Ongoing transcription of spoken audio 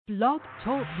Blog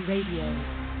Talk Radio.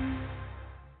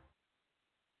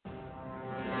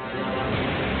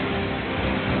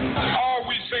 All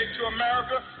we say to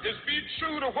America is be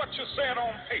true to what you said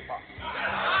on paper.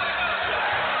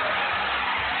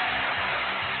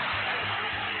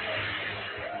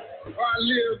 If I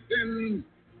lived in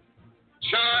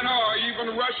China or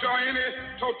even Russia or any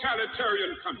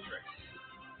totalitarian country,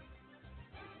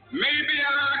 maybe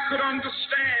I could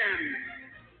understand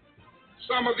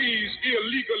some of these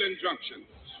illegal injunctions.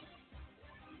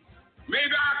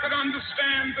 Maybe I could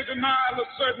understand the denial of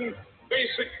certain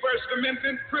basic First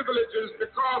Amendment privileges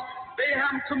because they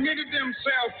haven't committed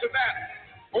themselves to that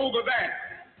over that.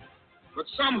 But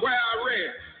somewhere I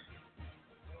read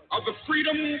of the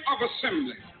freedom of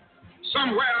assembly.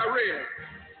 Somewhere I read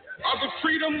of the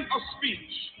freedom of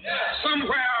speech.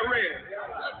 Somewhere I read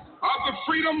of the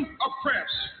freedom of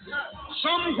press.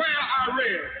 Somewhere I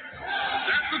read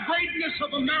that the greatness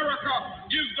of America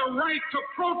is the right to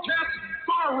protest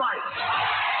far right.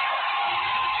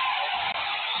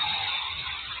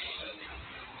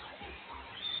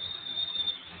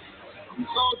 And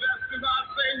so just as I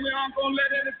say we aren't going to let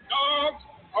any dogs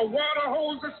or water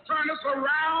hoses turn us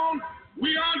around,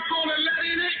 we aren't going to let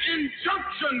any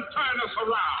injunction turn us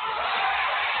around.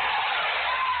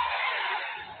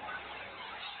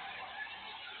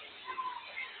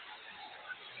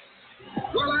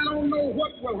 Well, I don't know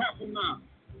what will happen now.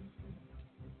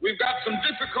 We've got some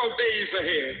difficult days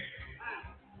ahead.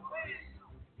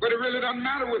 But it really doesn't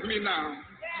matter with me now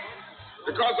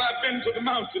because I've been to the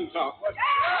mountaintop.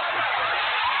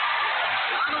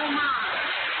 I don't mind.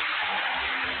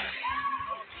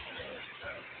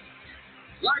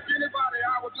 Like anybody,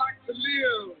 I would like to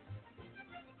live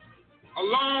a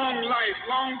long life.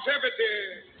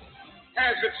 Longevity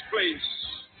has its place.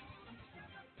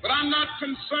 But I'm not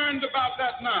concerned about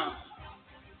that now.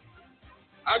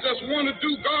 I just want to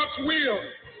do God's will.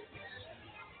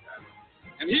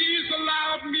 And He's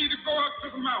allowed me to go up to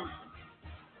the mountain.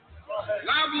 And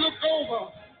I've looked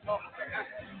over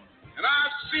and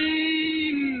I've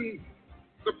seen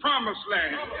the promised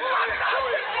land.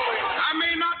 I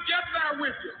may not get there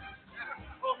with you,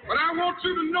 but I want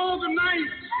you to know tonight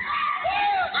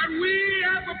that we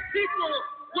as a people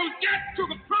will get to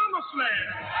the promised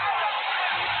land.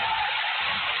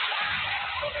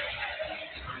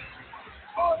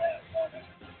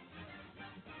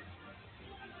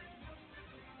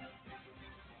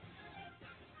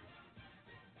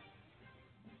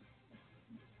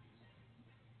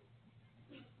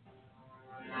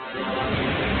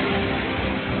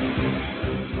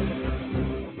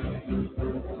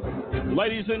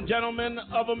 Ladies and gentlemen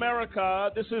of America,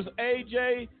 this is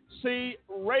AJC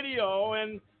Radio,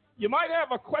 and you might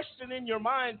have a question in your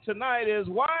mind tonight is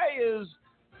why is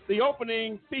the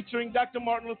opening featuring Dr.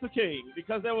 Martin Luther King?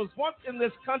 Because there was once in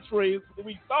this country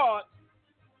we thought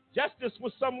justice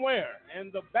was somewhere,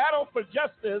 and the battle for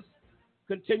justice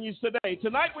continues today.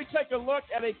 Tonight we take a look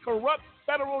at a corrupt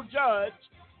federal judge,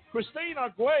 Christine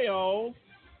Arguello,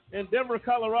 in Denver,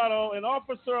 Colorado, an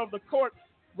officer of the court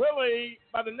really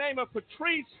by the name of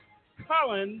Patrice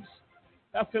Collins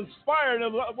have conspired. The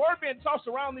word being tossed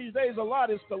around these days a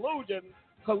lot is colluding.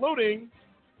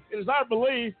 It is our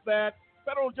belief that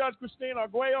federal judge Christine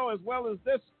Arguello, as well as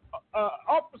this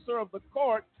officer of the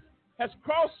court, has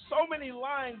crossed so many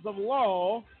lines of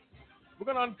law.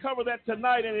 We're going to uncover that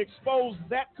tonight and expose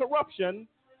that corruption,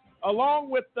 along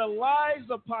with the lies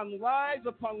upon lies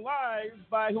upon lies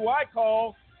by who I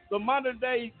call the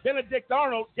modern-day Benedict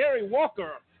Arnold, Gary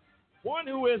Walker, one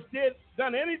who has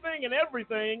done anything and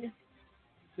everything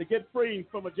to get free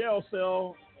from a jail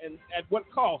cell, and at what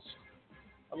cost?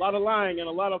 A lot of lying and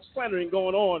a lot of slandering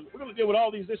going on. We're going to deal with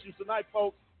all these issues tonight,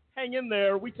 folks. Hang in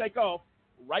there. We take off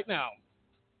right now.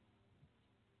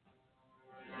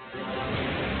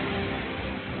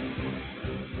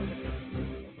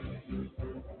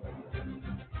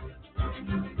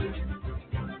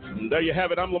 And there you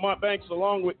have it. I'm Lamont Banks,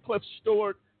 along with Cliff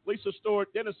Stewart, Lisa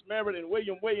Stewart, Dennis Merritt, and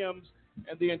William Williams,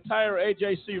 and the entire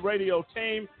AJC radio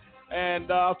team.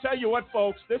 And I'll tell you what,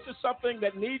 folks, this is something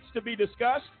that needs to be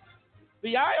discussed.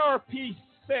 The IRP6,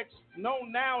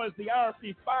 known now as the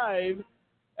IRP5,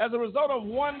 as a result of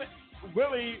one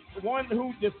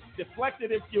who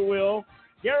deflected, if you will,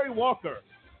 Gary Walker,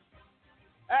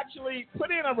 actually put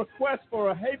in a request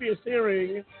for a habeas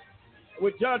hearing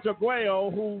with Judge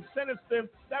Arguello, who sentenced them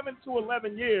 7 to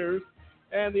 11 years.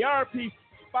 And the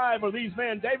IRP5 are these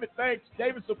men, David Banks,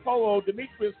 David Sapolo,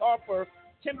 Demetrius Harper,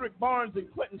 Kendrick Barnes,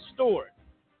 and Clinton Stewart.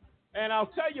 And I'll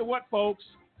tell you what, folks,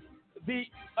 the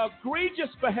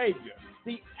egregious behavior,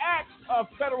 the acts of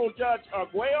federal judge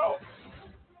Arguello,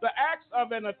 the acts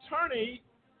of an attorney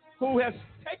who has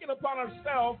taken upon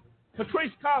herself,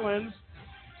 Patrice Collins,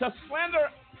 to slander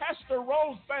Pastor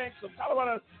Rose Banks of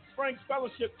Colorado Springs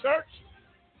Fellowship Church.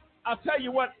 I'll tell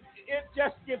you what, it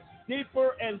just gets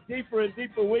deeper and deeper and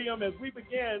deeper, William, as we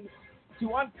begin to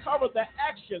uncover the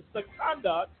actions, the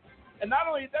conduct. And not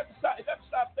only that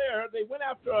stop there, they went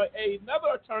after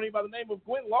another attorney by the name of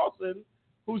Gwen Lawson,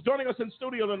 who's joining us in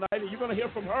studio tonight, and you're going to hear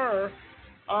from her,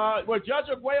 where Judge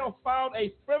Arguello filed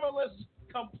a frivolous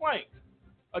complaint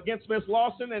against Ms.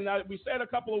 Lawson, and we said a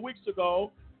couple of weeks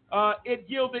ago, it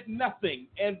yielded nothing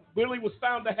and really was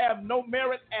found to have no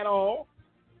merit at all.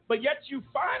 But yet you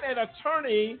find an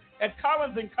attorney at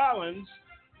Collins & Collins,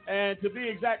 and to be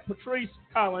exact, Patrice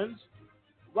Collins,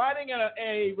 writing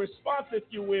a response, if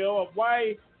you will, of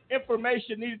why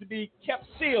information needed to be kept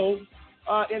sealed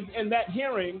in that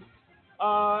hearing,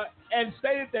 and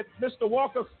stated that Mr.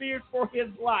 Walker feared for his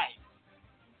life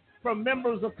from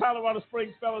members of Colorado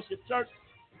Springs Fellowship Church,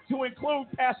 to include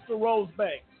Pastor Rose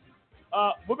Banks.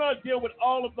 We're going to deal with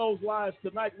all of those lies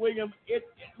tonight, William.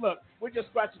 Look, we're just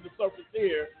scratching the surface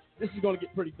here. This is going to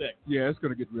get pretty thick. Yeah, it's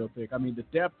going to get real thick. I mean, the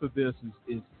depth of this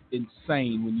is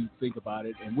insane when you think about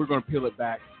it, and we're going to peel it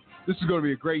back. This is going to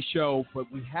be a great show, but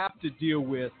we have to deal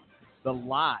with the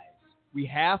lies. We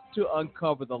have to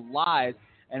uncover the lies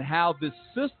and how this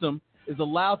system is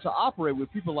allowed to operate with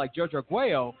people like Judge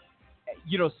Arguello,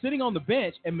 sitting on the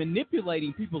bench and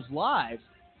manipulating people's lives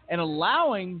and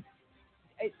allowing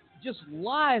just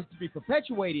lies to be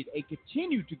perpetuated and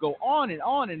continue to go on,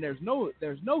 and there's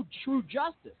no true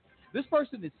justice. This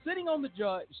person is sitting on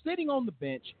the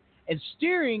bench and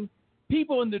steering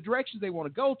people in the directions they want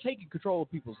to go, taking control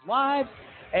of people's lives,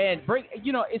 and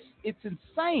it's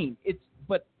insane.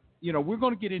 But we're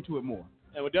going to get into it more,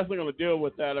 and we're definitely going to deal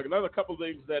with that. Another couple of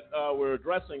things that we're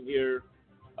addressing here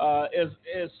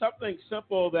is something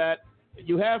simple, that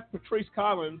you have Patrice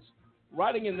Collins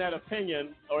writing in that opinion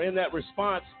or in that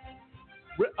response,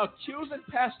 accusing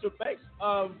Pastor Banks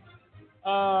of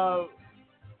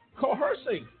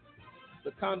coercing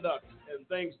the conduct and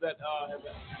things that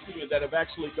have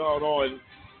actually gone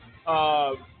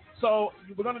on. So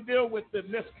we're going to deal with the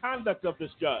misconduct of this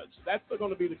judge. That's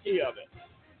going to be the key of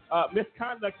it.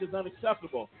 Misconduct is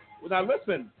unacceptable. Now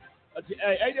listen,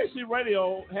 AJC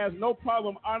Radio has no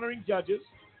problem honoring judges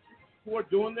who are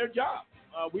doing their job.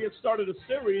 We have started a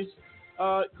series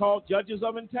called Judges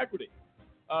of Integrity.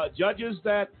 Judges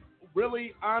that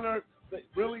really honor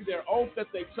their oath that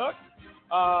they took.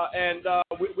 And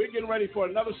we're getting ready for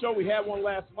another show. We had one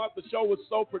last month. The show was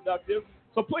so productive.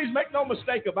 So please make no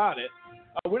mistake about it.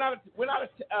 We're not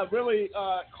really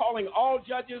calling all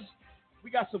judges. We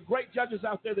got some great judges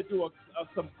out there that do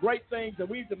some great things, and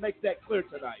we need to make that clear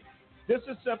tonight. This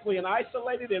is simply an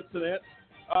isolated incident,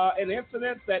 an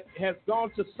incident that has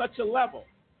gone to such a level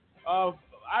of,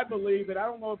 I believe, and I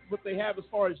don't know what they have as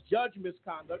far as judge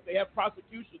misconduct. They have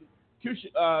prosecution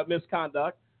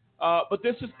misconduct. But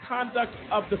this is conduct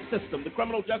of the system, the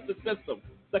criminal justice system.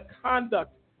 The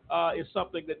conduct is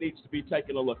something that needs to be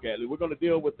taken a look at. And we're going to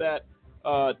deal with that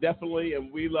definitely,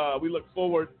 and we look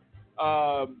forward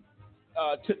to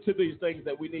these things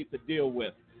that we need to deal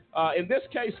with. In this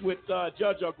case with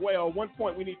Judge Arguello, one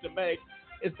point we need to make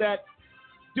is that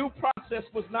due process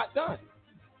was not done.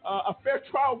 A fair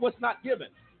trial was not given.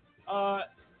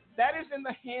 That is in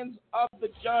the hands of the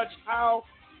judge, how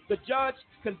the judge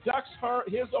conducts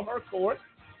his or her court,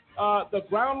 the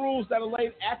ground rules that are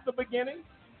laid at the beginning,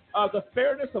 the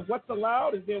fairness of what's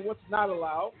allowed and then what's not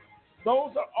allowed.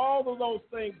 Those are all of those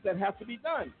things that have to be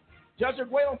done. Judge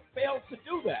Arguello failed to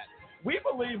do that. We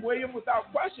believe William,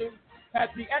 without question, had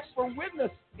the expert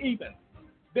witness even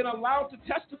been allowed to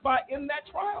testify in that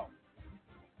trial,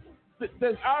 the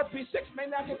IRP6 may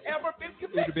not have ever been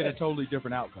convicted. It would have been a totally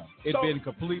different outcome. It would have been a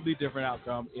completely different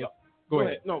outcome. Go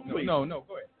ahead. No, please. No,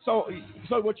 go ahead.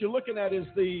 So what you're looking at is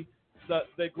the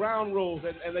ground rules,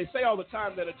 and they say all the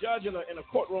time that a judge in a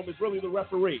courtroom is really the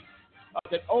referee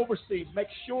that oversees,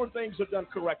 makes sure things are done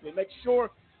correctly, makes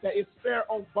sure that it's fair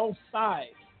on both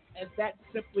sides, and that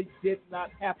simply did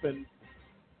not happen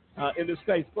in this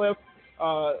case, Cliff.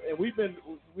 And we've been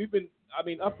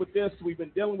up with this. We've been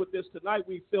dealing with this tonight.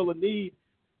 We feel a need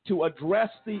to address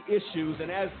the issues,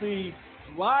 and as the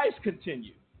lies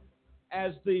continue,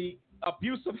 as the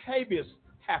abuse of habeas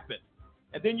happen,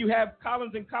 and then you have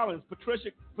Collins & Collins, Patrice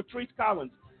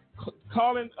Collins,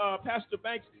 calling Pastor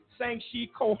Banks, saying she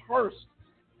coerced,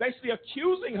 basically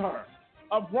accusing her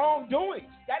of wrongdoing.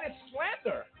 That is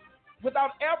slander,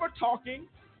 without ever talking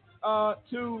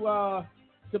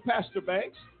to Pastor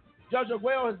Banks. Judge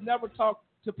Arguello has never talked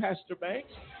to Pastor Banks.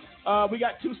 We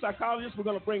got two psychologists. We're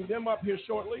going to bring them up here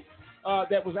shortly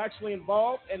that was actually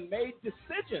involved and made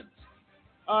decisions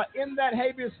in that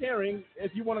habeas hearing,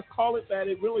 if you want to call it that,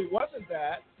 it really wasn't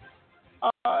that,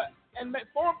 and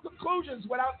formed conclusions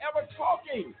without ever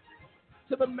talking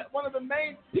to one of the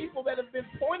main people that have been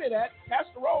pointed at,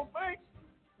 Pastor Rose Banks,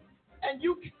 and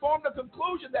you formed a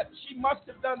conclusion that she must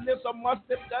have done this or must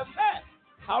have done that.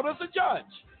 How does a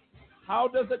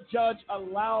judge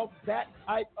allow that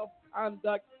type of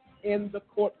conduct in the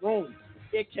courtroom?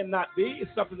 It cannot be.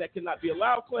 It's something that cannot be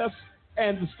allowed, Cliff.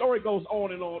 And the story goes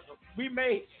on and on. We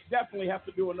may definitely have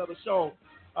to do another show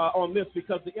on this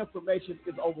because the information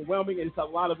is overwhelming and it's a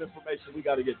lot of information we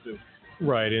got to get to.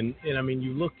 Right, and I mean,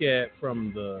 you look at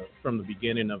from the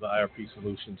beginning of the IRP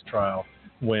Solutions trial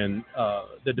when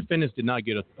the defendants did not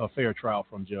get a fair trial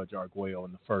from Judge Arguello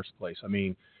in the first place. I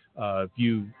mean, if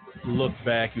you look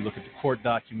back, you look at the court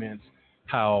documents,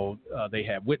 how they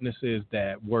had witnesses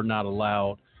that were not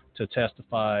allowed to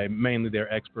testify, mainly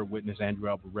their expert witness, Andrew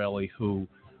Albarelli, who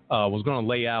was going to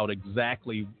lay out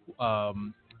exactly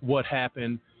what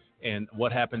happened and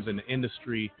what happens in the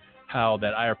industry, how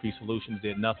that IRP Solutions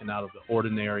did nothing out of the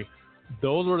ordinary.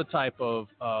 Those were the type of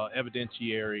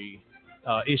evidentiary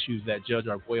issues that Judge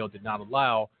Arguello did not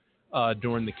allow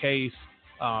during the case,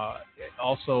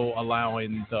 also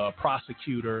allowing the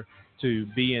prosecutor to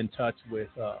be in touch with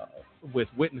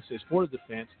witnesses for the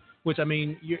defense, which, I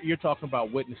mean, you're talking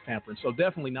about witness tampering. So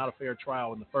definitely not a fair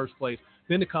trial in the first place.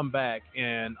 Then to come back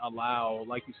and allow,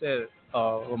 like you said,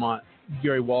 Lamont,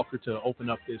 Gary Walker to open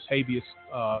up this habeas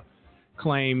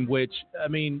claim, which, I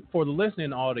mean, for the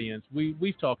listening audience,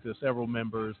 we've talked to several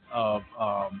members of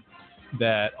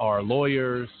that are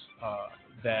lawyers,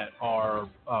 that are,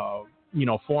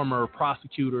 former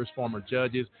prosecutors, former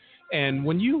judges. And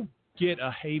when you get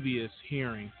a habeas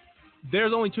hearing,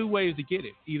 there's only two ways to get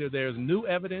it. Either there's new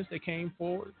evidence that came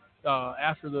forward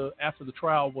after the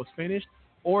trial was finished,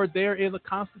 or there is a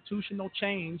constitutional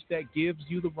change that gives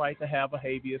you the right to have a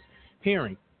habeas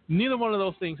hearing. Neither one of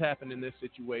those things happened in this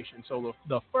situation. So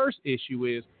the first issue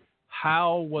is,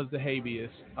 how was the habeas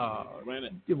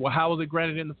granted? Well, how was it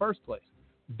granted in the first place?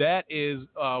 That is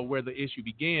where the issue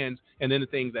begins, and then the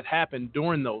things that happened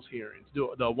during those hearings,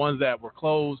 the ones that were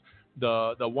closed,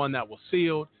 the one that was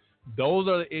sealed. Those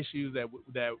are the issues that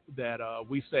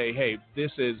we say, hey,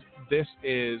 this is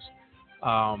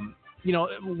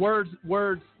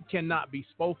words cannot be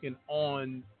spoken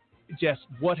on just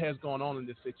what has gone on in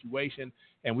this situation,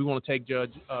 and we want to take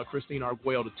Judge Christine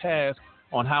Arguello to task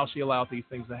on how she allowed these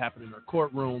things to happen in her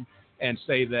courtroom, and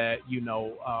say that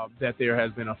that there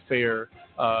has been a fair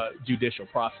judicial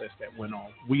process that went on.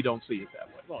 We don't see it that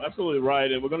way. No, absolutely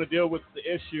right, and we're going to deal with the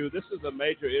issue. This is a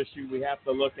major issue we have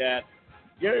to look at.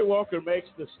 Gary Walker makes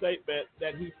the statement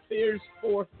that he fears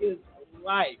for his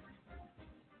life.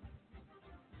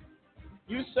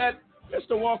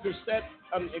 Mr. Walker said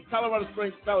in Colorado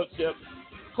Springs Fellowship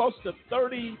close to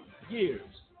 30 years.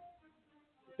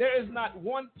 There is not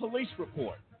one police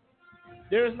report.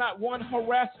 There is not one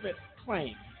harassment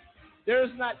claim. There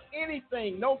is not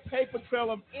anything, no paper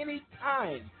trail of any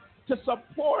kind to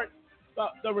support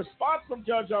the response from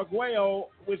Judge Arguello,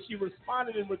 which she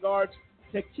responded in regards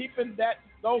to keeping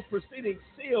those proceedings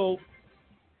sealed.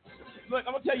 Look,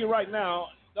 I'm going to tell you right now,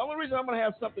 the only reason I'm going to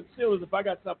have something sealed is if I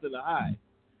got something to hide.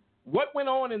 What went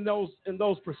on in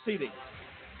those proceedings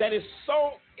that is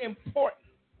so important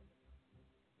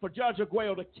for Judge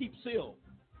Arguello to keep sealed?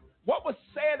 What was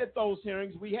said at those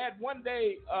hearings? We had one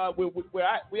day where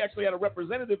we actually had a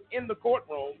representative in the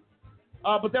courtroom,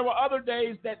 but there were other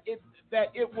days that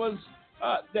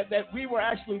we were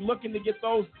actually looking to get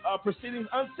those proceedings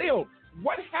unsealed.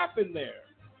 What happened there?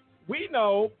 We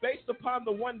know, based upon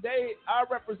the one day our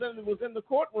representative was in the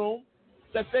courtroom,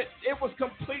 that it was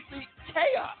completely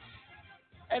chaos.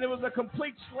 And it was a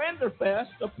complete slander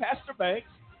fest of Pastor Banks.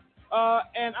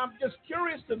 And I'm just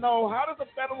curious to know, how does a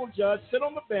federal judge sit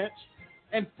on the bench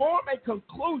and form a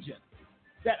conclusion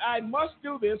that I must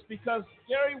do this because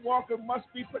Gary Walker must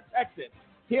be protected?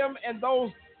 Him and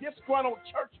those disgruntled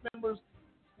church members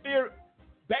fear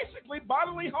basically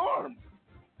bodily harm.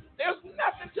 There's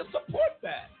nothing to support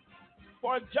that.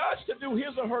 For a judge to do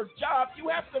his or her job, you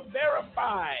have to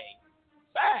verify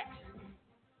facts.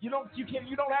 You don't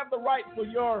have the right for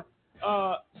your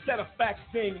set of facts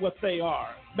being what they are,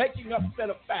 making up set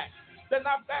of facts. They're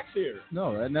not facts here.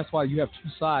 No, and that's why you have two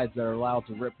sides that are allowed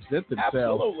to represent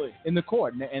themselves in the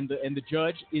court, and the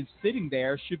judge is sitting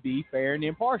there should be fair and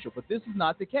impartial. But this is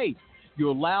not the case. You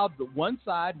allowed the one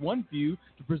side, one view,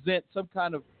 to present some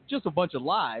kind of just a bunch of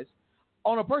lies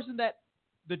on a person that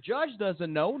the judge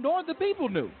doesn't know, nor the people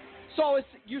knew. So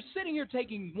you're sitting here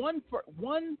taking one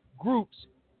group's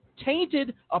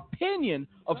tainted opinion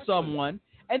of someone,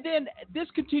 and then this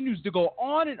continues to go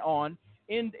on and on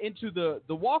into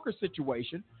the Walker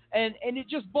situation, and it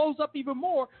just blows up even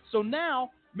more. So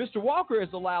now Mr. Walker is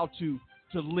allowed to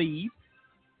leave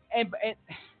and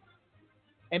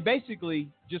basically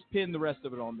just pin the rest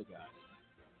of it on the guys.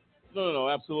 No,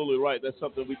 absolutely right. That's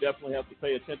something we definitely have to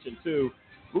pay attention to.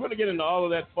 We're going to get into all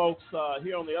of that, folks,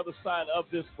 here on the other side of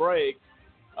this break.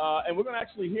 And we're going to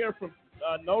actually hear from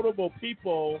notable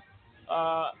people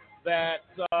that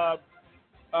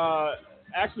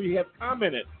actually have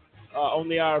commented on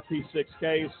the IRP6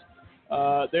 case.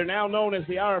 They're now known as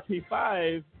the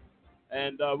IRP5.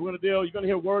 And you're going to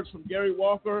hear words from Gary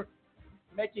Walker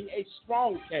making a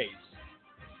strong case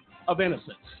of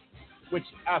innocence, which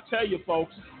I'll tell you,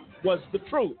 folks, was the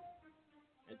truth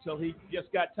until he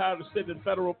just got tired of sitting in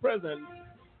federal prison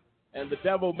and the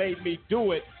devil made me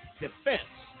do it defense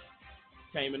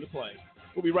came into play.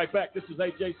 We'll be right back. This is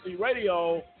AJC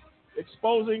Radio,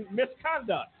 exposing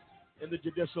misconduct in the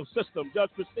judicial system.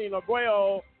 Judge Christine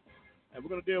Arguello, and we're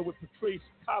going to deal with Patrice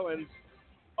Collins,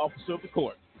 officer of the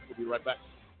court. We'll be right back.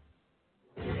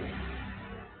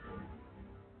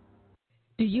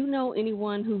 Do you know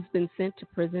anyone who's been sent to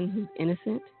prison who's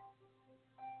innocent?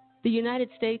 The United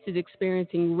States is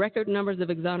experiencing record numbers of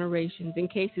exonerations in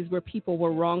cases where people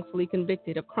were wrongfully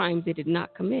convicted of crimes they did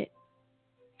not commit.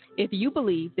 If you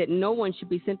believe that no one should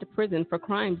be sent to prison for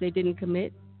crimes they didn't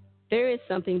commit, there is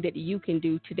something that you can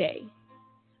do today.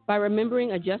 By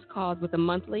remembering a just cause with a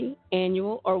monthly,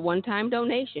 annual, or one-time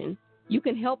donation, you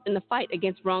can help in the fight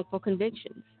against wrongful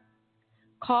convictions.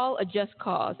 Call a just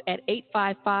cause at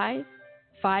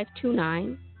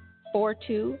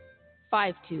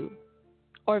 855-529-4252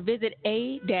 or visit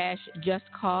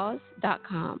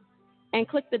a-justcause.com and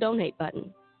click the donate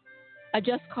button. A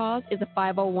Just Cause is a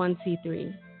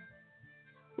 501c3.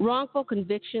 Wrongful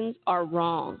convictions are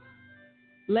wrong.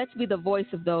 Let's be the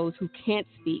voice of those who can't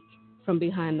speak from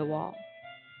behind the wall.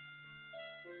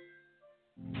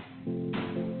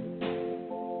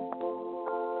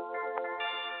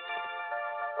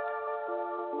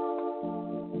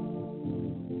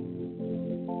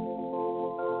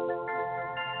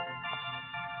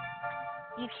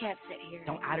 You can't sit here.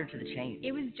 Don't add her to the chain.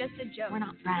 It was just a joke. We're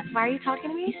not friends. Why are you talking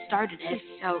to me? You started it. It's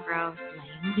so gross.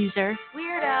 Lame loser.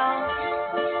 Weirdo.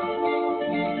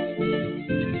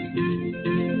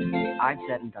 I've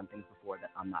said and done things before that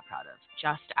I'm not proud of.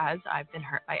 Just as I've been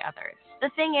hurt by others. The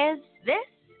thing is,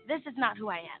 this is not who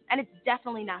I am. And it's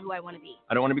definitely not who I want to be.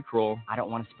 I don't want to be cruel. I don't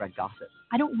want to spread gossip.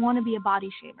 I don't want to be a body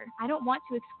shamer. I don't want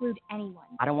to exclude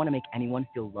anyone. I don't want to make anyone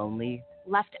feel lonely,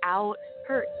 Left out,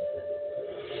 hurt.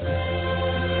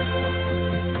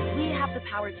 We have the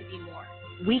power to be more.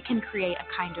 We can create a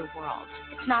kinder world.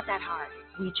 It's not that hard.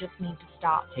 We just need to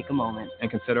stop. take a moment,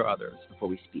 and consider others before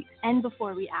we speak. And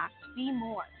before we act, Be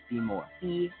more. Be more.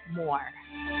 be more.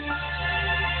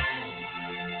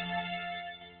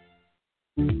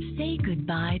 Say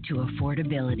goodbye to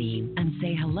affordability and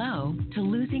say hello to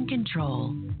losing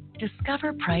control.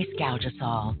 Discover Price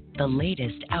Gougasol, the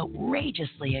latest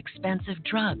outrageously expensive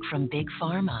drug from Big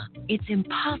Pharma. It's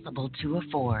impossible to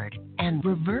afford and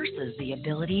reverses the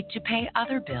ability to pay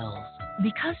other bills.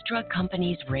 Because drug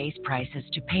companies raise prices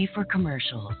to pay for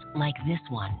commercials like this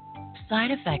one,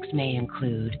 side effects may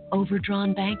include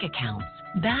overdrawn bank accounts,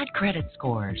 bad credit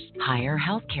scores, higher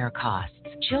healthcare costs,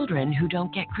 children who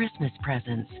don't get Christmas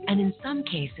presents, and in some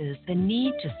cases, the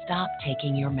need to stop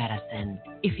taking your medicine.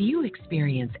 If you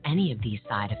experience any of these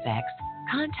side effects,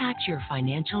 contact your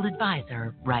financial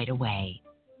advisor right away.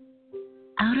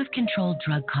 Out-of-control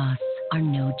drug costs are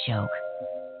no joke.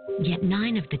 Yet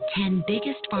 9 of the 10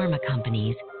 biggest pharma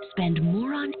companies spend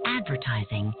more on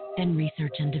advertising than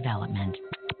research and development.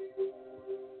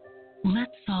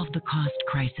 Let's solve the cost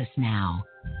crisis now.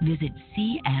 Visit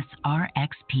csrxp.org.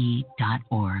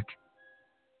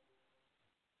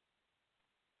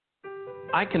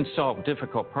 I can solve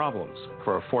difficult problems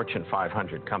for a Fortune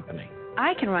 500 company.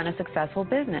 I can run a successful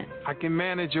business. I can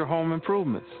manage your home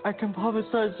improvements. I can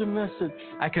publicize your message.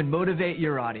 I can motivate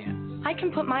your audience. I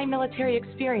can put my military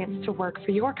experience to work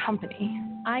for your company.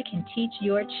 I can teach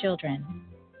your children.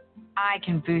 I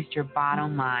can boost your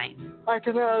bottom line. I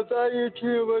can add value to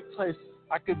your workplace.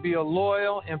 I could be a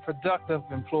loyal and productive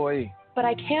employee. But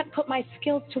I can't put my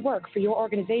skills to work for your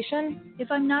organization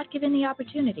if I'm not given the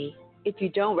opportunity. If you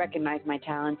don't recognize my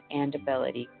talents and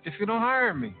ability. If you don't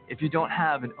hire me. If you don't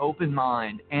have an open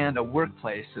mind and a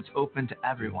workplace that's open to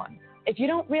everyone. If you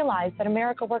don't realize that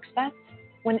America works best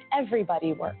when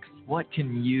everybody works. What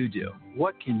can you do?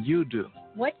 What can you do?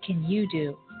 What can you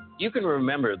do? You can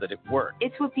remember that it worked.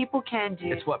 It's what people can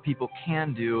do. It's what people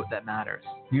can do that matters.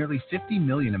 Nearly 50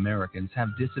 million Americans have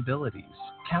disabilities.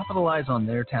 Capitalize on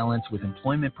their talents with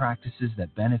employment practices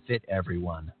that benefit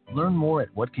everyone. Learn more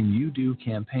at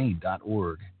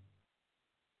whatcanyoudocampaign.org.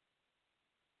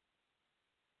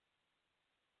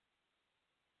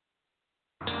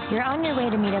 You're on your way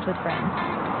to meet up with friends,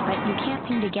 but you can't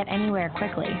seem to get anywhere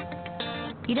quickly.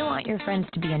 You don't want your friends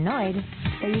to be annoyed,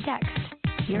 so you text.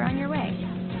 You're on your way.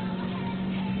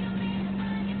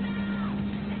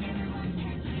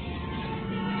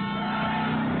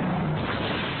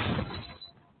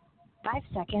 Five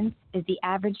seconds is the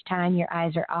average time your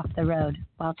eyes are off the road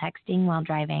while texting while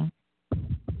driving.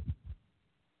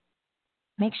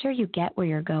 Make sure you get where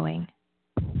you're going.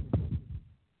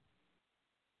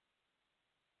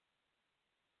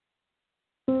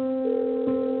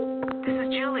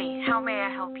 Julie, how may I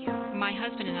help you? My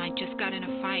husband and I just got in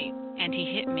a fight, and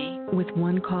he hit me. With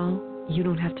one call, you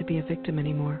don't have to be a victim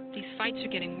anymore. These fights are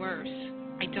getting worse.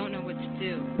 I don't know what to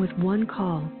do. With one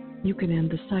call, you can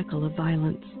end the cycle of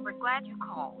violence. We're glad you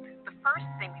called. The first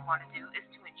thing we want to do is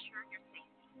to ensure your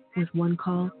safety. With one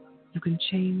call, you can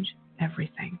change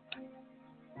everything.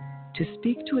 To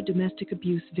speak to a domestic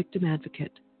abuse victim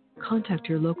advocate, contact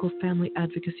your local family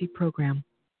advocacy program.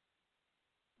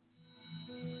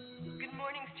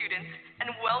 And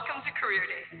welcome to Career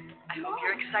Day. I hope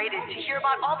you're excited to hear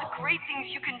about all the great things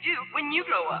you can do when you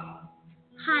grow up.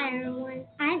 Hi everyone,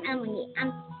 I'm Emily.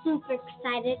 I'm super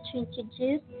excited to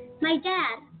introduce my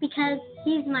dad because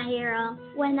he's my hero.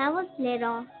 When I was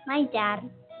little, my dad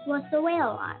was away a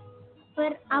lot,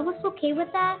 but I was okay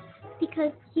with that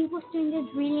because he was doing this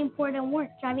really important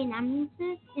work driving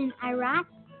ambulances in Iraq.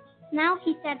 Now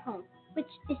he's at home, which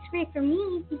is great for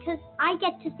me because I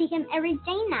get to see him every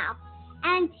day now.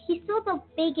 And he's still the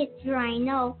biggest hero I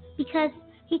know because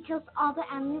he kills all the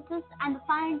ambulances and the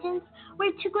fire engines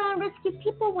where to go and rescue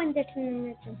people when there's an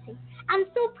emergency. I'm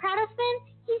so proud of him.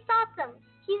 He's awesome.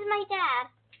 He's my dad.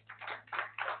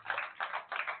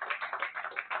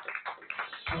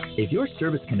 If your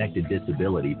service-connected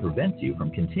disability prevents you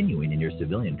from continuing in your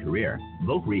civilian career,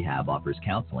 Voc Rehab offers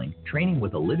counseling, training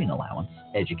with a living allowance,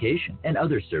 education, and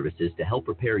other services to help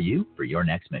prepare you for your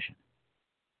next mission.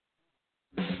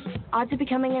 Odds of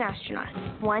becoming an astronaut,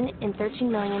 1 in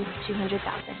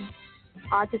 13,200,000.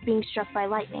 Odds of being struck by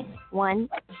lightning, 1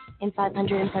 in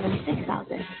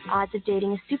 576,000. Odds of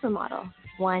dating a supermodel,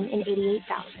 1 in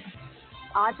 88,000.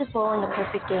 Odds of bowling a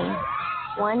perfect game,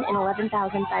 1 in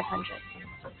 11,500.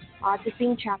 Odds of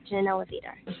being trapped in an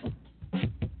elevator,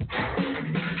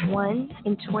 1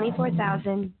 in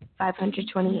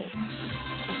 24,528.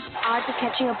 Odds of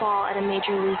catching a ball at a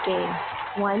major league game,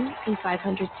 1 in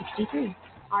 563.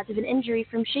 Odds of an injury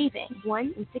from shaving,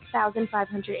 1 in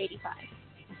 6,585.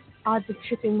 Odds of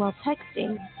tripping while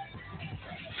texting,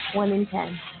 1 in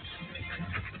 10.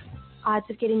 Odds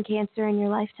of getting cancer in your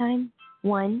lifetime,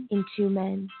 1 in 2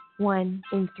 men, 1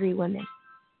 in 3 women.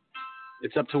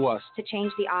 It's up to us. To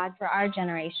change the odds for our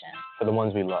generation. For the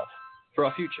ones we love. For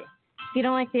our future. If you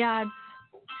don't like the odds,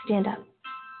 stand up.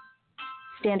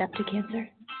 Stand up to cancer.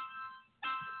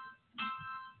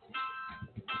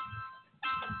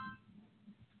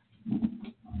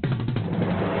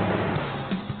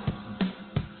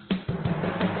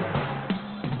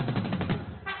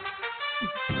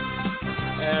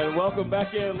 And welcome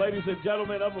back in, ladies and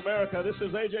gentlemen of America. This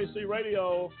is AJC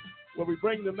Radio, where we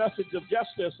bring the message of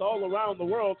justice all around the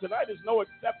world. Tonight is no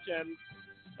exception.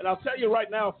 And I'll tell you right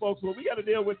now, folks, what we got to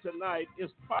deal with tonight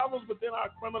is problems within our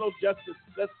criminal justice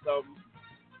system.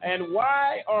 And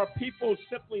why are people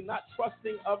simply not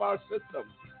trusting of our system?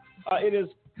 It is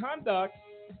conduct.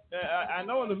 I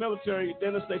know in the military,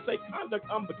 Dennis, they say conduct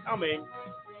unbecoming.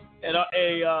 And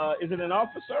is it an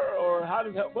officer, or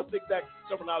what's the exact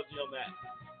terminology on that?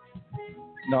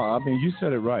 No, I mean, you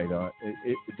said it right.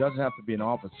 It doesn't have to be an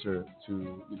officer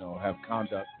to, have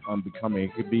conduct unbecoming.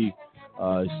 It could be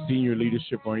senior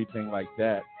leadership or anything like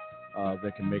that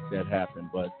that can make that happen.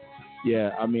 But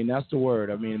yeah, I mean, that's the word.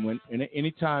 I mean,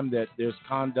 any time that there's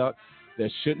conduct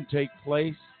that shouldn't take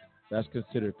place, that's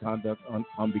considered conduct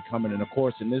unbecoming. And of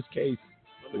course, in this case,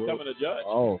 unbecoming a judge.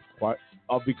 Oh, quite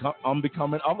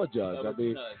unbecoming of a judge.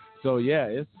 So yeah,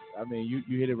 you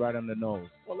hit it right on the nose.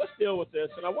 Well, let's deal with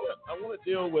this, and I want to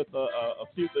deal with a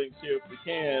few things here, if we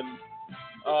can,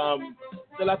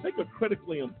 that I think are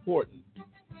critically important,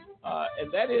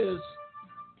 and that is,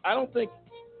 I don't think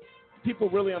people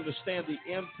really understand the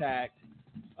impact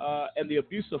and the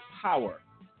abuse of power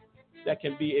that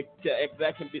can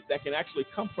actually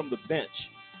come from the bench.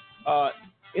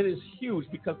 It is huge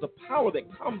because the power that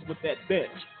comes with that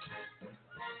bench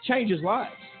changes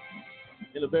lives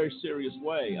in a very serious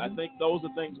way. I think those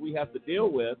are things we have to deal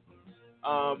with,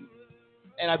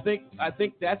 and I think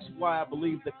that's why I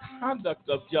believe the conduct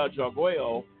of Judge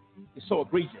Arguello is so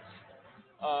egregious.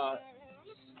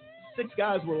 6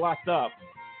 guys were locked up.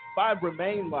 5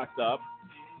 remain locked up,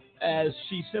 as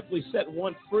she simply set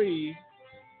one free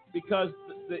because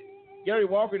Gary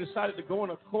Walker decided to go in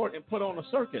a court and put on a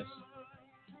circus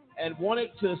and wanted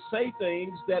to say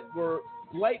things that were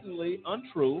blatantly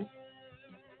untrue.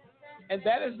 And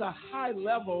that is a high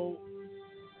level.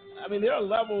 I mean, there are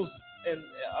levels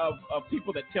of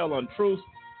people that tell untruths.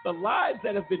 The lies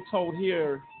that have been told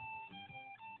here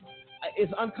is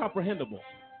incomprehensible.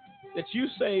 That you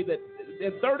say that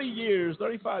in 30 years,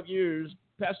 35 years,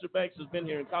 Pastor Banks has been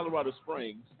here in Colorado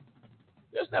Springs.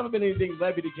 There's never been anything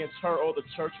levied against her or the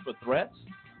church for threats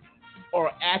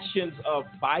or actions of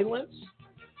violence.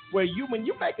 When you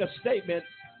make a statement,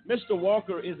 Mr.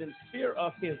 Walker is in fear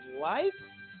of his life,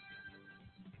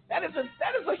 that is a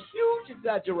huge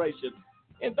exaggeration.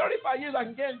 In 35 years, I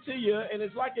can guarantee you, and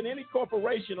it's like in any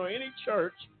corporation or any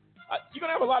church, you're going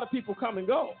to have a lot of people come and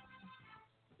go.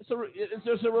 It's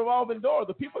just a revolving door.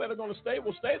 The people that are going to stay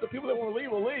will stay. The people that want to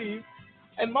leave will leave.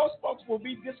 And most folks will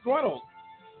be disgruntled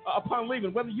upon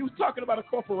leaving. Whether you're talking about a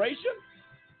corporation,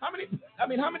 how many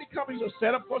companies are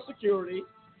set up for security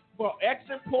for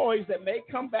ex-employees that may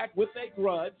come back with a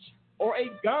grudge or a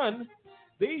gun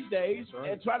these days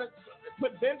and try to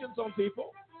put vengeance on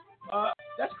people?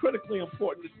 That's critically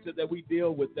important that we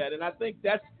deal with that. And I think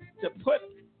that's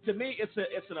to me, it's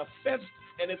an offense,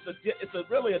 and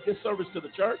it's really a disservice to the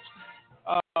church,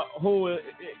 who,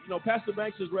 Pastor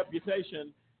Banks'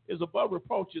 reputation is above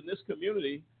reproach in this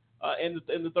community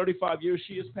in the 35 years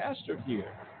she has pastored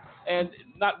here. And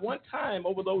not one time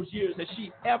over those years has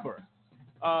she ever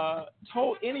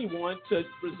told anyone to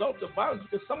resort to violence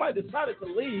because somebody decided to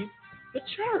leave the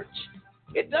church.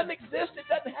 It doesn't exist. It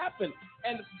doesn't happen.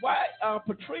 And why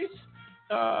Patrice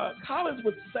Collins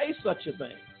would say such a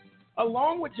thing,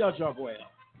 along with Judge Arguello,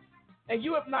 and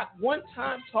you have not one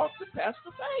time talked to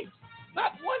Pastor Banks.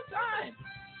 Not one time.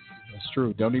 That's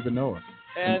true. Don't even know it.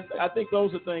 And I think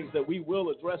those are things that we will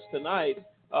address tonight,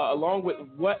 along with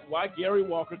why Gary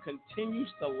Walker continues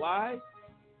to lie,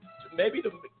 maybe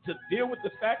to deal with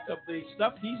the fact of the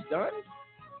stuff he's done.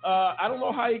 I don't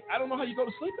know how you go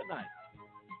to sleep at night.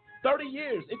 30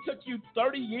 years. It took you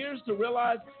 30 years to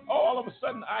realize, all of a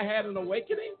sudden I had an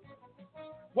awakening?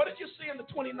 What did you see in the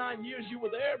 29 years you were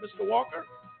there, Mr. Walker?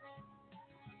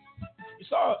 You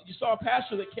saw a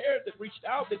pastor that cared, that reached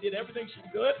out, that did everything she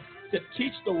could to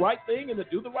teach the right thing and to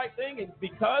do the right thing. And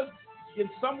because in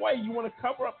some way you want to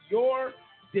cover up your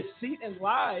deceit and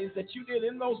lies that you did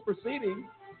in those proceedings,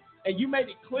 and you made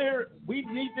it clear, we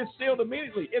need this sealed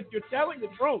immediately. If you're telling the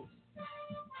truth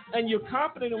and you're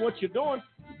confident in what you're doing,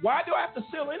 why do I have to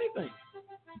seal anything?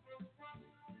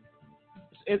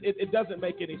 It doesn't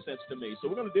make any sense to me. So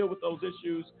we're going to deal with those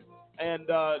issues. And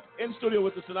in studio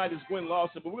with us tonight is Gwen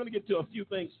Lawson. But we're going to get to a few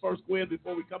things first, Gwen,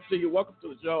 before we come to you. Welcome to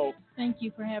the show. Thank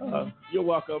you for having me. You're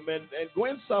welcome. And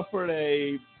Gwen suffered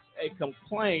a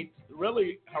complaint,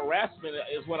 really harassment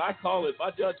is what I call it,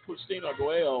 by Judge Christine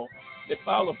Arguello. They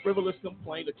filed a frivolous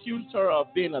complaint, accused her of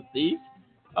being a thief,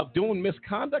 of doing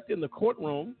misconduct in the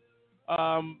courtroom.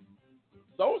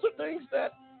 Those are things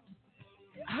that,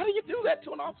 how do you do that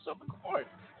to an officer of the court?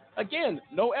 Again,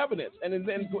 no evidence.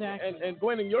 And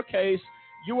Gwen, in your case,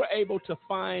 you were able to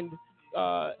find,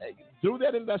 through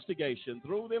that investigation,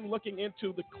 through them looking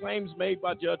into the claims made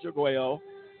by Judge Arguello,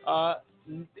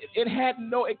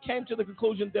 it came to the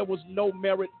conclusion there was no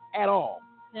merit at all.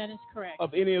 That is correct.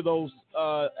 Of any of those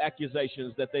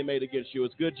accusations that they made against you.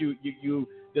 It's good you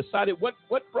decided. What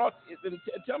brought, and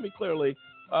tell me clearly,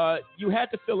 you had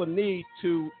to feel a need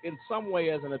to, in some way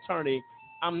as an attorney,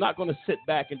 I'm not going to sit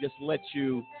back and just let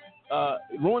you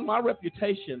ruin my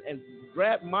reputation and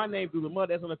grab my name through the mud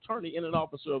as an attorney and an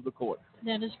officer of the court.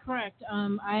 That is correct.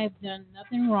 I have done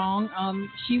nothing wrong.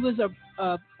 She was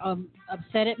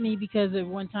upset at me because at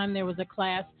one time there was a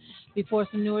class before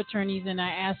some new attorneys, and I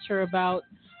asked her about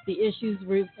the issues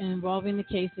involving the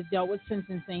case that dealt with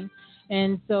sentencing.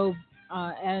 And so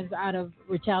as out of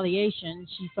retaliation,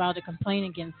 she filed a complaint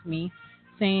against me,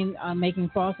 saying making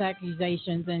false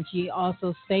accusations, and she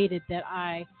also stated that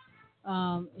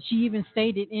she even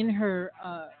stated in her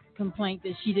complaint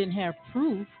that she didn't have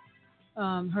proof.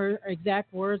 Her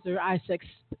exact words are, I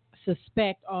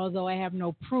suspect, although I have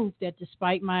no proof, that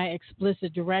despite my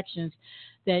explicit directions,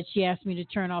 that she asked me to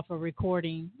turn off a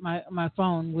recording, my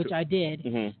phone, which I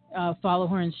did, follow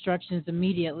her instructions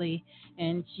immediately,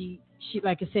 and she,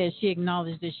 like I said, she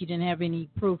acknowledged that she didn't have any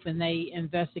proof, and they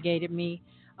investigated me.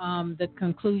 The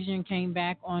conclusion came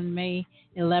back on May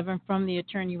 11th from the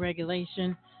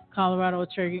Colorado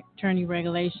Attorney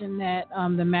Regulation, that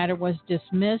the matter was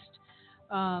dismissed.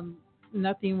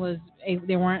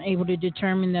 They weren't able to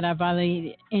determine that I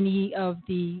violated any of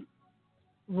the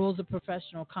rules of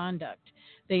professional conduct.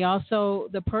 They also,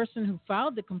 the person who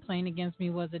filed the complaint against me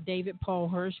was a David Paul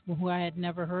Hirsch, who I had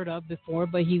never heard of before,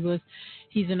 but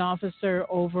he's an officer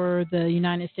over the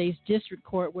United States District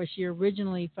Court, where she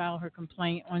originally filed her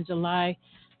complaint on July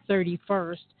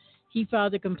 31st. He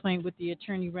filed a complaint with the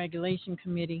Attorney Regulation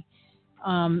Committee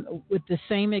with the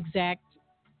same exact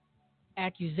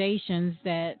accusations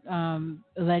that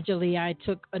allegedly I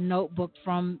took a notebook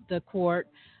from the court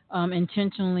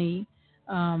intentionally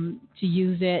to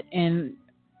use it and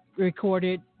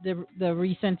recorded the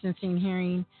resentencing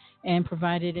hearing and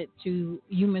provided it to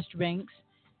you, Mr. Banks,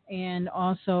 and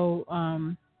also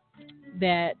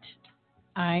that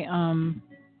I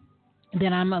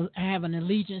have an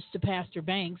allegiance to Pastor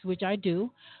Banks, which I do.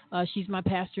 She's my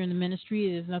pastor in the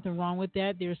ministry. There's nothing wrong with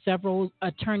that. There are several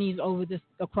attorneys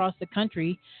across the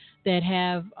country that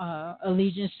have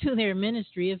allegiance to their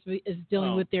ministry is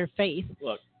dealing with their faith.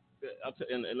 Look,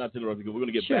 and not to interrupt you, we're going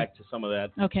to get Sure. back to some of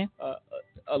that. Okay.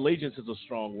 Allegiance is a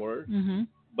strong word,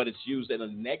 but it's used in a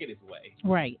negative way,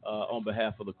 right? On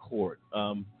behalf of the court.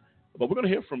 But we're going to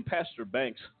hear from Pastor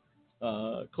Banks.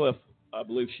 Cliff, I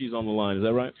believe she's on the line. Is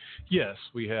that right? Yes,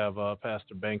 we have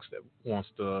Pastor Banks that wants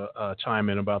to chime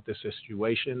in about this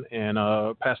situation. And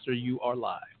Pastor, you are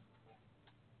live.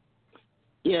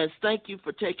 Yes, thank you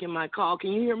for taking my call.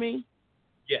 Can you hear me?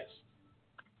 Yes.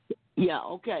 Yeah.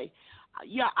 Okay.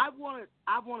 Yeah, I want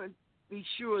to be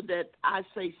sure that I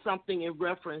say something in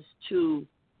reference to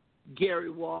Gary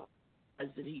Walker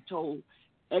that he told.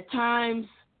 At times,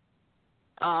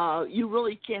 you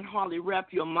really can't hardly wrap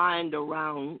your mind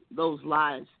around those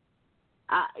lies.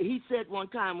 He said one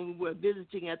time when we were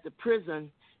visiting at the prison,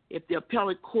 if the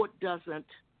appellate court doesn't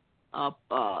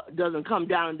come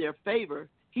down in their favor,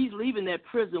 he's leaving that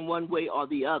prison one way or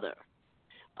the other.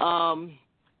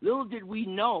 Little did we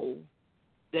know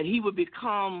that he would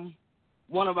become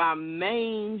one of our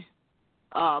main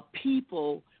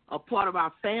people, a part of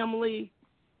our family,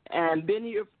 and been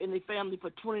here in the family for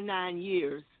 29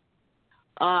 years.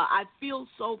 I feel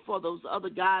so for those other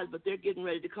guys, but they're getting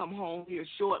ready to come home here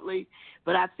shortly.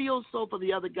 But I feel so for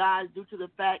the other guys due to the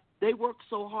fact they worked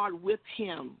so hard with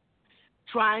him,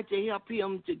 trying to help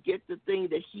him to get the thing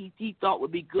that he thought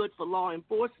would be good for law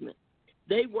enforcement.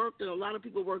 They worked, and a lot of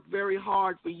people worked very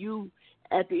hard for you.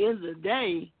 At the end of the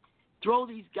day, throw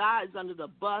these guys under the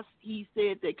bus. He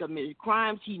said they committed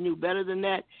crimes. He knew better than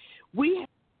that. Okay,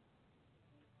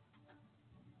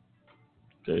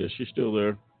 is she still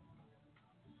there?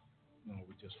 No,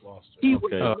 we just lost her. He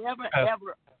would never,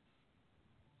 ever.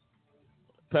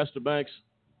 Pastor Banks,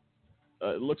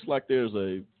 it looks like there's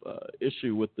a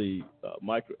issue with the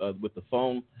with the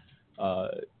phone.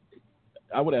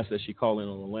 I would ask that she call in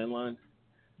on the landline.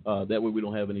 That way we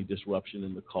don't have any disruption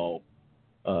in the call.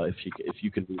 If you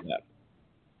can do that.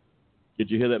 Did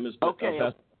you hear that, Ms. Okay.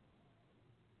 Pastor?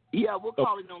 Yeah, we'll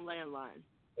call it on landline.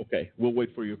 Okay, we'll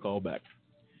wait for your call back.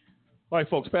 All right,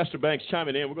 folks, Pastor Banks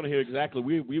chiming in. We're going to hear exactly.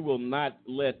 We will not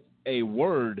let a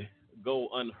word go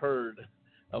unheard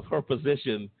of her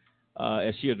position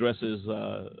as she addresses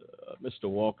Mr.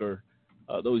 Walker,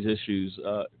 those issues.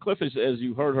 Cliff, as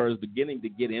you heard her, is beginning to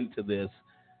get into this.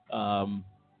 A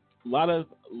lot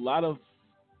of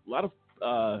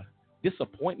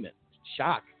disappointment,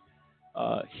 shock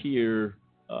here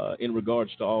in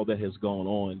regards to all that has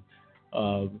gone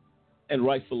on, and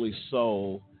rightfully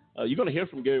so. You're going to hear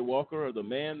from Gary Walker, the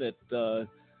man that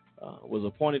was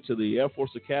appointed to the Air Force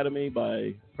Academy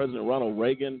by President Ronald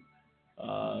Reagan,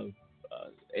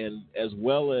 and as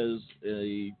well as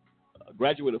a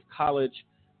graduate of college.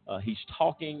 He's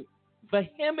talking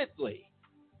vehemently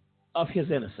of his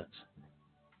innocence,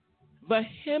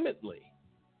 vehemently,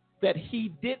 that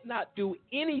he did not do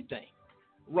anything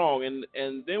wrong.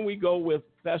 And then we go with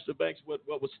Pastor Banks, what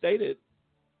was stated,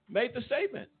 made the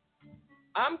statement.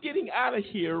 I'm getting out of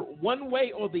here one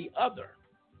way or the other.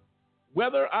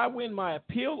 Whether I win my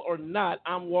appeal or not,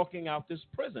 I'm walking out this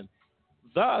prison.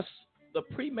 Thus, the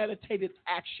premeditated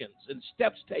actions and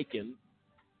steps taken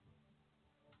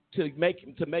to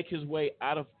make his way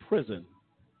out of prison,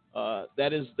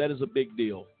 that is a big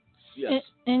deal. Yes.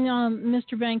 And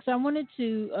Mr. Banks, I wanted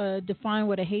to define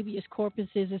what a habeas corpus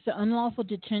is. It's an unlawful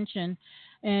detention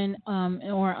and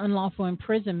or unlawful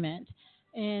imprisonment,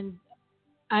 and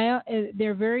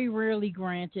they're very rarely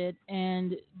granted.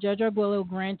 And Judge Arguello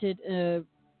granted a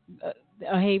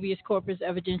habeas corpus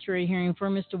evidentiary hearing for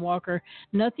Mr. Walker.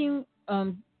 Nothing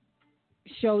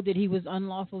showed that he was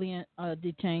unlawfully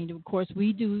detained. Of course,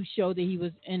 we do show that he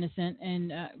was innocent,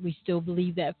 and we still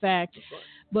believe that fact. Right.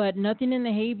 But nothing in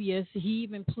the habeas. He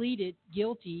even pleaded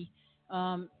guilty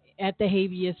at the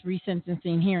habeas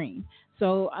resentencing hearing.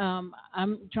 So I'm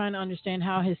trying to understand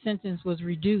how his sentence was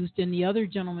reduced and the other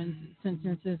gentlemen's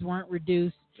sentences weren't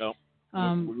reduced. No,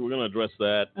 we're going to address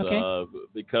that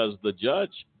because the judge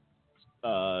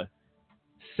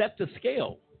set the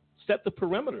scale, set the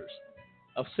perimeters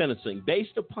of sentencing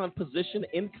based upon position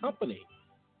in company.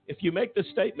 If you make the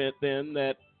statement then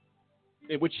that,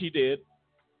 which he did,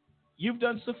 you've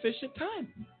done sufficient time.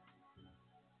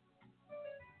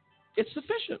 It's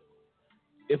sufficient.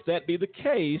 If that be the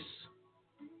case,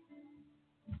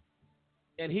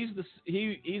 and he's the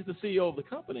CEO of the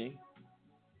company,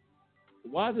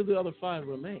 why do the other 5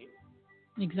 remain?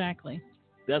 Exactly.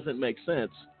 Doesn't make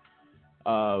sense.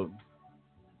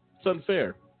 It's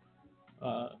unfair.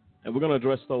 And we're going to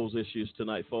address those issues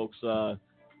tonight, folks.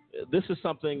 This is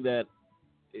something that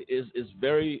is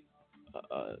very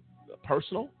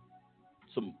personal.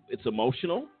 It's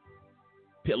emotional.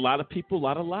 A lot of people, a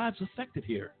lot of lives affected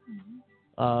here.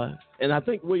 Mm-hmm. And I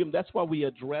think, William, that's why we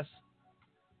address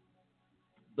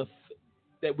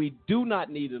that we do not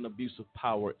need an abuse of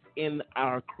power in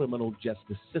our criminal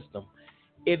justice system.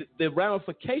 The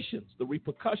ramifications, the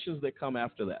repercussions that come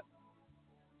after that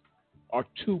are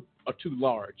too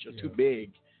large, or too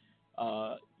big.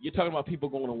 You're talking about people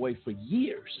going away for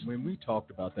years. When we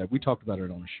talked about that, we talked about it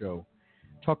on the show.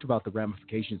 Talked about the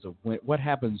ramifications of what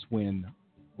happens when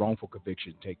wrongful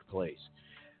conviction takes place.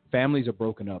 Families are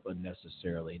broken up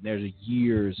unnecessarily, and there's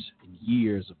years and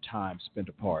years of time spent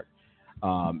apart.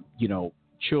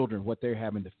 Children, what they're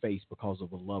having to face because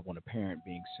of a loved one, a parent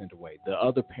being sent away, the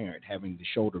other parent having to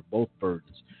shoulder both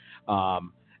burdens.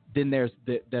 Then there's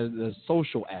the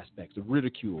social aspects, the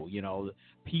ridicule.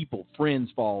 People,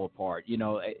 friends fall apart.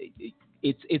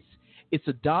 It's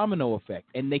a domino effect,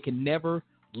 and they can never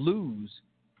lose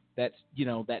that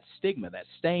stigma, that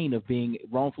stain of being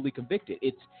wrongfully convicted.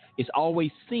 It's always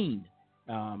seen,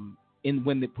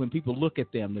 when people look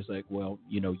at them, it's like, well,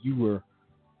 you were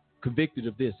convicted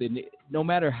of this, and no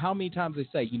matter how many times they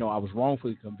say, I was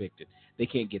wrongfully convicted, they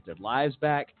can't get their lives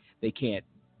back. They can't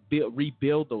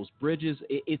rebuild those bridges.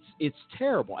 It's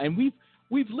terrible, and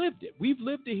we've lived it. We've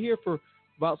lived it here for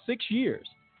about 6 years.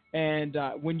 And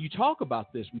when you talk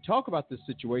about this, we talk about this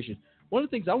situation. One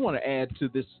of the things I want to add to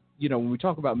this, when we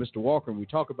talk about Mr. Walker and we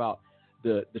talk about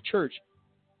the church,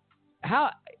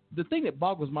 the thing that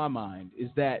boggles my mind is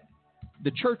that the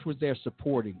church was there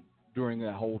supporting during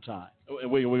that whole time. And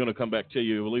we're going to come back to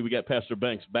you. I believe we got Pastor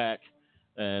Banks back,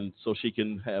 and so she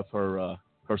can have her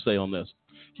say on this.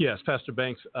 Yes, Pastor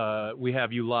Banks, we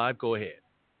have you live. Go ahead.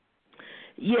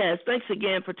 Yes, thanks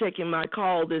again for taking my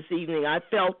call this evening. I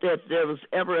felt that there was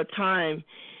ever a time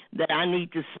that I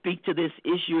need to speak to this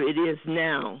issue. It is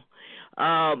now.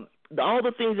 All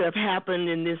the things that have happened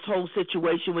in this whole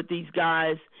situation with these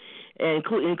guys,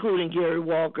 including Gary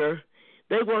Walker,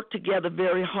 they worked together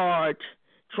very hard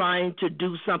trying to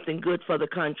do something good for the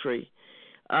country.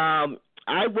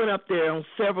 I went up there on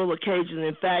several occasions.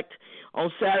 In fact,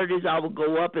 on Saturdays I would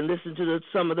go up and listen to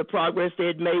some of the progress they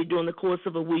had made during the course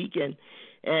of a week,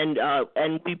 and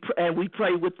we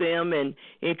pray with them and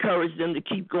encourage them to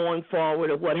keep going forward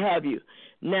or what have you.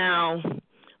 Now,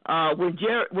 when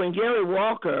Gary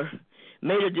Walker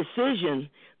made a decision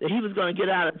that he was going to get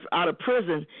out of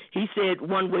prison, he said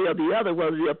one way or the other,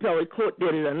 whether the appellate court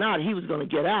did it or not, he was going to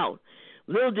get out.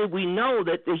 Little did we know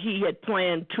that he had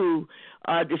planned to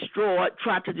try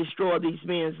to destroy these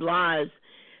men's lives.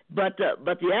 But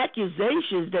the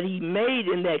accusations that he made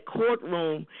in that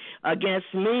courtroom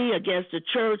against me, against the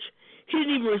church, he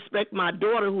didn't even respect my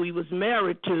daughter, who he was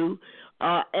married to,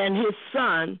 and his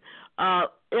son.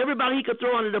 Everybody he could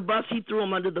throw under the bus, he threw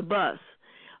him under the bus.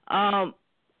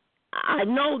 I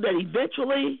know that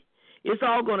eventually it's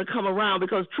all going to come around,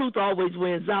 because truth always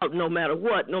wins out no matter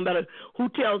what, no matter who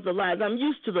tells the lies. I'm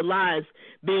used to the lies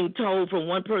being told from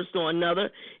one person or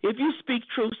another. If you speak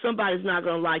truth, somebody's not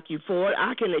going to like you for it.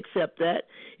 I can accept that.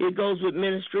 It goes with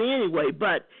ministry anyway.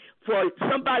 But for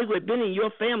somebody who had been in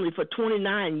your family for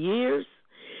 29 years,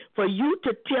 for you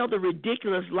to tell the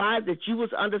ridiculous lies that you was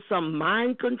under some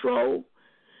mind control,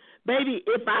 baby,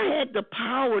 if I had the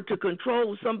power to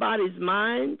control somebody's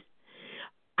mind,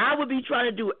 I would be trying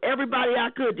to do everybody I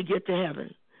could to get to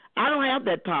heaven. I don't have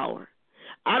that power.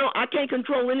 I can't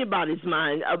control anybody's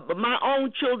mind. My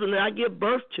own children that I give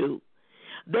birth to,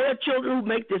 they're children who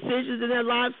make decisions in their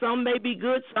lives. Some may be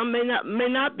good, some may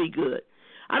not be good.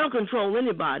 I don't control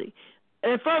anybody.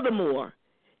 And furthermore,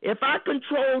 if I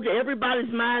controlled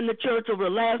everybody's mind in the church over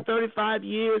the last 35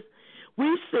 years,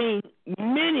 we've seen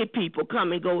many people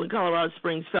come and go in Colorado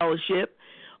Springs Fellowship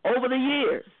over the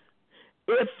years.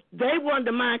 If they were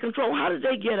under mind control, how did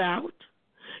they get out?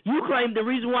 You claim the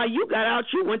reason why you got out,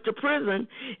 you went to prison,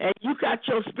 and you got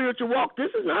your spiritual walk.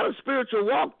 This is not a spiritual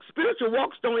walk. Spiritual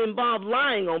walks don't involve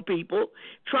lying on people,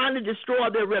 trying to destroy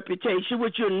their reputation,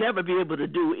 which you'll never be able to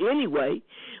do anyway.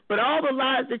 But all the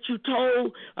lies that you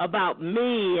told about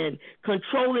me and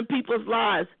controlling people's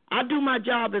lives, I do my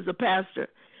job as a pastor.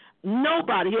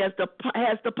 Nobody has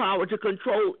the power to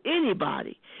control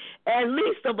anybody. And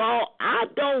least of all, I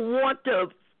don't want to.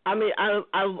 I mean,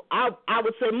 I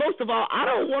would say most of all, I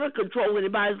don't want to control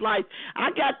anybody's life.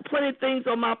 I got plenty of things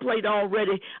on my plate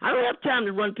already. I don't have time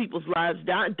to run people's lives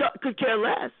down. Could care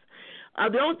less.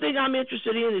 The only thing I'm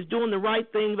interested in is doing the right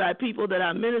thing by people that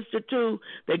I minister to,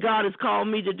 that God has called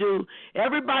me to do.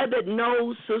 Everybody that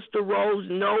knows Sister Rose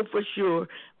know for sure,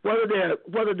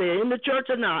 whether they're in the church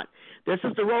or not, that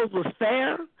Sister Rose was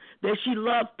fair, that she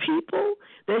loved people,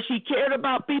 that she cared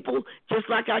about people just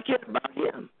like I cared about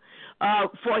him.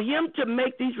 For him to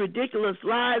make these ridiculous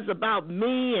lies about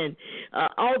me and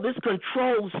all this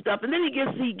control stuff, and then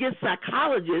he gets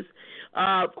psychologists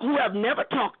who have never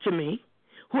talked to me,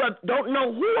 don't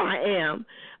know who I am.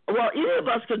 Well, any of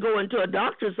us could go into a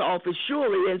doctor's office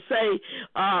surely and say,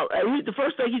 the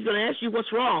first thing he's going to ask you,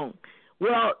 what's wrong?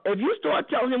 Well, if you start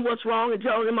telling him what's wrong and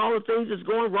telling him all the things that's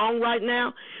going wrong right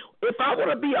now, if I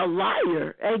want to be a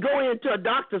liar and go into a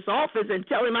doctor's office and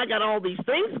tell him I got all these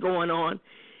things going on,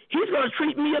 he's going to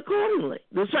treat me accordingly,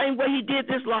 the same way he did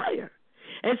this liar.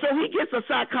 And so he gets a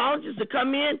psychologist to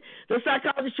come in. The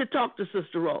psychologist should talk to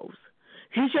Sister Rose.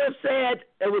 He should have said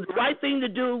the right thing to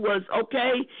do was,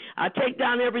 okay, I take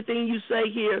down everything you say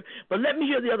here, but let me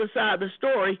hear the other side of the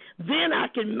story. Then I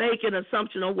can make an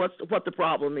assumption on what the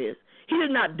problem is. He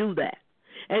did not do that.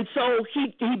 And so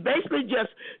he basically just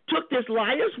took this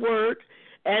liar's word,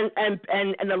 and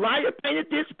the liar painted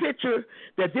this picture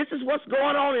that this is what's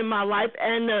going on in my life,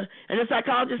 and the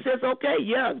psychologist says, okay,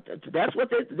 yeah, that's what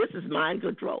this is, mind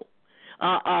control,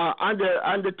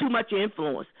 under too much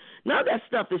influence. None of that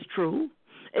stuff is true.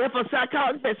 If a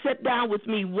psychologist had sat down with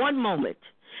me one moment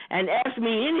and asked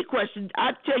me any question,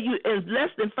 I'd tell you in less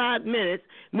than 5 minutes,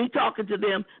 me talking to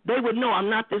them, they would know I'm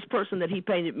not this person that he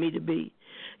painted me to be.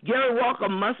 Gary Walker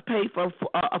must pay for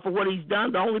what he's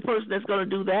done. The only person that's going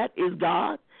to do that is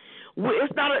God.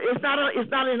 It's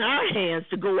not in our hands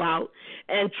to go out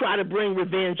and try to bring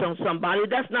revenge on somebody.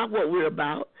 That's not what we're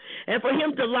about. And for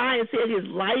him to lie and say his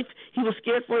life, he was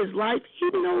scared for his life, he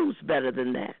knows better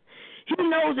than that. He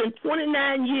knows in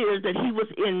 29 years that he was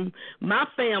in my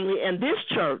family and this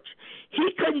church, he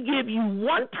couldn't give you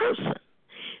one person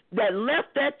that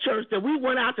left that church that we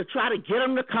went out to try to get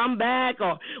them to come back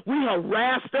or we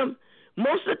harassed them.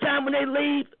 Most of the time when they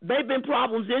leave, they've been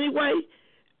problems anyway.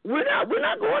 We're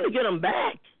not going to get them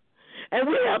back. And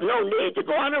we have no need to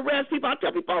go out and arrest people. I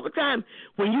tell people all the time,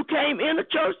 when you came in the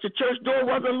church door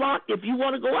wasn't locked. If you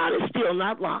want to go out, it's still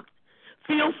not locked.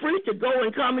 Feel free to go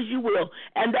and come as you will.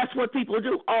 And that's what people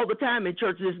do all the time in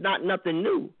churches. It's not nothing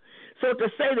new. So to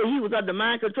say that he was under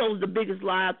mind control is the biggest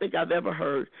lie I think I've ever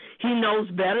heard. He knows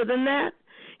better than that.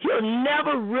 He'll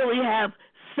never really have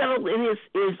settled in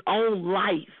his own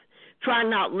life, trying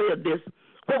to outlive this.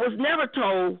 What was never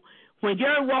told, when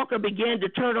Gary Walker began to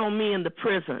turn on me in the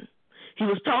prison, he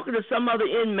was talking to some other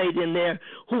inmate in there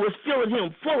who was filling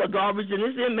him full of garbage, and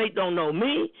this inmate don't know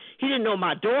me. He didn't know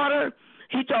my daughter.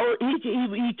 He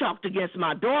talked against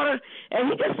my daughter,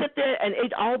 and he just sat there and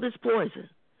ate all this poison.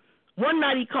 One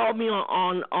night he called me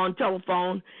on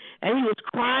telephone, and he was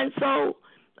crying so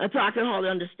until I could hardly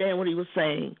understand what he was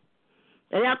saying.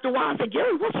 And after a while, I said,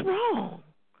 Gary, what's wrong?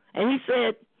 And he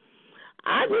said,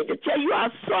 I need to tell you how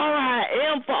sorry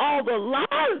I am for all the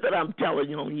lies that I'm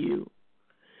telling on you.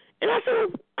 And I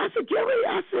said, Gary,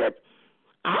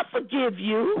 I forgive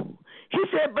you. He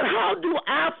said, but how do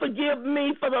I forgive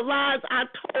me for the lies I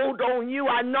told on you?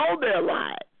 I know they're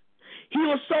lies. He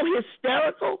was so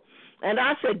hysterical. And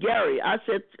I said, Gary,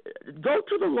 go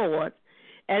to the Lord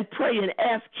and pray and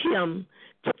ask him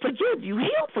to forgive you.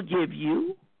 He'll forgive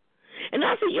you. And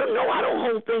I said, I don't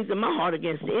hold things in my heart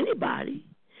against anybody.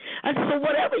 I said, so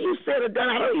whatever you said or done,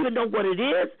 I don't even know what it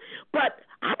is, but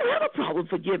I don't have a problem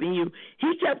forgiving you.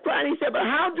 He kept crying. He said, but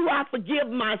how do I forgive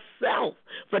myself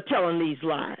for telling these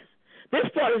lies? This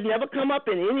part has never come up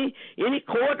in any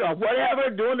court or whatever,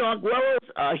 during the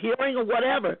Arguello's hearing or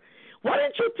whatever. Why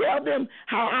didn't you tell them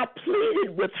how I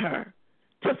pleaded with her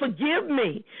to forgive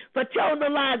me for telling the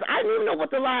lies? I didn't even know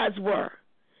what the lies were.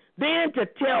 Then to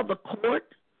tell the court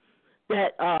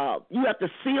that you have to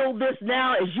seal this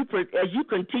now as you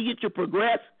continue to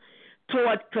progress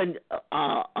toward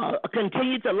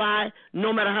continue to lie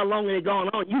no matter how long it's gone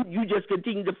on. You just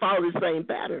continue to follow the same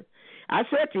pattern. I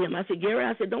said to him, I said, Gary,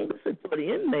 I said, don't listen to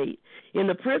the inmate in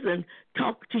the prison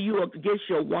talk to you against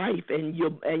your wife and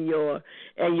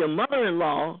your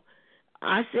mother-in-law.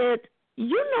 I said,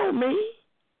 you know me.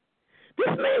 This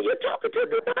man you're talking to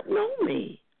does not know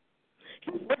me.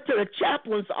 He went to the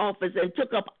chaplain's office and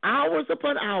took up hours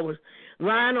upon hours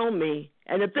lying on me.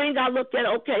 And the thing I looked at,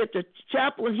 okay, if the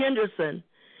chaplain Henderson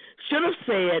should have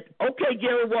said, okay,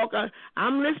 Gary Walker,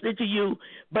 I'm listening to you,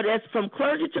 but as from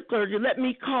clergy to clergy, let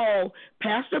me call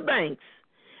Pastor Banks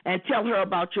and tell her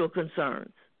about your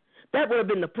concerns. That would have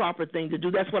been the proper thing to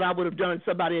do. That's what I would have done if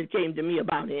somebody had came to me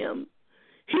about him.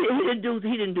 He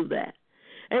didn't do that.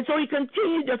 And so he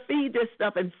continued to feed this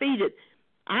stuff and feed it.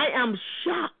 I am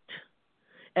shocked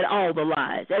at all the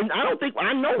lies. And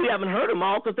I know we haven't heard them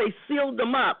all because they sealed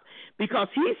them up because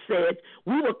he said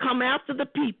we will come after the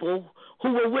people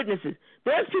who were witnesses.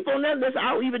 There's people on that list,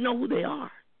 I don't even know who they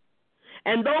are.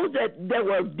 And those that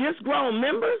were disgruntled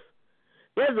members,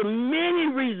 there's many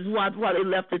reasons why they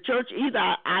left the church. Either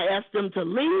I asked them to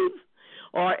leave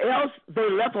or else they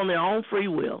left on their own free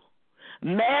will,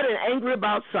 mad and angry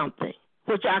about something,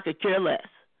 which I could care less.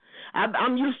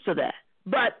 I'm used to that.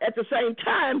 But at the same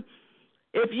time,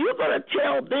 if you're going to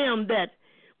tell them that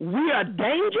we are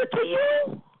danger to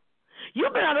you,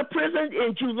 you've been out of prison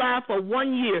in July for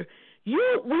 1 year.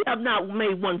 We have not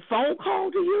made one phone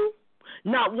call to you.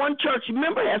 Not one church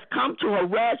member has come to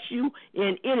harass you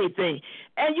in anything.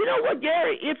 And you know what,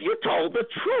 Gary? If you told the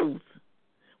truth,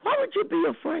 why would you be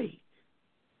afraid?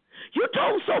 You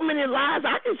told so many lies,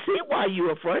 I can see why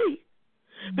you're afraid.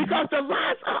 Because the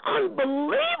lies are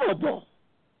unbelievable.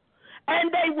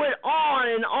 And they went on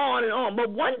and on and on.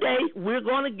 But one day, we're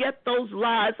going to get those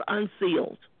lies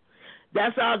unsealed.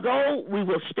 That's our goal. We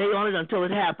will stay on it until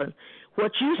it happens.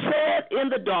 What you said in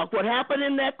the dark, what happened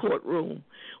in that courtroom,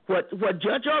 what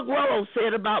Judge Arguello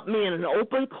said about me in an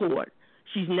open court,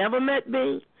 she's never met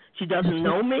me. She doesn't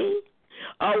know me.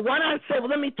 Why not say, well,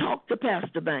 let me talk to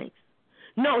Pastor Banks?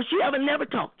 No, she never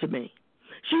talked to me.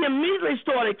 She immediately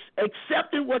started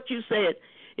accepting what you said.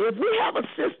 If we have a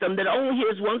system that only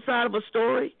hears one side of a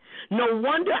story, no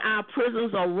wonder our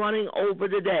prisons are running over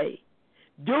today,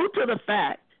 due to the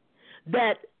fact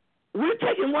that we're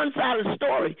taking one side of the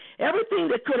story. Everything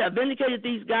that could have vindicated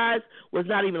these guys was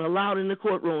not even allowed in the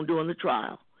courtroom during the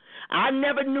trial. I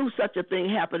never knew such a thing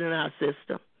happened in our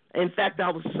system. In fact, I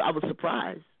was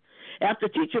surprised. After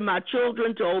teaching my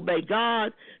children to obey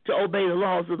God, to obey the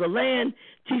laws of the land,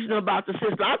 teaching them about the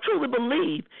system, I truly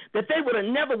believe that they would have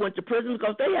never went to prison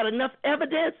because they had enough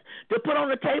evidence to put on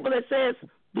the table that says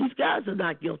these guys are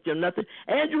not guilty of nothing.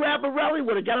 Andrew Abarelli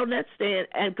would have got on that stand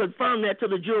and confirmed that to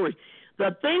the jury.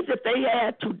 The things that they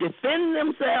had to defend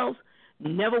themselves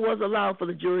never was allowed for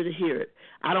the jury to hear it.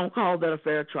 I don't call that a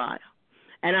fair trial.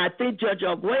 And I think Judge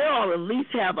Arguello will at least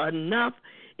have enough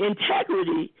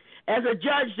integrity as a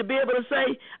judge to be able to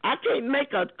say, I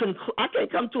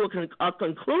can't come to a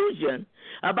conclusion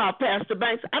about Pastor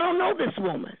Banks. I don't know this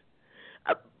woman.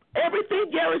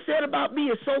 Everything Gary said about me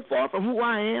is so far from who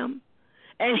I am,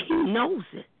 and he knows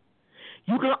it.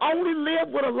 You can only live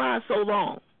with a lie so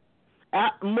long.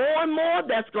 More and more,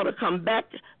 that's going to come back.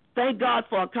 Thank God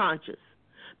for a conscience.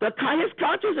 His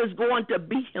conscience is going to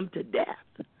beat him to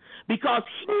death because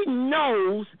he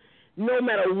knows no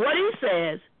matter what he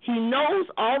says, he knows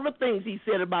all the things he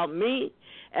said about me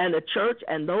and the church,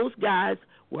 and those guys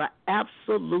were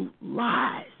absolute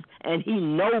lies, and he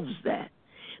knows that.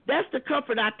 That's the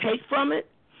comfort I take from it,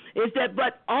 is that,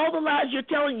 but all the lies you're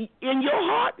telling in your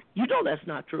heart, you know that's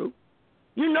not true.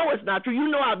 You know it's not true. You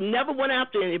know I've never went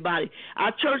after anybody.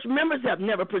 Our church members have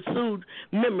never pursued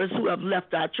members who have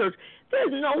left our church.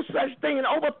 There's no such thing. In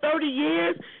over 30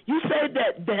 years, you say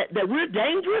that we're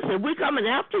dangerous and we're coming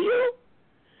after you?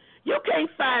 You can't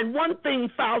find one thing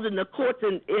filed in the courts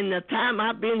in the time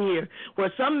I've been here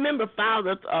where some member filed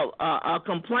a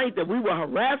complaint that we were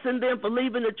harassing them for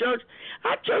leaving the church.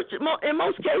 Our church, in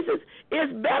most cases,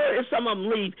 is better if some of them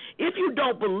leave. If you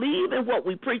don't believe in what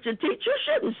we preach and teach, you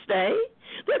shouldn't stay.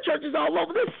 There are churches all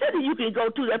over the city you can go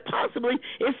to that possibly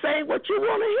is saying what you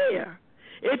want to hear.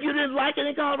 If you didn't like it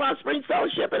in Colorado Springs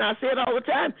Fellowship, and I say it all the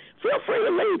time, feel free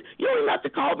to leave. You don't even have to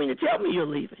call me to tell me you're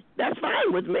leaving. That's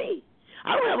fine with me.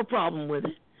 I don't have a problem with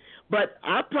it. But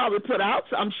I probably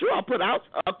I'm sure I put out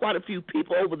quite a few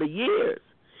people over the years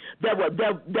that were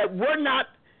not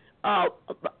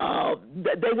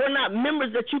they were not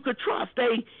members that you could trust.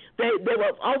 They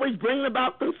were always bringing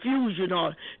about confusion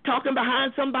or talking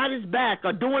behind somebody's back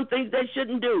or doing things they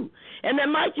shouldn't do. And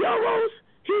then Mike Yoros,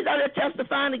 he's out there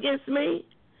testifying against me.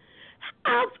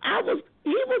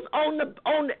 He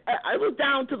was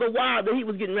down to the wire that he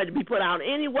was getting ready to be put out.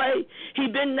 Anyway, he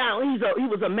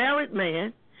was a married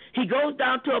man. He goes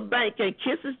down to a bank and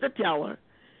kisses the teller.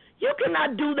 You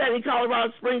cannot do that in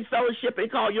Colorado Springs Fellowship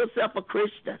and call yourself a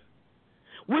Christian.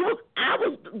 I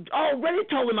was already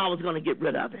told him I was going to get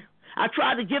rid of him. I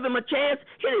tried to give him a chance.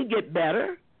 He didn't get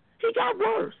better. He got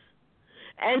worse.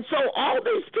 And so all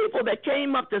these people that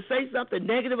came up to say something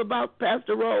negative about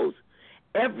Pastor Rose,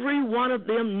 every one of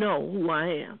them know who I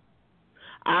am.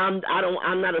 I'm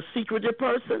not a secretive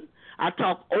person. I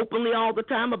talk openly all the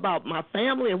time about my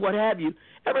family and what have you.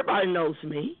 Everybody knows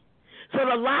me. So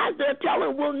the lies they're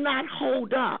telling will not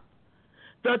hold up.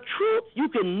 The truth, you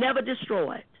can never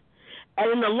destroy it.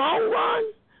 And in the long run,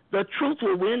 the truth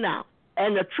will win out.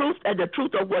 And the truth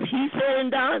of what he said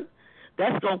and done,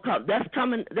 that's gonna come. That's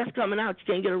coming out. You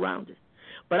can't get around it.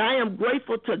 But I am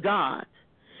grateful to God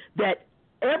that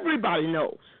everybody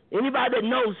knows. Anybody that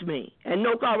knows me and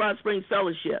know Colorado Springs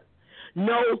Fellowship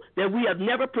know that we have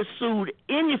never pursued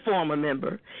any former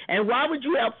member. And why would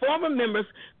you have former members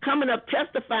coming up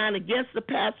testifying against the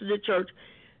pastor of the church?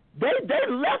 They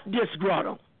left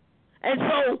disgruntled. And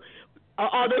so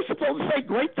are they supposed to say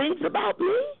great things about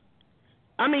me?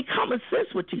 I mean, common sense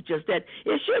would teach us that.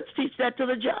 It should teach that to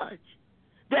the judge.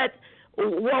 That,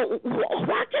 well,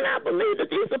 why can I believe that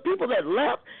these are people that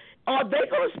left? Are they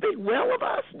going to speak well of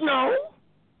us? No.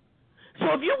 So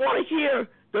if you want to hear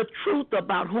the truth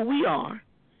about who we are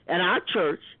and our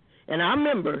church and our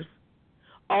members,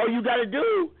 all you got to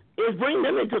do is bring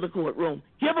them into the courtroom.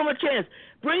 Give them a chance.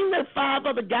 Bring the 5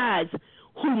 other guys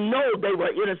who know they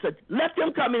were innocent. Let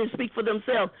them come in and speak for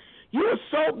themselves. You are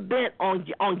so bent on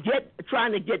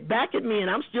trying to get back at me, and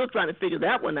I'm still trying to figure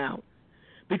that one out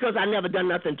because I never done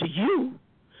nothing to you.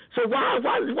 So why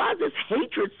is this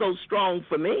hatred so strong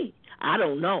for me? I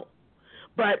don't know.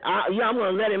 But I'm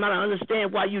going to let him out. I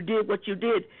understand why you did what you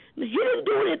did. You didn't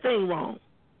do anything wrong.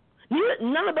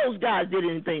 None of those guys did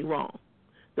anything wrong.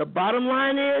 The bottom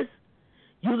line is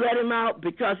you let him out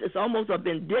because it's almost a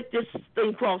vindictive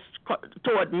thing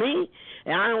toward me,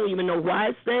 and I don't even know why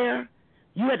it's there.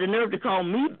 You had the nerve to call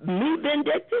me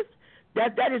vindictive?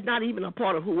 That is not even a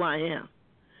part of who I am.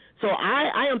 So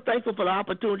I am thankful for the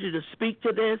opportunity to speak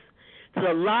to this.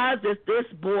 The lies that this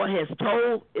boy has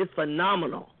told is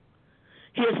phenomenal.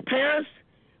 His parents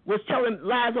was telling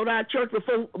lies on our church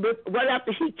right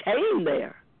after he came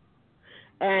there.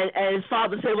 And his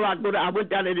father said, well, I went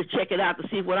down there to check it out to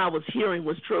see if what I was hearing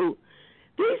was true.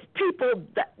 These people,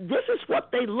 this is what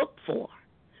they look for.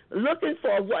 Looking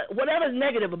for whatever's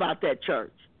negative about that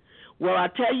church. Well, I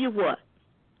tell you what,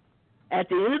 at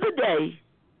the end of the day,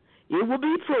 it will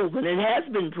be proven, it has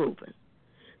been proven,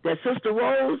 that Sister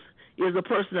Rose is a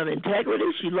person of integrity.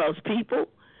 She loves people.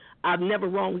 I've never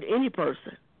wronged any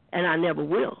person, and I never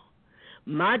will.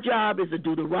 My job is to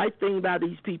do the right thing by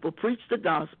these people, preach the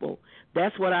gospel.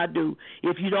 That's what I do.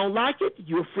 If you don't like it,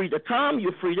 you're free to come,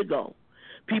 you're free to go.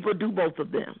 People do both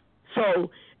of them.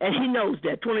 So, and he knows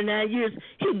that. 29 years,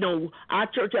 he knows our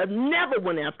church has never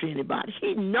went after anybody.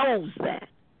 He knows that.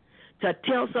 To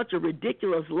tell such a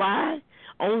ridiculous lie,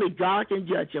 only God can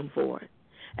judge him for it.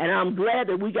 And I'm glad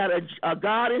that we got a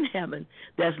God in heaven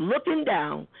that's looking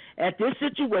down at this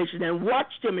situation and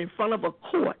watched him in front of a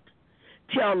court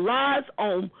tell lies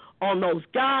on those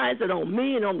guys and on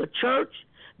me and on the church.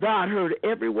 God heard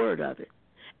every word of it.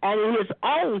 And in his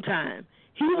own time,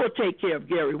 he will take care of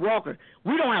Gary Walker.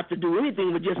 We don't have to do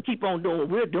anything. We just keep on doing what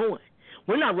we're doing.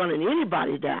 We're not running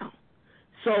anybody down.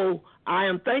 So I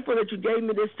am thankful that you gave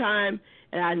me this time,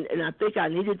 and I think I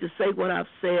needed to say what I've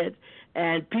said,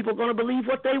 and people are going to believe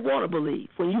what they want to believe.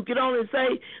 When you get on and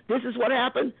say, this is what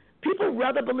happened, people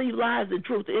rather believe lies than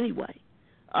truth anyway.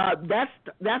 That's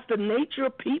the nature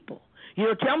of people. You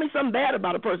know, tell me something bad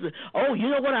about a person. Oh, you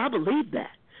know what? I believe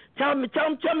that. Tell me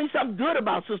something good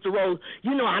about Sister Rose.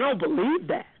 You know, I don't believe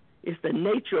that. It's the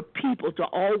nature of people to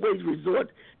always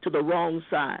resort to the wrong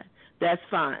side. That's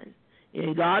fine.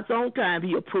 In God's own time,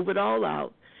 he'll prove it all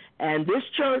out. And this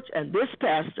church and this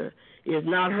pastor is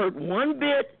not hurt one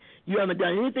bit. You haven't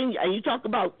done anything. And you talk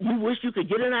about you wish you could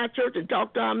get in our church and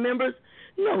talk to our members.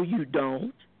 No, you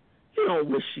don't. You don't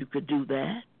wish you could do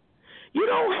that. You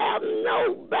don't have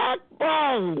no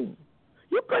backbone.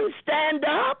 You couldn't stand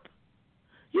up.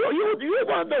 You're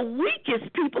one of the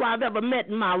weakest people I've ever met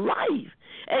in my life.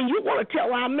 And you want to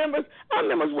tell our members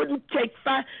wouldn't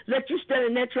let you stand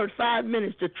in that church 5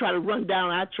 minutes to try to run down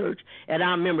our church and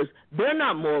our members. They're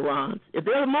not morons. If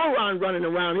there's a moron running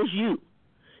around, it's you.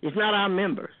 It's not our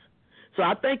members. So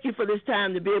I thank you for this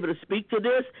time to be able to speak to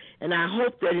this, and I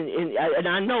hope that, and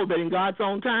I know that in God's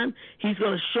own time, he's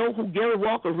going to show who Gary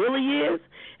Walker really is,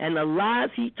 and the lies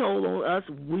he told on us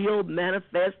will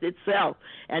manifest itself.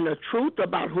 And the truth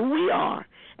about who we are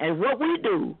and what we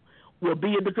do will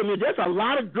be in the community. There's a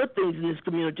lot of good things in this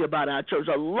community about our church,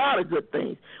 a lot of good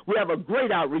things. We have a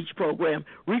great outreach program,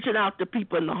 reaching out to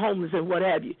people in the homeless and what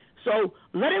have you. So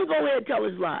let him go ahead and tell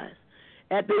his lies.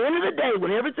 At the end of the day,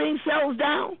 when everything settles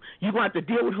down, you're going to have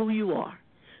to deal with who you are.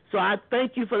 So I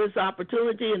thank you for this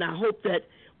opportunity, and I hope that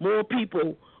more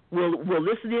people will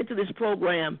listen into this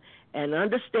program and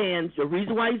understand the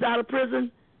reason why he's out of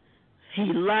prison.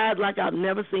 He lied like I've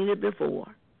never seen it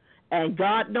before. And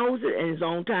God knows it, and in his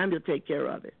own time, he'll take care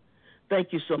of it.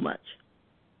 Thank you so much.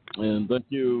 And thank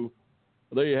you.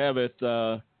 There you have it.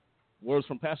 Words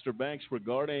from Pastor Banks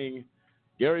regarding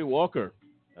Gary Walker.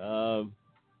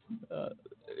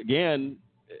 Again,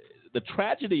 the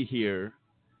tragedy here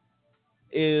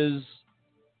is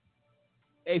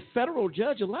a federal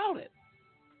judge allowed it.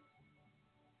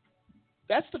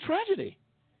 That's the tragedy.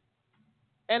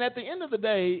 And at the end of the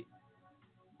day,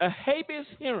 a habeas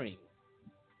hearing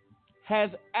has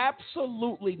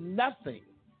absolutely nothing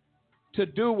to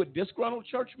do with disgruntled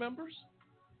church members.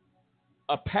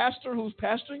 A pastor who's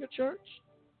pastoring a church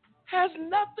has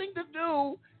nothing to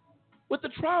do with the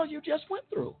trial you just went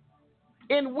through,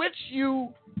 in which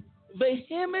you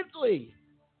vehemently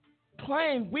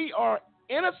claim we are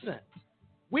innocent.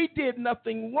 We did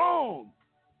nothing wrong.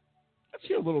 Let's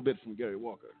hear a little bit from Gary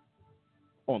Walker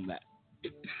on that.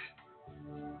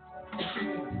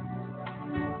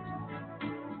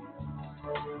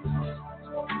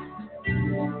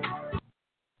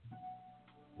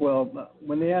 Well,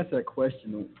 when they ask that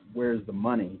question, where's the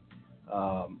money,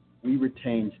 we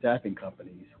retain staffing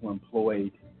companies who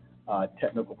employed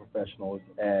technical professionals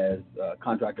as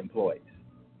contract employees,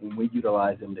 and we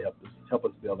utilize them to help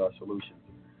us build our solutions.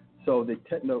 So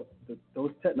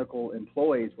those technical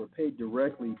employees were paid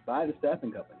directly by the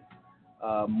staffing companies.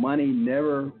 Money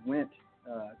never went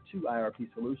to IRP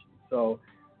Solutions. So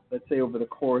let's say over the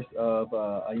course of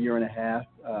a year and a half,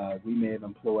 we may have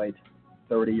employed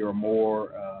 30 or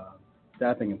more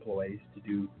staffing employees to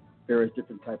do various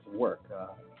different types of work.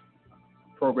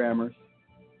 Programmers,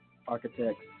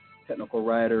 architects, technical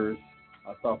writers,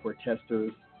 software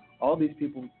testers, all these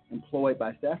people employed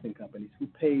by staffing companies who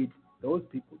paid those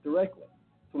people directly.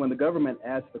 So when the government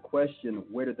asked the question,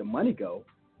 where did the money go,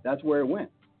 that's where it went.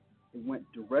 It went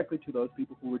directly to those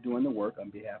people who were doing the work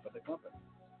on behalf of the company.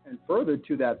 And further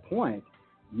to that point,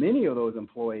 many of those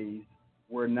employees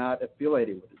were not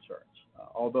affiliated with the church.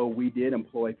 Although we did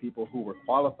employ people who were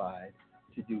qualified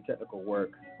to do technical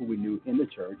work who we knew in the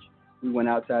church, we went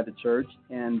outside the church,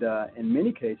 and in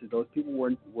many cases, those people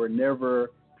were never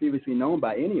previously known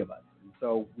by any of us. And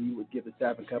so we would give the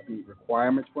staffing company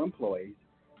requirements for employees.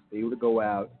 They would go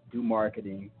out, do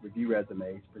marketing, review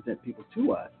resumes, present people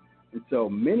to us. And so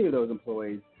many of those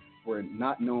employees were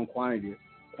not known quantities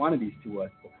to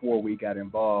us before we got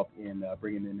involved in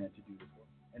bringing them in to do this work.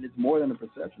 And it's more than a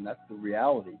perception. That's the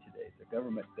reality today. The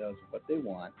government does what they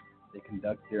want. They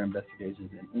conduct their investigations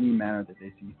in any manner that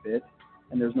they see fit,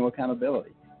 and there's no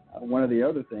accountability. One of the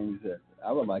other things that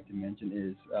I would like to mention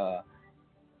is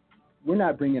we're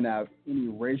not bringing out any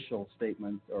racial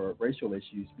statements or racial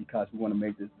issues because we want to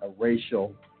make this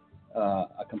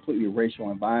a completely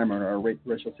racial environment or a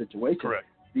racial situation. Correct.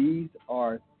 These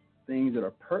are things that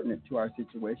are pertinent to our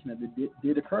situation that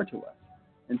did occur to us.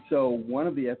 And so one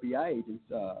of the FBI agents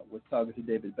was talking to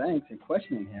David Banks and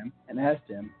questioning him and asked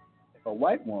him, if a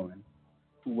white woman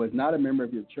who was not a member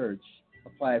of your church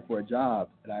applied for a job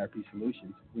at IRP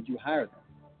Solutions, would you hire them?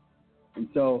 And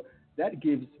so that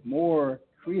gives more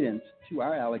credence to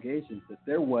our allegations that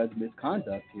there was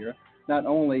misconduct here, not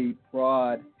only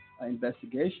broad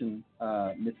investigation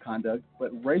misconduct, but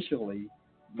racially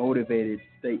motivated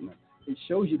statements. It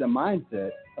shows you the mindset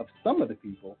of some of the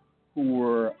people who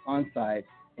were on site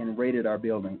and raided our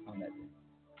building on that day.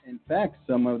 In fact,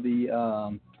 some of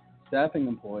the staffing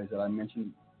employees that I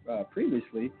mentioned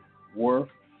previously were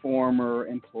former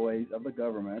employees of the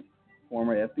government,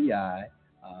 former FBI,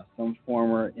 some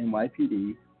former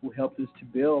NYPD, who helped us to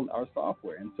build our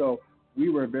software. And so we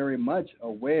were very much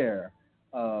aware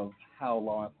of how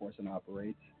law enforcement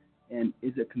operates. And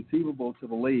is it conceivable to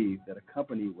believe that a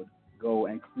company would go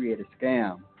and create a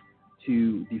scam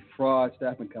to defraud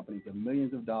staffing companies of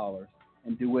millions of dollars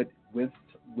and do it with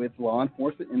law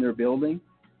enforcement in their building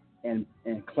and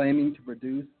claiming to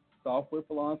produce software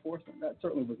for law enforcement? That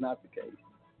certainly was not the case.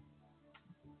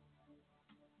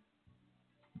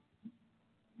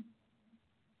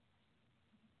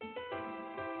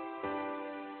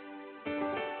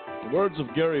 The words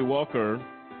of Gary Walker,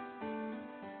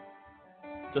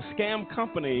 the scam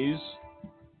companies,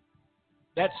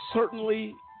 that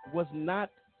certainly was not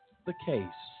the case.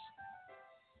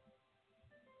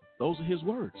 Those are his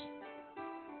words.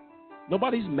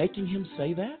 Nobody's making him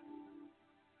say that.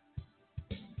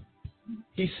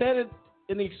 He said it,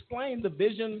 and he explained the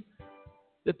vision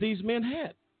that these men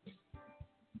had.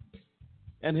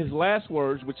 And his last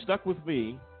words, which stuck with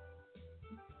me,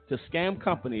 to scam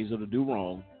companies or to do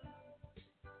wrong,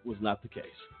 was not the case.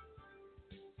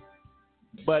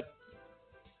 But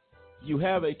you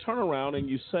have a turnaround and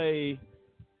you say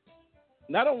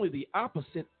not only the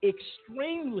opposite,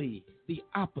 extremely the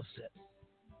opposite.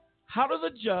 How does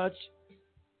a judge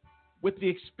with the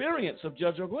experience of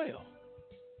Judge Arguello,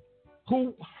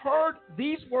 who heard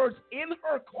these words in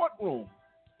her courtroom,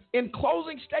 in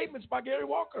closing statements by Gary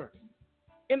Walker,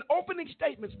 in opening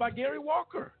statements by Gary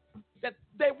Walker, that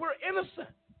they were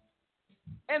innocent,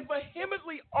 and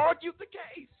vehemently argued the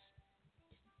case?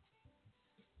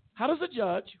 How does a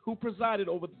judge who presided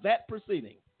over that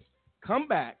proceeding come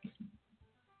back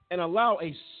and allow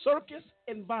a circus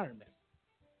environment,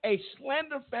 a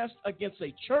slander fest against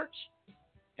a church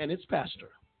and its pastor,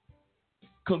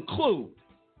 conclude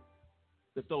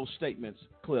that those statements,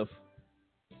 Cliff,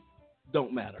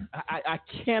 don't matter? I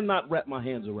cannot wrap my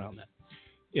hands around that.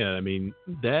 Yeah, I mean,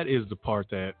 that is the part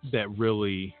that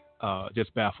really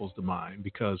just baffles the mind,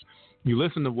 because you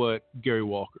listen to what Gary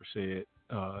Walker said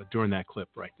during that clip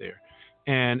right there.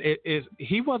 And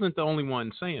he wasn't the only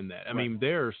one saying that. I mean,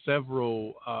 there are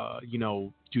several,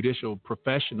 judicial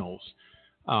professionals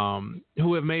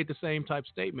who have made the same type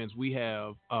statements. We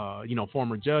have,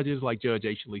 former judges like Judge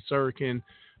Ashley Sirkin,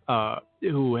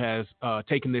 who has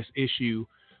taken this issue,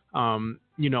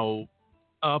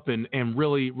 up and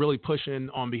really pushing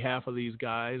on behalf of these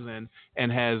guys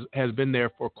and has been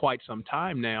there for quite some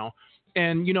time now.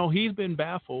 And, he's been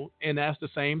baffled and asked the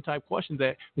same type questions,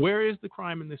 that where is the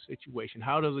crime in this situation?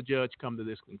 How does a judge come to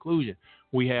this conclusion?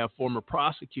 We have former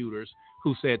prosecutors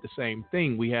who said the same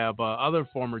thing. We have other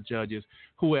former judges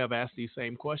who have asked these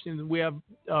same questions. And we have,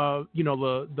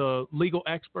 the legal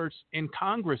experts in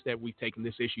Congress that we've taken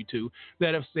this issue to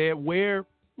that have said, where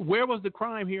was the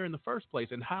crime here in the first place?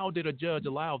 And how did a judge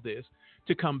allow this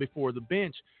to come before the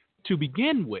bench to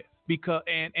begin with? Because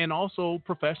and also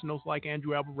professionals like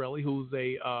Andrew Albarelli, who's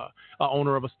a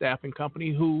owner of a staffing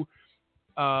company, who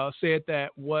said that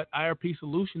what IRP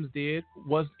Solutions did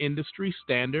was industry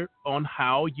standard on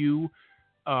how you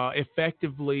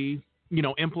effectively,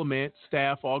 implement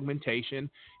staff augmentation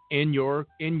in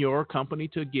your company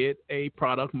to get a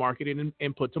product marketed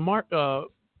and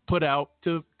put out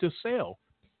to sell.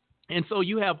 And so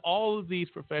you have all of these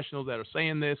professionals that are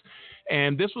saying this,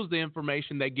 and this was the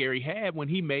information that Gary had when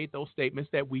he made those statements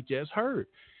that we just heard.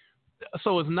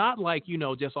 So it's not like,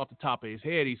 just off the top of his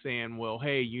head, he's saying, well,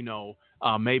 hey,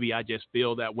 maybe I just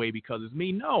feel that way because it's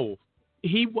me. No,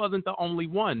 he wasn't the only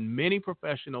one. Many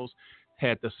professionals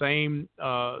had the same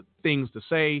things to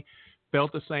say,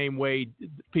 felt the same way.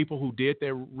 People who did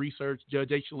their research,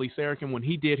 Judge Ashley Sirkin, when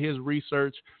he did his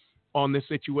research on this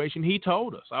situation, he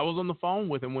told us. I was on the phone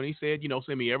with him when he said,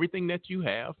 send me everything that you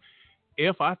have.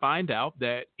 If I find out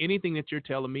that anything that you're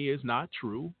telling me is not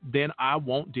true, then I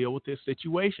won't deal with this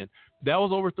situation. That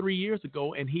was over 3 years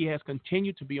ago, and he has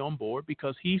continued to be on board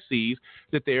because he sees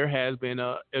that there has been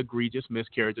an egregious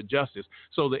miscarriage of justice.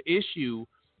 So the issue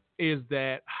is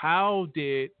that how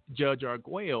did Judge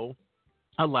Arguello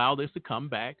allow this to come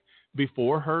back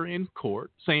before her in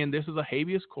court, saying this is a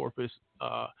habeas corpus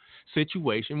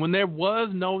situation, when there was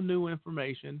no new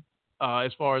information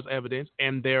as far as evidence,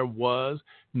 and there was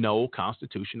no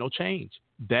constitutional change?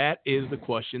 That is the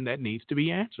question that needs to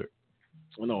be answered.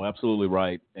 Well, no, absolutely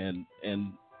right. And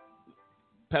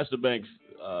Pastor Banks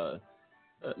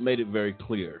made it very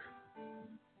clear.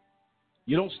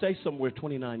 You don't stay somewhere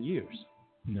 29 years.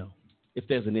 No. If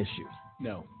there's an issue.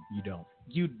 No, you don't.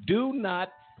 You do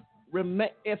not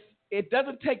if it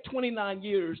doesn't take 29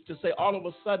 years to say all of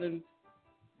a sudden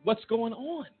what's going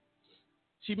on.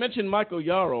 She mentioned Michael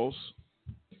Yaros,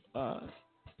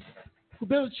 who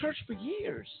been in the church for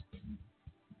years.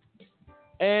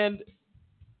 And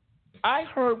I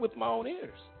heard with my own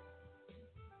ears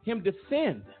him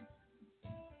defend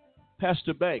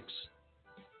Pastor Banks,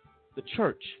 the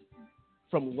church,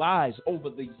 from lies over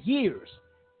the years.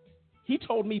 He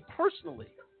told me personally,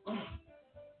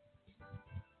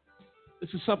 this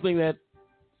is something that,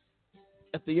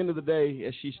 at the end of the day,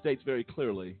 as she states very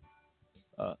clearly,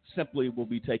 simply will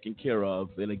be taken care of.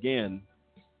 And again,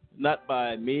 not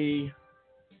by me.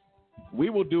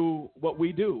 We will do what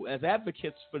we do. As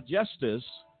advocates for justice,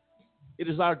 it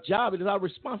is our job, it is our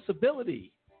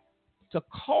responsibility to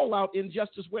call out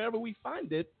injustice wherever we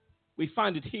find it. We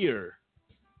find it here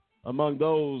among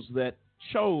those that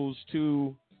chose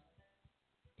to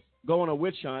go on a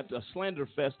witch hunt, a slander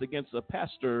fest against a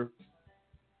pastor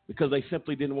because they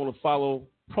simply didn't want to follow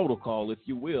protocol, if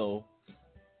you will,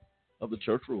 of the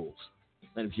church rules.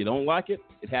 And if you don't like it,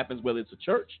 it happens whether it's a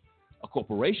church, a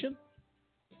corporation,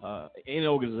 any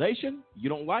organization. You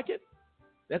don't like it,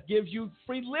 that gives you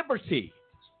free liberty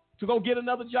to go get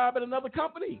another job at another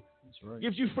company. That's right.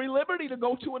 Gives you free liberty to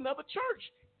go to another church.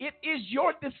 It is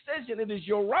your decision. It is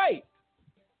your right.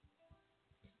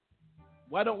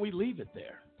 Why don't we leave it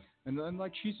there? And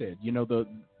like she said, you know, the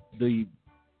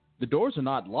doors are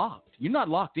not locked. You're not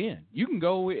locked in. You can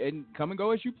go and come and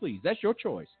go as you please. That's your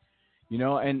choice. You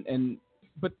know,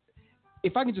 but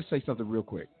if I can just say something real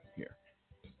quick here.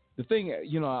 The thing,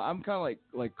 you know, I'm kind of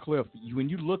like Cliff. When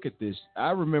you look at this,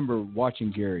 I remember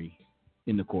watching Gary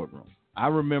in the courtroom. I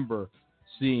remember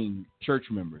seeing church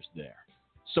members there,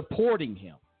 supporting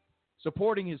him,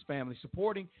 supporting his family,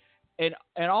 and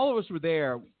all of us were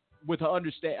there with an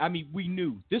understanding. I mean, we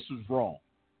knew this was wrong,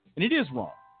 and it is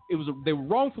wrong. They were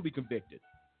wrongfully convicted,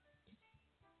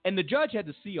 and the judge had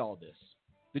to see all this.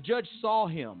 The judge saw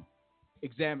him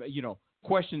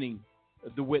questioning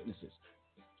the witnesses.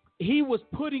 He was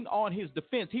putting on his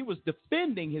defense. He was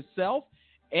defending himself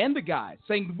and the guys,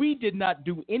 saying we did not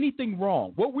do anything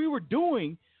wrong. What we were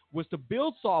doing was to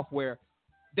build software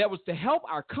that was to help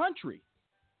our country.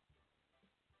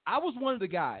 I was one of the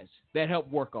guys that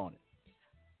helped work on it.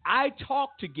 I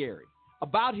talked to Gary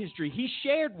about history. He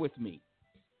shared with me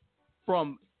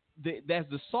as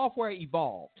the software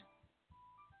evolved.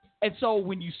 And so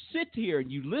when you sit here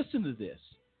and you listen to this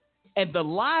and the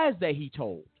lies that he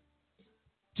told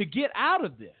to get out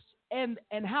of this and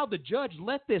how the judge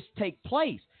let this take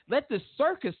place, let this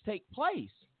circus take place.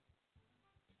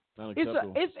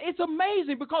 It's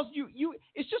amazing because you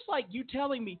it's just like you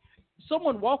telling me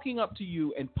someone walking up to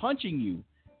you and punching you,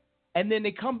 and then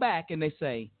they come back and they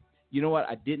say, you know what,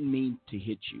 I didn't mean to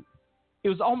hit you.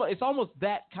 It's almost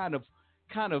that kind of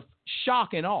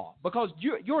shock and awe because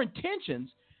your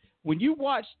intentions, when you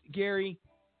watched Gary,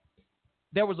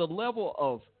 there was a level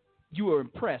of you were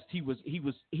impressed. He was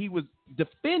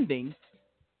defending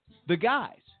the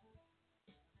guys,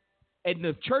 and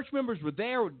the church members were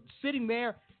there, sitting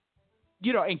there,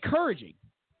 you know, encouraging.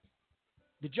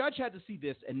 The judge had to see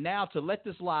this, and now to let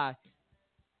this lie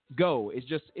go is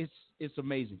just it's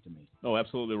amazing to me. Oh,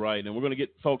 absolutely right. And we're going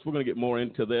to get more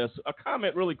into this. A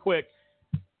comment really quick,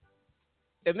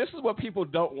 and this is what people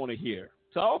don't want to hear.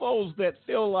 To all those that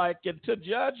feel like, and to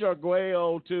Judge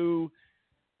Arguello, to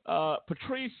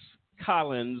Patrice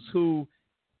Collins, who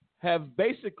have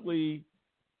basically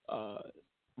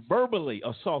verbally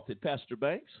assaulted Pastor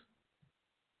Banks.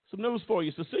 Some news for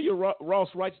you. Cecilia Ross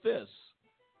writes this.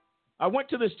 I went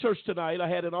to this church tonight. I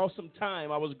had an awesome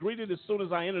time. I was greeted as soon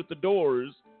as I entered the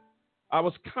doors. I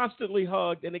was constantly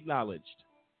hugged and acknowledged.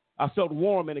 I felt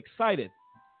warm and excited.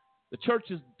 The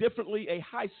church is definitely a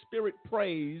high-spirit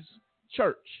praise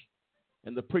church,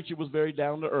 and the preacher was very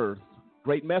down to earth.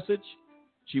 Great message.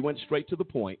 She went straight to the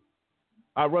point.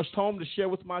 I rushed home to share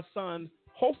with my son.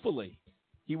 Hopefully,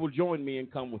 he will join me and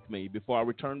come with me before I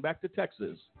return back to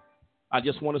Texas. I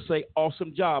just want to say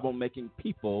awesome job on making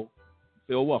people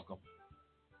feel welcome.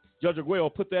 Judge Arguello,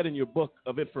 put that in your book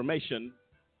of information.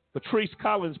 Patrice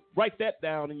Collins, write that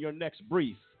down in your next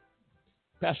brief.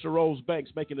 Pastor Rose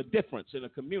Banks making a difference in a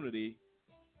community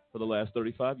for the last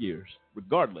 35 years,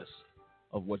 regardless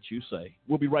of what you say.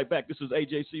 We'll be right back. This is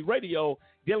AJC Radio,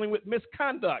 dealing with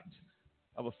misconduct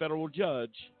of a federal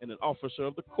judge and an officer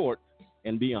of the court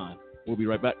and beyond. We'll be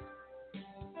right back.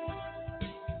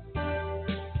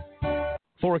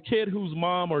 For a kid whose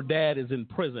mom or dad is in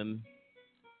prison,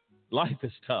 life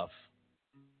is tough.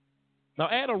 Now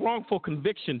add a wrongful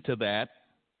conviction to that.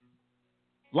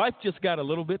 Life just got a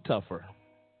little bit tougher.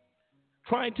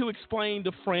 Trying to explain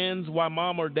to friends why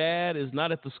mom or dad is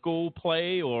not at the school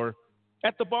play or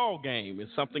at the ball game is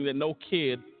something that no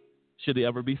kid should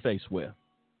ever be faced with,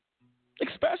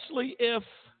 especially if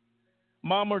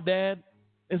mom or dad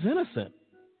is innocent.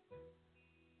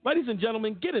 Ladies and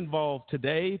gentlemen, get involved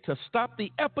today to stop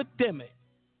the epidemic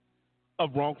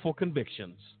of wrongful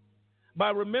convictions.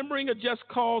 By remembering a Just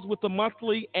Cause with a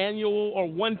monthly, annual, or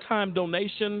one-time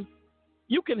donation,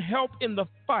 you can help in the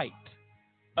fight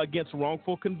against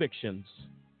wrongful convictions.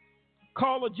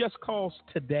 Call a Just Cause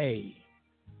today,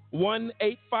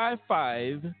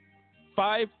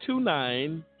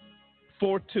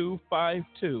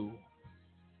 1-855-529-4252.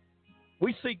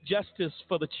 We seek justice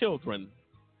for the children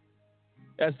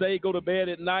as they go to bed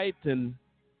at night and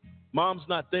mom's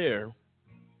not there,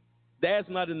 dad's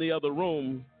not in the other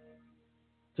room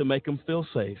to make them feel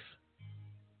safe.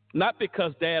 Not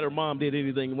because dad or mom did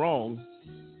anything wrong,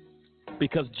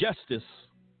 because justice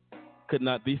could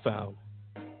not be found.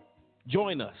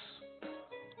 Join us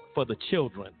for the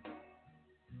children,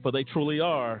 for they truly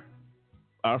are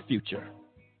our future.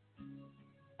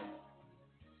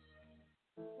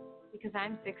 Because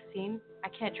I'm 16, I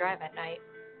can't drive at night.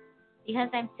 Because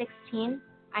I'm 16,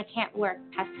 I can't work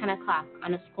past 10 o'clock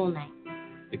on a school night.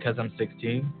 Because I'm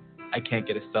 16, I can't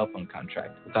get a cell phone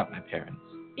contract without my parents.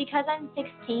 Because I'm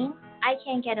 16, I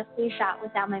can't get a flu shot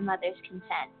without my mother's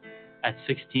consent. At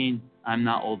 16, I'm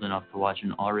not old enough to watch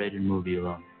an R-rated movie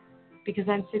alone. Because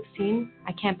I'm 16,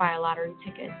 I can't buy a lottery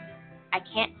ticket. I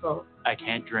can't vote. I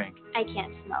can't drink. I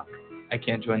can't smoke. I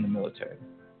can't join the military.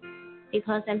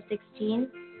 Because I'm 16,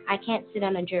 I can't sit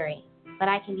on a jury, but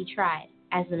I can be tried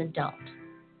as an adult.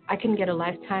 I can get a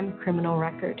lifetime criminal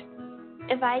record.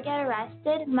 If I get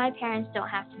arrested, my parents don't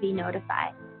have to be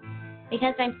notified.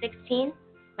 Because I'm 16,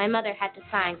 my mother had to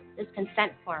sign this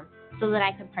consent form so that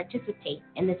I could participate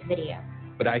in this video.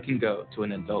 But I can go to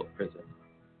an adult prison.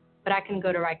 But I can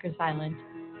go to Rikers Island.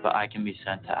 But I can be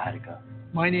sent to Attica.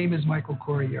 My name is Michael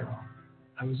Corriero.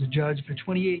 I was a judge for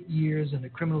 28 years in the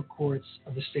criminal courts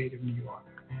of the state of New York.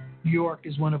 New York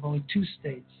is one of only 2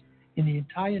 states in the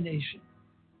entire nation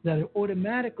that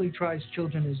automatically tries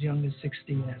children as young as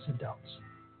 16 as adults.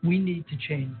 We need to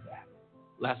change that.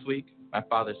 Last week, my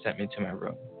father sent me to my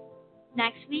room.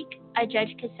 Next week, a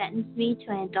judge could sentence me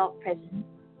to an adult prison.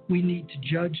 We need to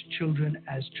judge children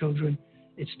as children.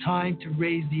 It's time to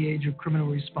raise the age of criminal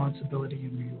responsibility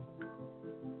in New York.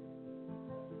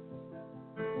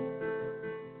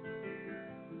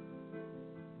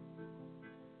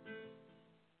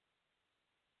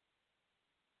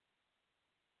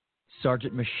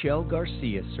 Sergeant Michelle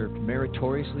Garcia served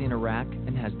meritoriously in Iraq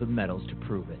and has the medals to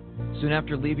prove it. Soon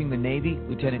after leaving the Navy,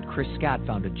 Lieutenant Chris Scott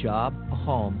found a job, a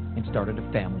home, and started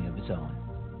a family of his own.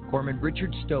 Corpsman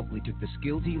Richard Stokely took the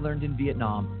skills he learned in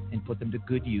Vietnam and put them to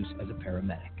good use as a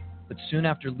paramedic. But soon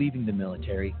after leaving the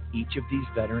military, each of these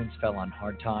veterans fell on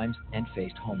hard times and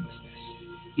faced homelessness.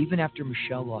 Even after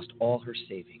Michelle lost all her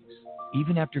savings,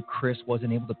 even after Chris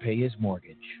wasn't able to pay his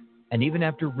mortgage, and even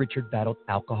after Richard battled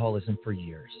alcoholism for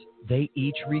years, they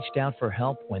each reached out for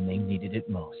help when they needed it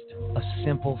most. A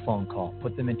simple phone call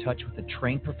put them in touch with a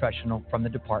trained professional from the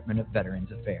Department of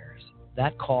Veterans Affairs.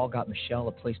 That call got Michelle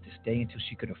a place to stay until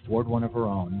she could afford one of her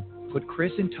own, put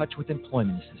Chris in touch with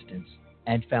employment assistance,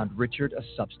 and found Richard a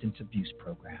substance abuse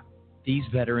program. These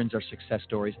veterans are success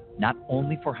stories not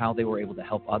only for how they were able to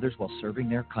help others while serving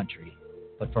their country,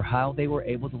 but for how they were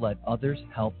able to let others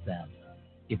help them.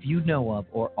 If you know of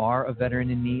or are a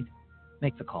veteran in need,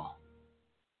 make the call.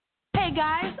 Hey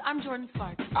guys, I'm Jordan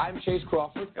Sparks. I'm Chase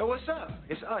Crawford. Hey, what's up?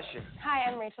 It's Usher. Hi,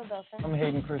 I'm Rachel Bilson. I'm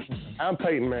Hayden Christensen. I'm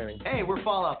Peyton Manning. Hey, we're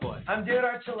Fall Out Boy. I'm David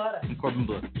Archuleta. I'm Corbin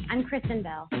Blue. I'm Kristen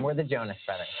Bell. And we're the Jonas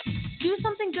Brothers. Do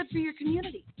something good for your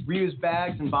community. Reuse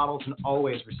bags and bottles and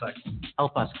always recycle.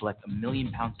 Help us collect 1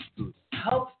 million pounds of food.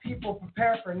 Help people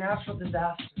prepare for natural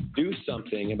disasters. Do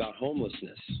something about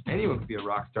homelessness. Anyone could be a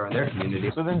rock star in their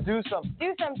community. So then do something.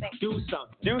 Do something. Do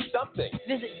something. Do something.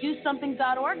 Visit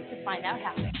DoSomething.org to find out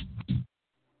how.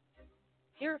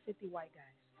 Here are 50 white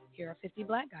guys. Here are 50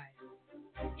 black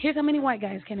guys. Here's how many white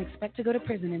guys can expect to go to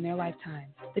prison in their lifetime.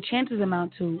 The chances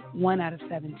amount to 1 out of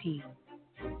 17.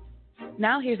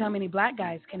 Now here's how many black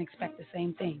guys can expect the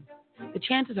same thing. The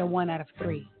chances are 1 out of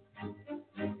 3.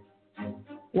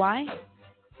 Why?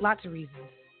 Lots of reasons.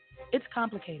 It's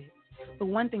complicated, but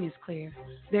one thing is clear.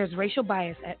 There's racial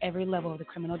bias at every level of the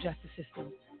criminal justice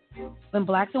system. When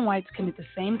blacks and whites commit the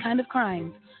same kind of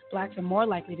crimes, blacks are more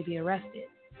likely to be arrested.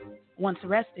 Once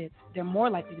arrested, they're more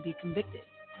likely to be convicted.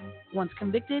 Once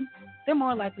convicted, they're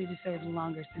more likely to serve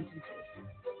longer sentences.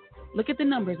 Look at the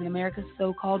numbers in America's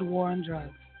so-called war on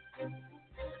drugs.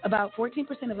 About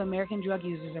 14% of American drug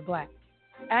users are black,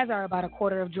 as are about a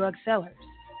quarter of drug sellers.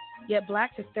 Yet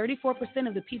blacks are 34%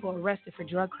 of the people arrested for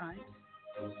drug crimes.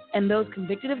 And those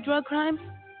convicted of drug crimes,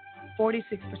 46%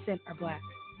 are black.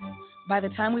 By the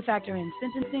time we factor in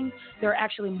sentencing, there are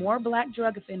actually more black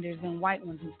drug offenders than white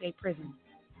ones in state prisons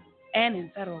and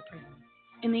in federal prison.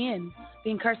 In the end,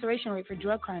 the incarceration rate for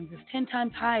drug crimes is 10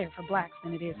 times higher for blacks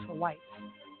than it is for whites.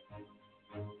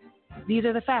 These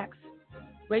are the facts.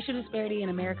 Racial disparity in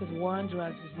America's war on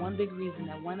drugs is one big reason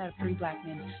that 1 out of 3 black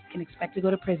men can expect to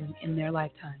go to prison in their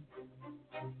lifetime.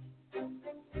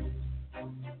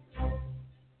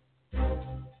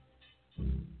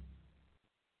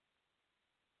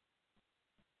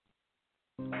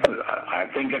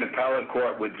 I think an appellate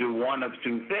court would do one of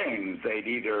 2 things. They'd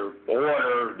either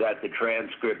order that the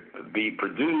transcript be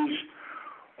produced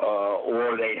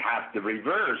or they'd have to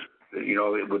reverse. You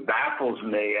know, it baffles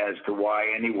me as to why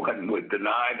anyone would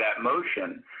deny that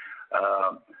motion.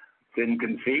 It's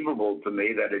inconceivable to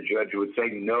me that a judge would say,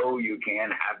 no, you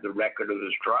can't have the record of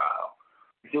this trial.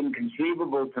 It's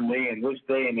inconceivable to me in this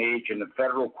day and age in the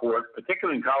federal court,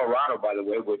 particularly in Colorado, by the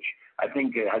way, which I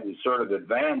think has sort of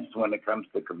advanced when it comes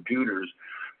to computers,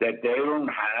 that they don't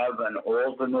have an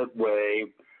alternate way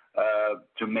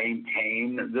to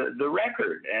maintain the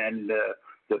record. And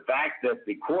the fact that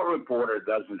the court reporter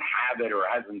doesn't have it or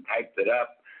hasn't typed it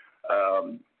up,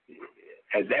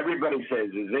 as everybody says,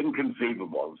 is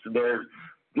inconceivable. So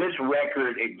this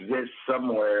record exists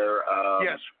somewhere,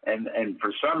 yes. and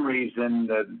for some reason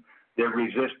they're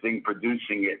resisting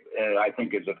producing it. I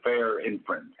think is a fair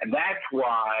inference, and that's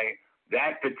why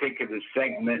that particular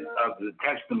segment of the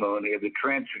testimony of the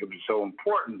transcript is so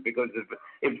important, because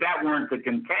if that weren't the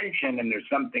contention and there's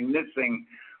something missing,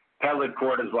 appellate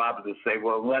court is liable to say,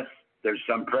 well, unless there's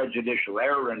some prejudicial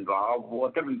error involved,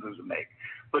 what difference does it make?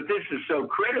 But this is so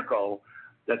critical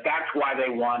that that's why they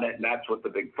want it, and that's what the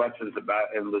big fuss is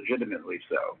about, and legitimately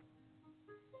so.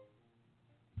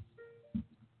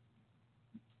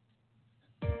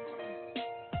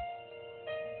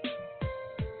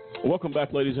 Welcome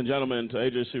back, ladies and gentlemen, to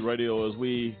AJC Radio as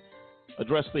we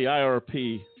address the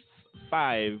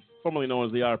IRP5, formerly known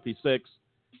as the IRP6.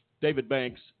 David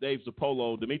Banks, Dave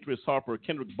Zappolo, Demetrius Harper,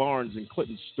 Kendrick Barnes, and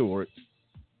Clinton Stewart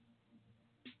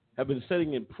have been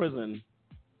sitting in prison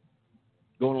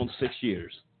going on 6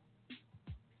 years.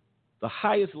 The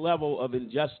highest level of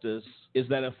injustice is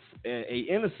that an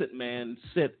innocent man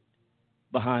sit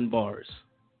behind bars.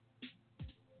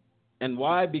 And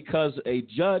why? Because a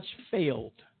judge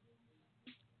failed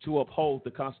to uphold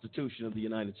the Constitution of the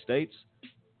United States.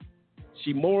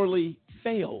 She morally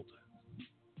failed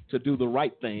to do the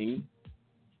right thing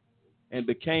and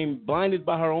became blinded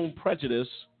by her own prejudice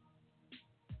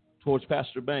towards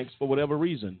Pastor Banks for whatever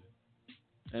reason.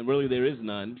 And really there is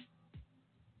none.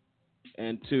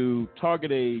 And to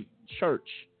target a church,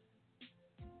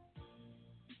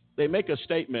 they make a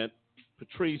statement.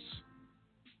 Patrice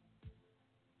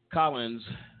Collins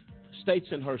states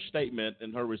in her statement,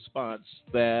 in her response,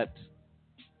 that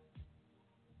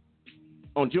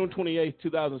on June 28,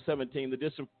 2017, the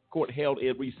district court held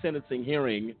a resentencing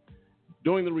hearing.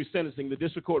 During the resentencing, the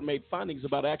district court made findings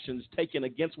about actions taken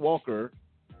against Walker,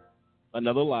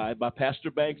 another lie, by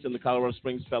Pastor Banks and the Colorado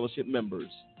Springs Fellowship members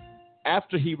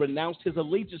after he renounced his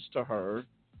allegiance to her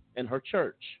and her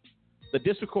church. The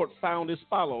district court found as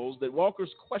follows: that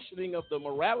Walker's questioning of the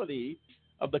morality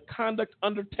of the conduct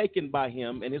undertaken by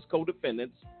him and his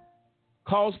co-defendants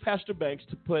caused Pastor Banks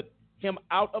to put him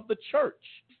out of the church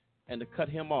and to cut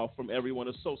him off from everyone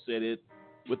associated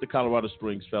with the Colorado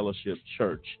Springs Fellowship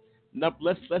Church. Now,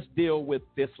 let's deal with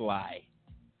this lie.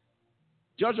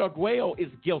 Judge Arguello is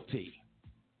guilty.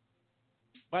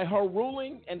 By her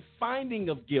ruling and finding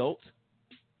of guilt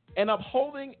and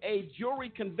upholding a jury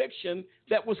conviction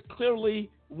that was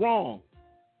clearly wrong.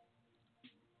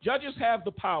 Judges have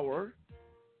the power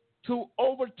to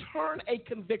overturn a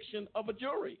conviction of a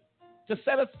jury, to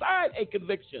set aside a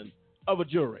conviction of a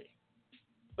jury.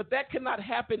 But that cannot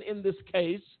happen in this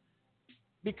case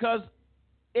because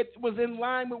it was in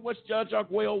line with what Judge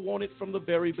Arguello wanted from the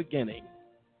very beginning.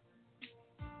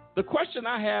 The question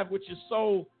I have, which is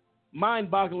so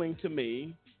mind-boggling to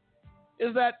me,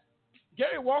 is that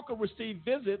Gary Walker received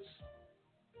visits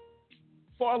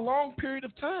for a long period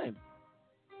of time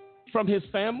from his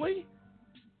family,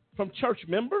 from church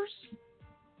members.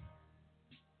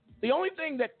 The only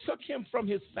thing that took him from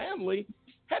his family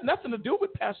had nothing to do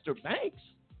with Pastor Banks.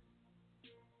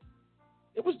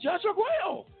 It was Judge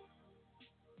Arguello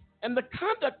and the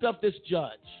conduct of this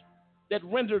judge that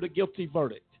rendered a guilty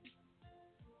verdict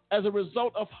as a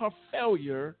result of her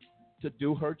failure to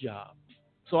do her job.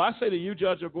 So I say to you,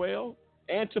 Judge Arguello,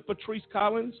 and to Patrice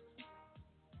Collins,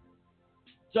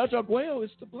 Judge Arguello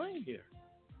is to blame here.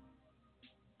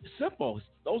 It's simple.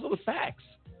 Those are the facts.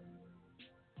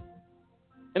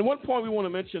 And one point we want to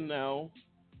mention now,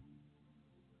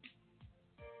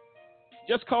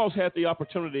 Just Cause had the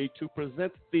opportunity to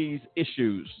present these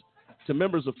issues to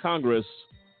members of Congress.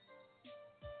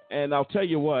 And I'll tell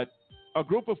you what, a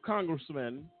group of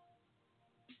congressmen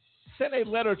sent a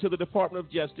letter to the Department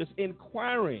of Justice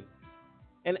inquiring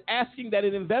and asking that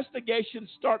an investigation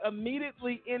start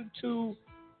immediately into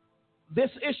this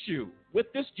issue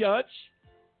with this judge,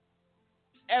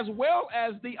 as well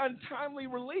as the untimely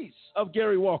release of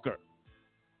Gary Walker.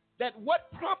 That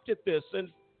what prompted this, and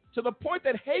to the point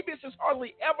that habeas is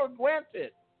hardly ever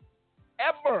granted,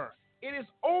 ever. It is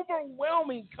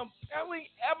overwhelming, compelling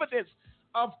evidence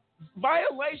of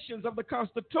violations of the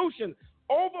Constitution,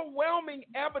 overwhelming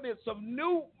evidence of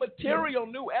new material,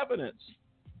 new evidence.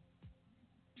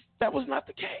 That was not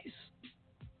the case.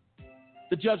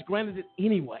 The judge granted it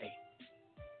anyway.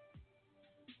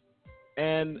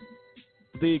 And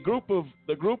the group of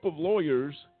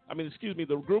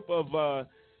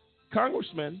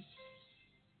congressmen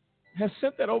has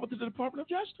sent that over to the Department of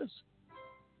Justice.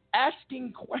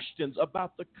 asking questions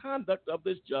about the conduct of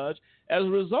this judge as a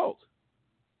result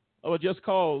of a just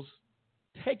cause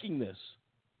taking this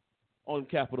on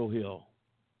Capitol Hill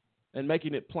and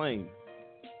making it plain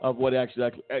of what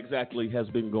exactly has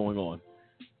been going on.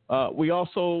 We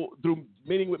also, through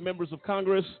meeting with members of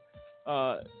Congress,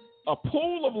 a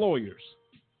pool of lawyers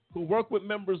who work with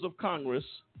members of Congress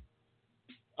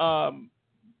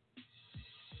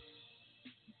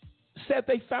said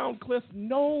they found, Cliff,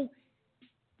 no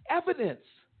evidence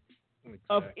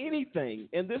of anything.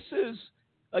 And this is,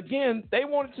 again, they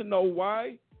wanted to know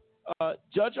why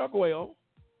Judge Arguello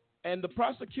and the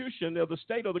prosecution of the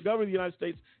state or the government of the United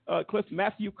States, Cliff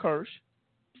Matthew Kirsch,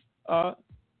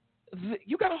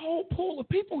 you got a whole pool of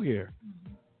people here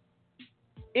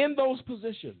in those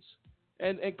positions.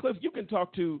 And Cliff, you can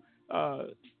talk to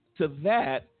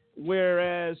that,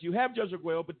 whereas you have Judge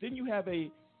Arguello, but then you have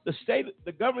the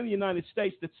government of the United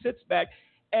States that sits back,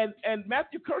 and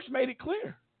Matthew Kirsch made it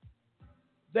clear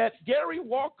that Gary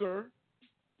Walker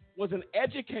was an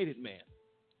educated man,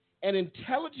 an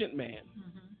intelligent man,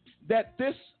 that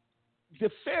this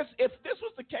defense, if this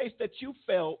was the case that you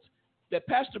felt that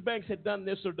Pastor Banks had done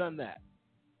this or done that,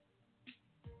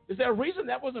 is there a reason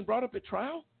that wasn't brought up at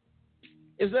trial?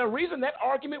 Is there a reason that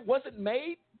argument wasn't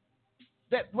made?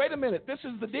 That, wait a minute, this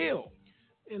is the deal.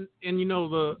 And you know,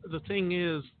 the thing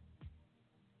is,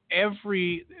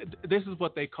 this is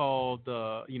what they call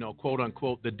the, you know, quote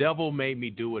unquote, the devil made me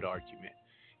do it argument.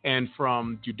 And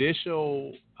from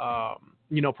judicial,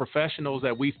 professionals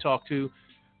that we've talked to,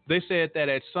 they said that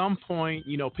at some point,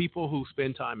 you know, people who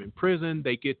spend time in prison,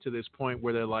 they get to this point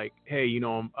where they're like, hey, you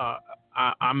know,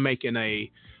 I'm making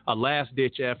a last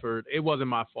ditch effort. It wasn't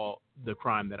my fault, the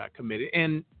crime that I committed.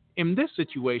 And in this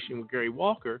situation with Gary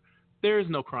Walker, there is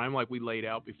no crime, like we laid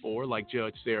out before, like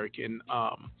Judge Sarakin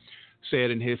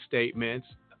said in his statements.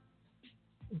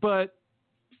 But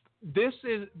this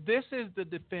is the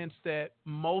defense that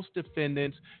most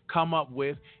defendants come up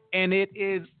with, and it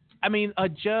is, I mean, a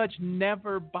judge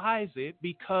never buys it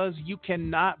because you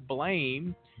cannot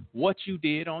blame what you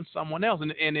did on someone else.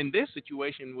 And in this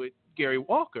situation with Gary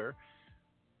Walker,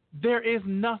 there is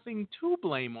nothing to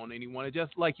blame on anyone. It's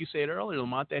just like you said earlier,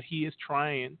 Lamont, that he is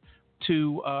trying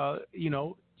to,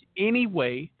 any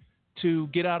way to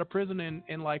get out of prison.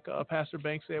 And like Pastor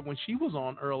Banks said when she was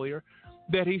on earlier,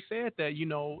 that he said that, you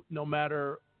know, no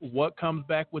matter what comes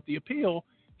back with the appeal,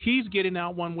 he's getting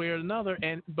out one way or another.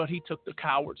 But he took the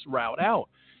coward's route out.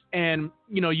 And,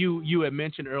 you know, you had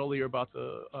mentioned earlier about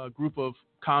the group of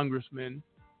congressmen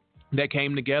that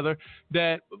came together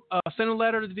that sent a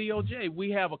letter to the DOJ. We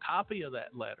have a copy of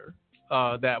that letter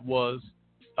that was,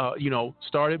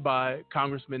 started by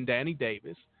Congressman Danny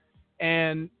Davis.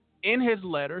 And in his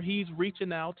letter, he's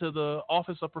reaching out to the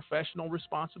Office of Professional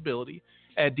Responsibility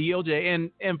at DOJ.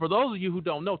 And for those of you who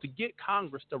don't know, to get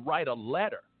Congress to write a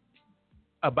letter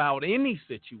about any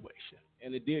situation.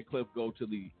 And it did, Cliff, go to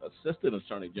the Assistant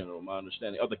Attorney General, my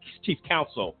understanding, or the Chief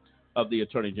Counsel of the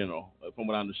Attorney General, from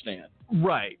what I understand.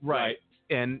 Right.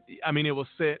 And I mean, it was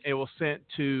sent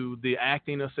to the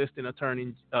acting Assistant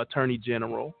Attorney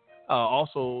General,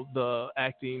 also the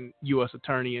acting U.S.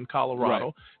 Attorney in Colorado.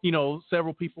 Right. You know,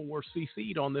 several people were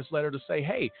CC'd on this letter to say,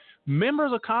 hey,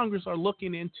 members of Congress are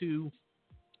looking into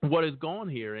what is going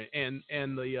here,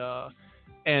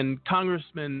 and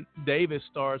Congressman Davis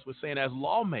starts with saying, as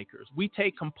lawmakers, we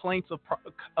take complaints of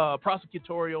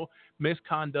prosecutorial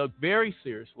misconduct very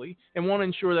seriously and want to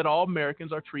ensure that all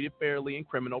Americans are treated fairly in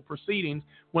criminal proceedings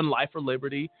when life or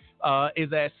liberty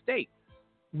is at stake.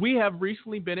 We have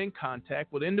recently been in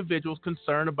contact with individuals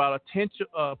concerned about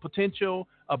potential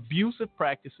abusive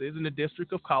practices in the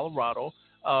District of Colorado.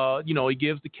 He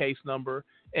gives the case number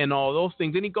and all those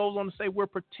things. And he goes on to say, we're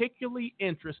particularly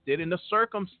interested in the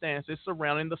circumstances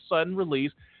surrounding the sudden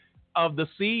release of the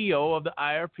CEO of the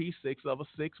IRP6 of a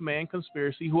six-man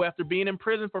conspiracy who, after being in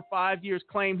prison for 5 years,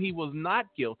 claimed he was not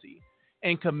guilty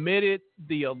and committed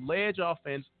the alleged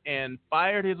offense and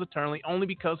fired his attorney only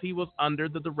because he was under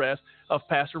the duress of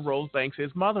Pastor Rose Banks,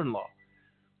 his mother-in-law.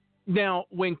 Now,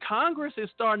 when Congress is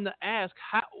starting to ask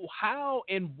how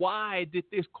and why did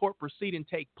this court proceeding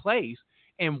take place,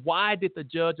 and why did the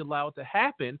judge allow it to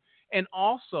happen, and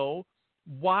also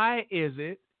why is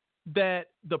it that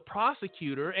the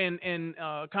prosecutor and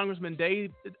Congressman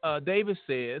Davis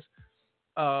says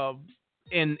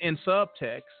in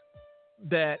subtext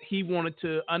that he wanted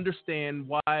to understand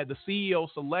why the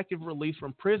CEO's selective release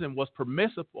from prison was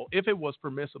permissible, if it was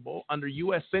permissible under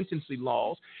U.S. sentencing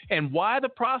laws, and why the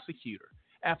prosecutor,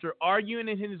 after arguing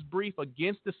in his brief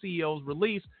against the CEO's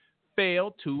release,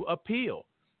 failed to appeal.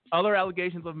 Other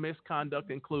allegations of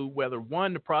misconduct include whether,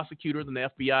 one, the prosecutors and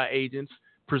the FBI agents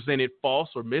presented false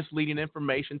or misleading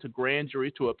information to grand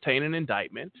juries to obtain an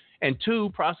indictment. And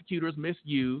 2, prosecutors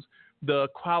misused the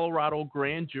Colorado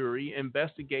grand jury in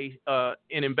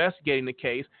investigating the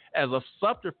case as a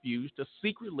subterfuge to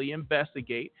secretly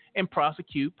investigate and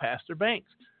prosecute Pastor Banks.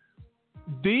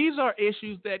 These are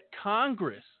issues that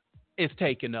Congress is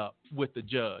taking up with the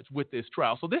judge with this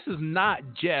trial. So this is not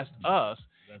just us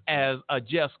as a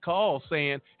just cause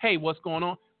saying, hey, what's going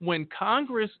on? When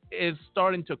Congress is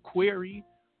starting to query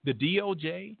the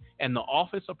DOJ and the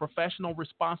Office of Professional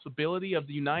Responsibility of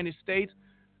the United States,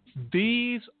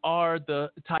 these are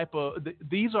the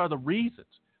reasons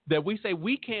that we say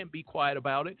we can't be quiet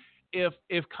about it.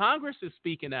 If Congress is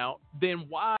speaking out, then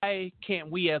why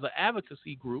can't we as an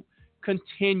advocacy group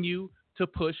continue to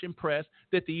push and press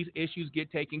that these issues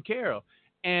get taken care of?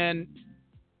 And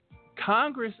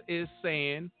Congress is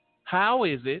saying, how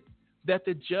is it that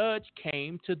the judge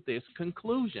came to this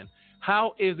conclusion?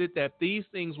 How is it that these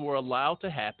things were allowed to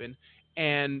happen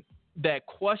and that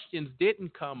questions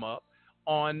didn't come up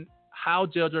on how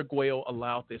Judge Arguello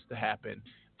allowed this to happen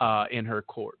in her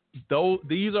court?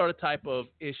 These are the type of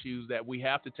issues that we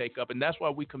have to take up, and that's why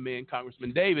we commend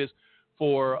Congressman Davis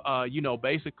for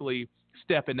basically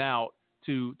stepping out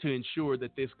to ensure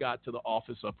that this got to the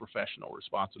Office of Professional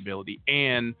Responsibility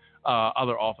and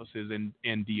other offices in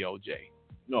DOJ.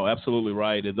 No, absolutely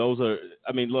right. And those are,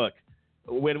 look,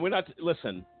 when we're not,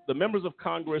 listen, the members of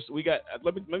Congress,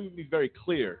 let me be very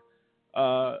clear.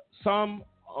 Some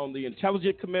on the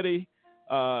Intelligence Committee,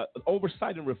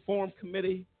 Oversight and Reform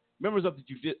Committee, members of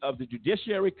the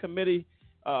Judiciary Committee,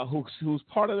 who's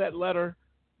part of that letter,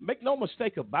 make no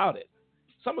mistake about it.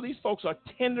 Some of these folks are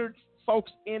tenured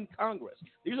folks in Congress.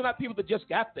 These are not people that just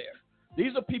got there.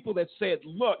 These are people that said,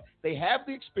 look, they have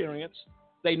the experience.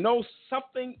 They know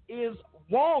something is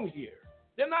wrong here.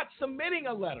 They're not submitting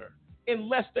a letter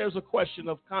unless there's a question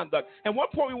of conduct. And one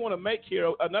point we want to make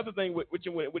here, another thing which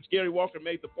Gary Walker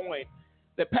made the point,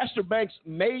 that Pastor Banks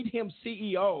made him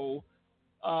CEO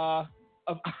of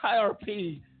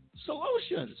IRP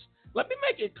Solutions. Let me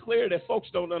make it clear that folks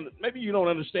maybe you don't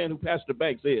understand who Pastor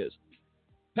Banks is.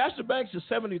 Pastor Banks is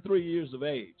 73 years of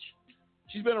age.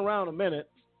 She's been around a minute,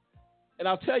 and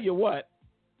I'll tell you what,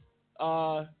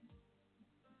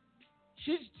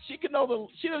 she doesn't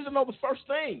know the first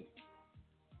thing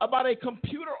about a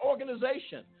computer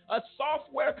organization, a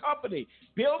software company,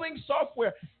 building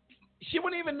software. She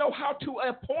wouldn't even know how to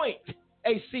appoint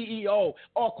a CEO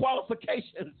or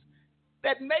qualifications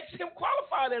that makes him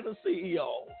qualified as a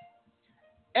CEO.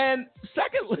 And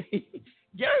secondly,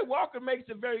 Gary Walker makes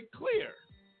it very clear,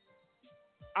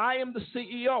 I am the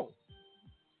CEO.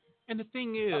 And the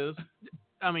thing is,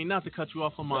 not to cut you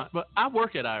off on but I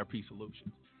work at IRP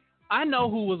Solutions. I know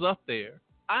who was up there.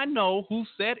 I know who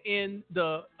sat in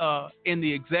the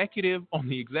executive on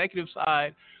the executive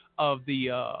side of the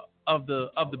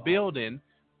building,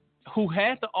 who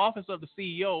had the office of the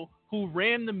CEO, who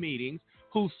ran the meetings,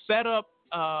 who set up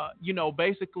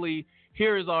basically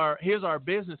here's our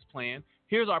business plan.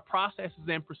 Here's our processes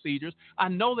and procedures. I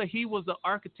know that he was the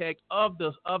architect of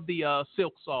the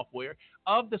Silk software,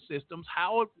 of the systems,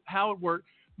 how it worked.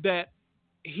 That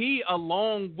he,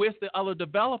 along with the other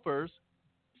developers,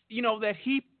 that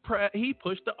he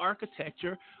pushed the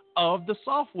architecture of the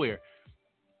software.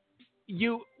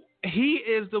 He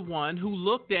is the one who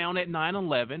looked down at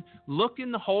 9/11, looked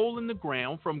in the hole in the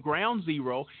ground from ground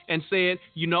zero, and said,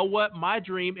 you know what? My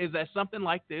dream is that something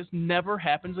like this never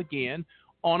happens again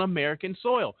on American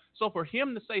soil. So for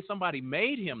him to say somebody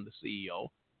made him the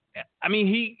CEO,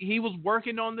 he was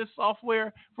working on this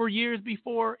software for years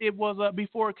before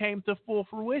it came to full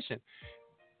fruition.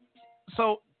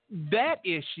 So that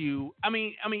issue,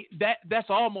 that's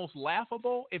almost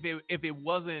laughable if it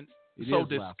wasn't so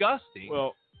disgusting.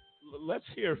 Well, let's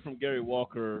hear from Gary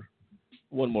Walker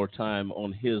one more time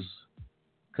on his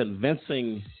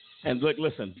convincing. And look,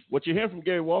 listen, what you're hearing from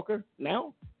Gary Walker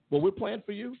now, what we're playing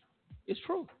for you, it's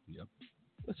true. Yep.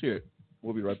 Let's hear it.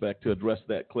 We'll be right back to address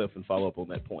that, Cliff, and follow up on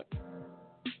that point.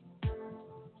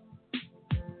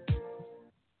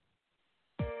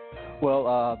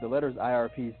 Well, the letters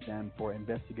IRP stand for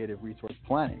Investigative Resource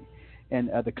Planning, and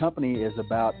the company is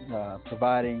about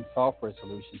providing software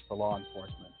solutions for law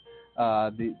enforcement.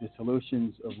 The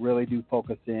solutions really do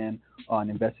focus in on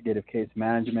investigative case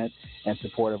management and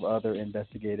support of other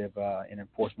investigative and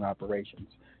enforcement operations.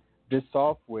 This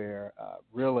software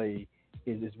really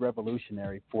is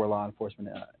revolutionary for law enforcement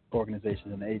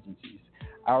organizations and agencies.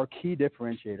 Our key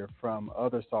differentiator from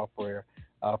other software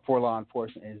for law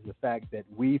enforcement is the fact that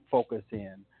we focus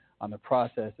in on the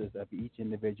processes of each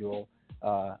individual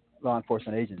law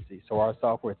enforcement agency. So our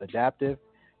software is adaptive.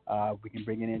 We can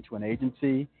bring it into an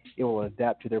agency. It will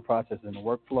adapt to their processes and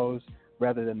workflows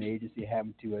rather than the agency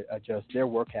having to adjust their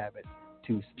work habits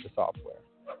to the software.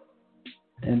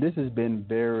 And this has been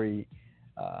very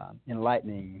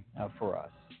enlightening for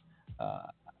us.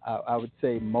 I would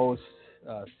say most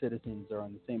citizens are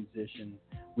in the same position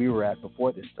we were at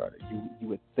before this started. You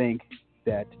would think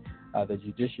that the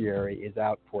judiciary is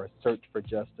out for a search for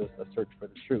justice, a search for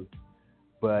the truth.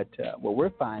 But what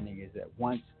we're finding is that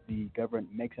once the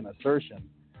government makes an assertion,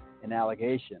 an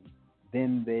allegation,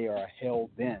 then they are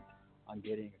hell-bent on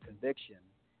getting a conviction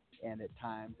and at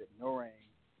times ignoring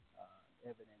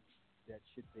evidence that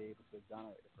should be able to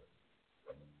exonerate a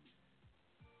person.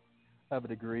 I have a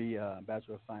degree,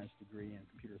 Bachelor of Science degree in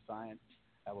computer science.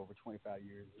 I have over 25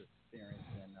 years of experience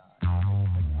in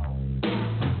technology.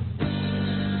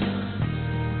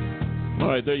 All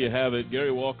right, there you have it,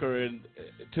 Gary Walker. And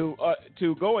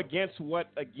to go against what,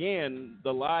 again,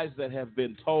 the lies that have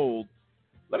been told,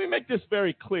 let me make this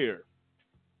very clear.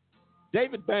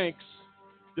 David Banks,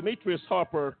 Demetrius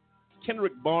Harper,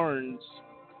 Kendrick Barnes,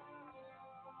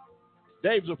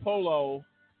 Dave Zappolo,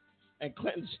 and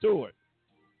Clinton Stewart,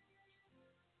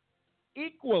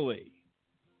 equally,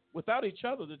 without each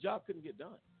other, the job couldn't get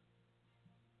done.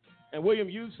 And William,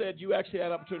 you said you actually had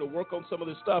an opportunity to work on some of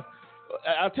this stuff.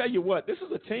 I'll tell you what, this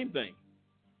is a team thing.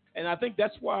 And I think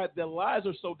that's why the lies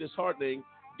are so disheartening.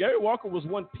 Gary Walker was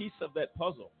one piece of that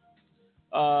puzzle.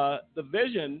 The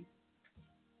vision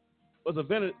was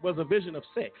a vision of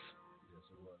 6. Yes,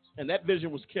 it was. And that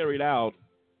vision was carried out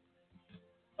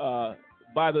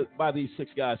by these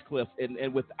 6 guys, Cliff.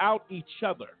 And without each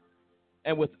other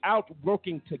and without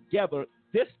working together,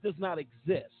 this does not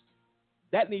exist.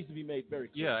 That needs to be made very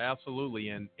clear. Yeah, absolutely.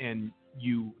 And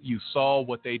you saw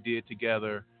what they did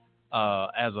together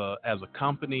as a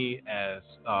company, as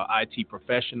IT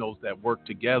professionals that worked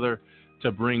together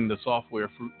to bring the software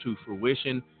to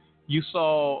fruition. You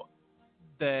saw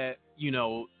that,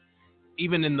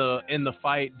 even in the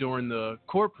fight during the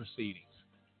court proceedings,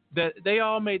 that they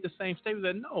all made the same statement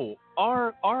that no,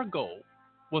 our goal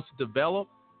was to develop,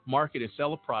 market, and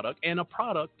sell a product, and a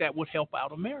product that would help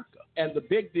out America. And the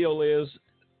big deal is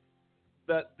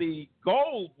that the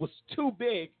goal was too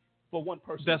big for one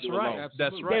person. That's to do right. alone.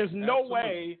 That's right. There's no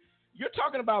way. You're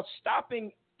talking about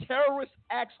stopping terrorist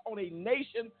acts on a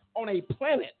nation, on a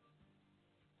planet.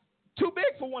 Too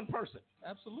big for one person.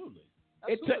 Absolutely.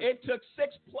 It took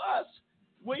 6 plus,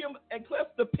 William and Cliff,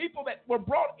 the people that were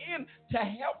brought in to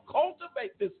help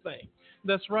cultivate this thing.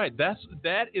 That's right. That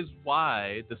is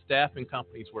why the staffing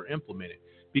companies were implemented,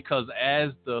 because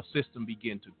as the system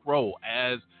began to grow,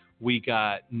 as we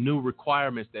got new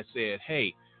requirements that said,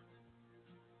 hey,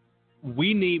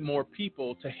 we need more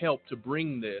people to help to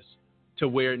bring this to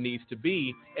where it needs to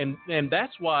be. And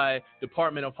that's why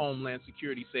Department of Homeland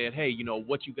Security said, hey,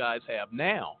 what you guys have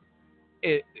now,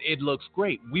 it looks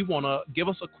great. We want to give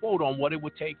us a quote on what it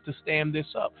would take to stand this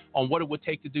up, on what it would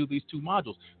take to do these 2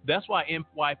 modules. That's why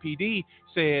NYPD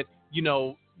said,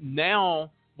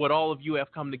 now what all of you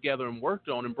have come together and worked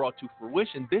on and brought to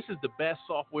fruition, this is the best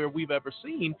software we've ever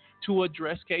seen to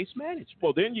address case management.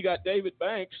 Well, then you got David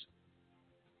Banks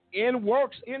in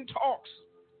talks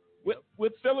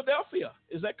with Philadelphia.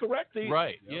 Is that correct?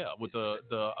 Right. Yeah. With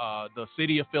the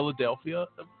city of Philadelphia,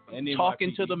 and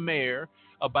talking to the mayor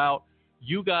about,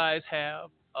 you guys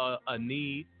have a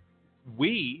need.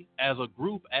 We, as a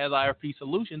group, as IRP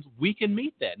Solutions, we can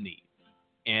meet that need.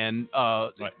 And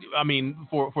right. I mean,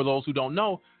 for those who don't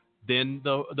know, then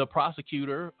the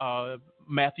prosecutor,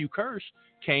 Matthew Kirsch,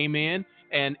 came in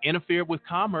and interfered with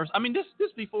commerce. I mean,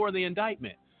 this before the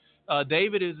indictment.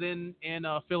 David is in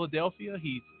Philadelphia.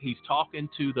 He's talking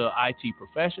to the IT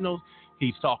professionals.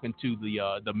 He's talking to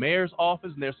the mayor's office,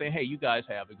 and they're saying, hey, you guys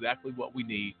have exactly what we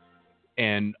need.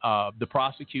 And the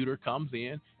prosecutor comes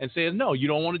in and says, no, you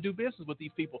don't want to do business with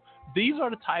these people. These are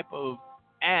the type of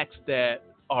acts that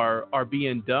are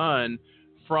being done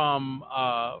from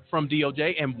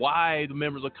DOJ, and why the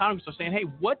members of Congress are saying, hey,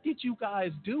 what did you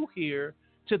guys do here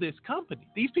to this company?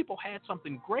 These people had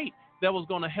something great that was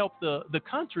going to help the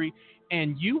country,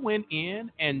 and you went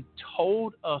in and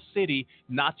told a city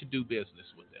not to do business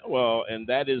with them. Well, and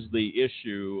that is the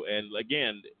issue. And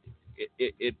again,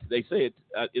 they say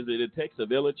it takes a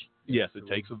village. Yes, it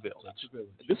takes a village.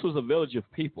 This was a village of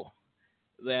people.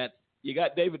 That you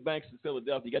got David Banks in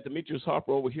Philadelphia, you got Demetrius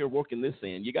Harper over here working this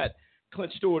end, you got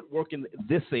Clint Stewart working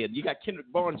this end, you got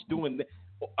Kendrick Barnes doing,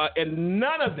 and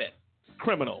none of it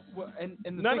criminal. Well, and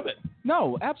none of it.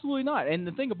 No, absolutely not. And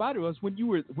the thing about it was when you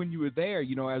were there,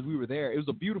 as we were there, it was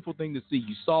a beautiful thing to see.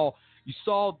 You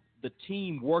saw the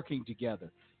team working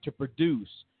together to produce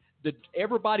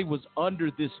everybody was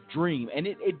under this dream, and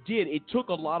it did. It took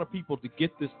a lot of people to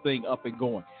get this thing up and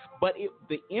going. But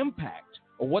the impact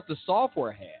of what the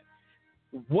software had,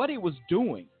 what it was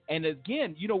doing, and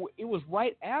again, it was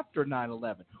right after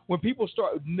 9/11 when people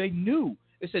started. They knew.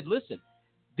 They said, "Listen,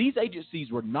 these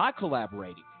agencies were not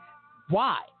collaborating.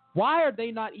 Why? Why are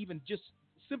they not even just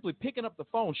simply picking up the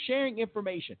phone, sharing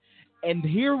information?" And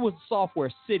here was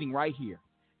software sitting right here.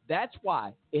 That's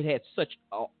why it had such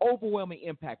an overwhelming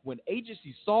impact. When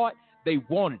agencies saw it, they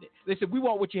wanted it. They said, "We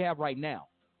want what you have right now.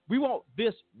 We want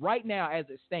this right now as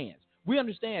it stands. We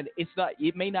understand it's not.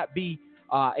 It may not be.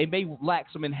 It may lack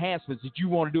some enhancements that you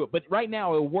want to do it, but right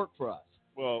now it'll work for us."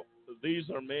 Well, these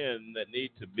are men that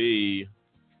need to be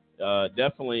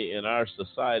definitely in our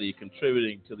society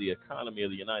contributing to the economy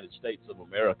of the United States of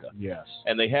America. Yes.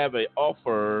 And they have an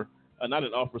offer,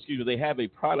 they have a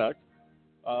product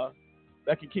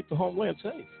that can keep the homeland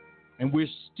safe. And we're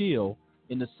still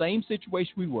in the same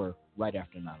situation we were right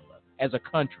after 9/11 as a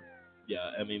country.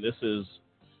 Yeah, I mean, this is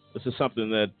something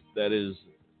that is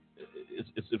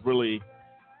it's really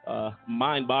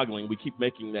mind-boggling. We keep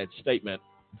making that statement.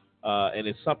 And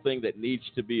it's something that needs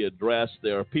to be addressed.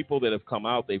 There are people that have come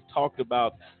out. They've talked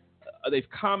about, they've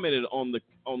commented on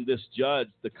this judge,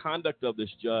 the conduct of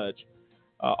this judge,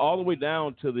 all the way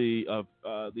down to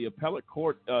the appellate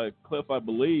court. Cliff, I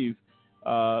believe,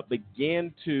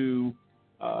 began to,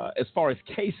 as far as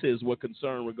cases were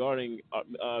concerned regarding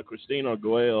Christine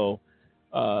Arguello,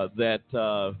 that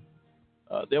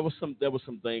there was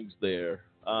some things there.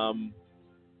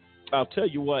 I'll tell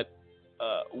you what,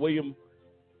 William.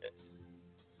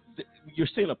 You're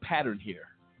seeing a pattern here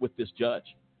with this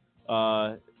judge.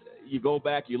 You go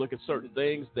back, you look at certain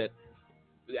things that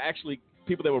actually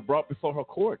people that were brought before her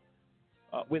court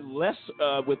with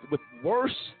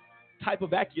worse type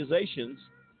of accusations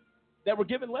that were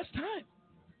given less time.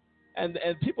 And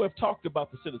people have talked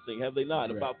about the sentencing, have they not?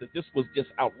 Right. About that this was just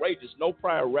outrageous, no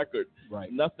prior record,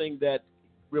 right. Nothing that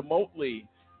remotely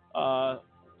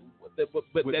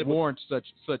that warrants such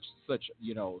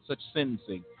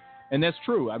sentencing. And that's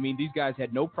true. I mean, these guys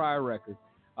had no prior record.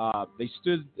 They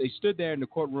stood there in the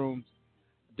courtrooms,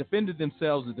 defended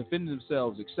themselves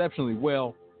exceptionally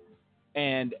well.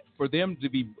 And for them to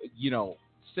be,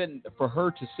 for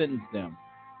her to sentence them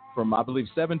from, I believe,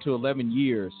 7 to 11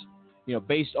 years,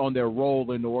 based on their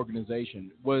role in the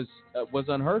organization was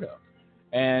unheard of.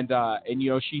 And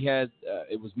she had,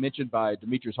 it was mentioned by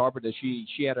Demetrius Harper that she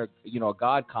had a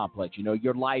God complex.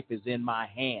 Your life is in my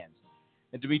hands.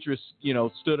 And Demetrius,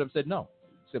 stood up and said, no.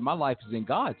 He said, my life is in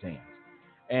God's hands.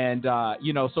 And,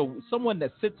 so someone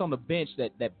that sits on the bench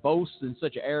that boasts in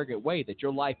such an arrogant way that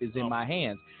your life is in my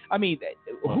hands. I mean,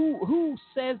 who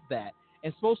says that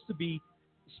and supposed to be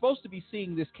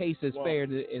seeing this case as fair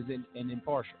and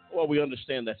impartial? Well, we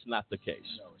understand that's not the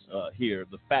case here.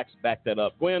 The facts back that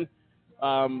up. Gwen,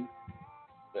 and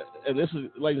this is,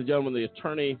 ladies and gentlemen, the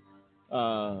attorney,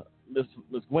 Ms.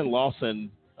 Gwen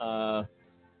Lawson,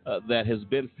 that has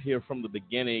been here from the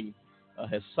beginning,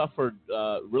 has suffered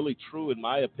really true, in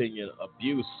my opinion,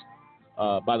 abuse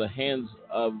by the hands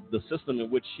of the system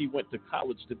in which she went to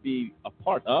college to be a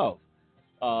part of,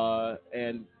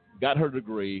 and got her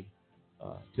degree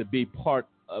to be part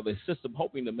of a system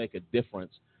hoping to make a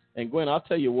difference. And Gwen, I'll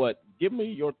tell you what, give me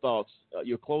your thoughts,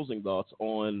 your closing thoughts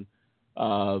on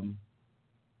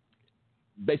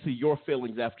basically your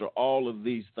feelings after all of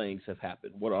these things have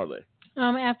happened. What are they?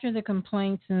 After the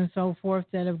complaints and so forth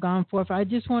that have gone forth, I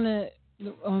just want to,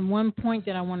 on one point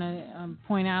that I want to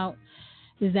point out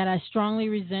is that I strongly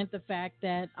resent the fact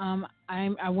that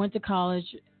I went to college,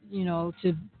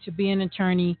 to be an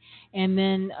attorney, and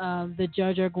then the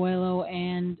Judge Arguello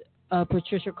and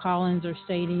Patricia Collins are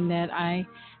stating that I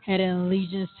had an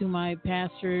allegiance to my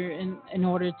pastor in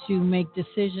order to make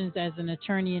decisions as an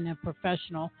attorney and a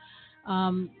professional.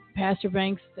 Pastor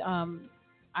Banks,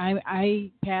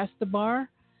 I passed the bar.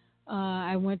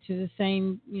 I went to the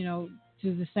same,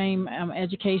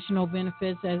 educational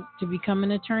benefits as to become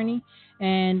an attorney,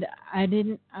 and I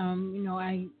didn't,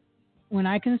 when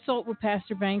I consult with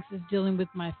Pastor Banks, is dealing with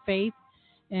my faith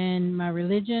and my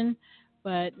religion,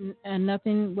 but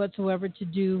nothing whatsoever to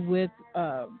do with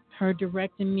her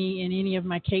directing me in any of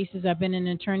my cases. I've been an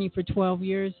attorney for 12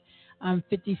 years. I'm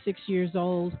 56 years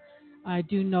old. I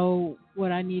do know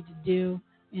what I need to do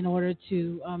in order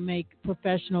to make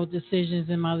professional decisions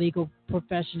in my legal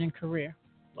profession and career.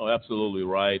 Oh, absolutely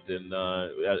right. And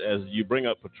as you bring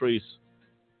up Patrice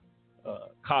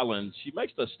Collins, she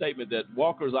makes the statement that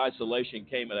Walker's isolation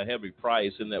came at a heavy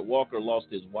price and that Walker lost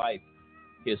his wife,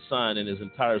 his son, and his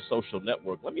entire social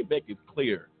network. Let me make it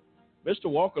clear. Mr.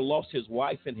 Walker lost his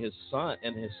wife and his son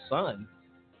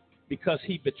because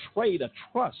he betrayed a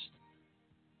trust.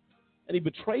 And he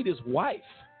betrayed his wife.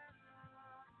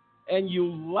 And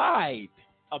you lied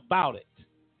about it.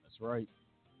 That's right.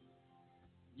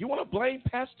 You want to blame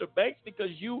Pastor Banks because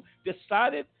you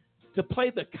decided to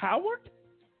play the coward?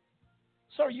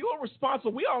 Sir, you are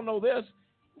responsible. We all know this.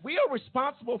 We are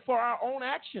responsible for our own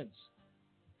actions.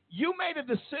 You made a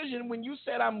decision when you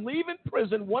said, I'm leaving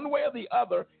prison one way or the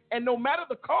other, and no matter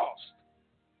the cost.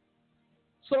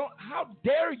 So how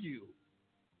dare you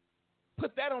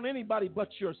put that on anybody but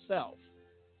yourself?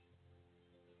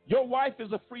 Your wife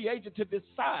is a free agent to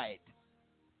decide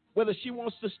whether she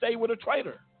wants to stay with a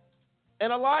traitor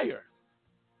and a liar.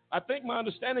 I think my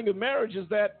understanding of marriage is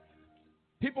that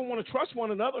people want to trust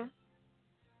one another.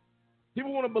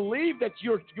 People want to believe that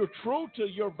you're true to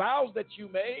your vows that you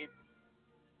made.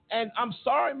 And I'm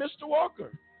sorry, Mr.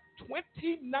 Walker,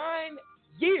 29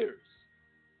 years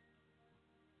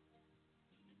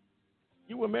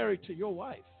you were married to your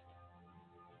wife.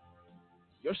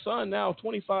 Your son now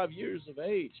 25 years of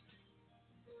age.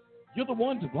 You're the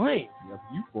one to blame. Yep,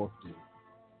 you forfeited.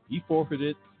 He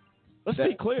forfeited. Let's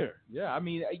be clear. Yeah, I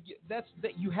mean, that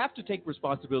you have to take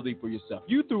responsibility for yourself.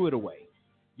 You threw it away.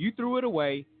 You threw it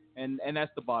away, and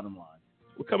that's the bottom line.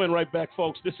 We're coming right back,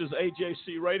 folks. This is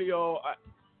AJC Radio.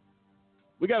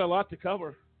 We got a lot to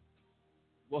cover.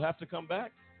 We'll have to come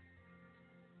back.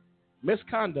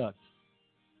 Misconduct,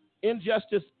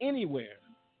 injustice anywhere,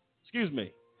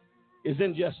 is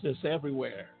injustice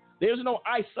everywhere. There's no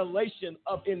isolation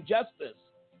of injustice.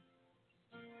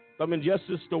 If I'm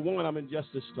injustice to one, I'm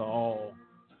injustice to all.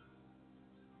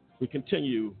 We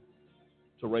continue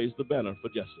to raise the banner for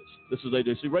justice. This is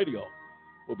AJC Radio.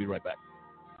 We'll be right back.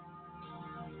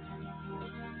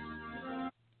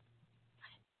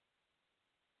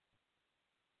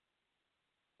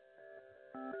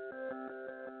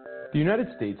 The United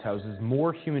States houses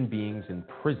more human beings in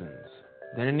prisons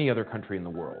than any other country in the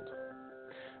world.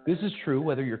 This is true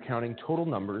whether you're counting total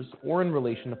numbers or in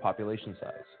relation to population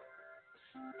size.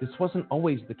 This wasn't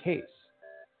always the case.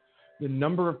 The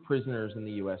number of prisoners in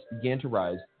the U.S. began to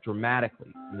rise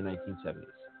dramatically in the 1970s.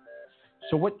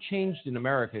 So what changed in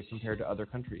America compared to other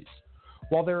countries?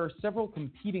 While there are several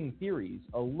competing theories,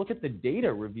 a look at the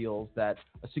data reveals that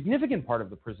a significant part of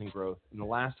the prison growth in the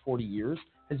last 40 years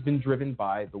has been driven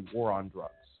by the war on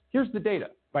drugs. Here's the data.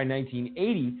 By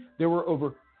 1980, there were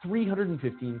over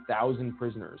 315,000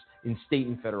 prisoners in state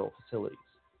and federal facilities.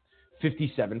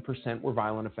 57% were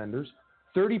violent offenders.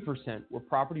 30% were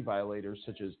property violators,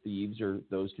 such as thieves or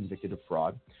those convicted of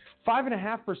fraud.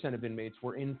 5.5% of inmates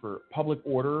were in for public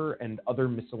order and other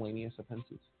miscellaneous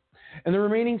offenses. And the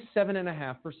remaining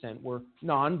 7.5% were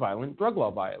nonviolent drug law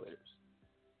violators.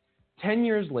 10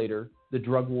 years later, the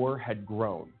drug war had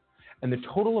grown, and the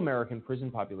total American prison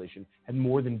population had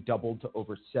more than doubled to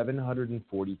over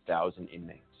 740,000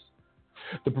 inmates.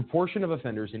 The proportion of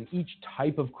offenders in each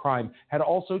type of crime had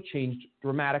also changed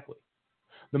dramatically.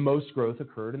 The most growth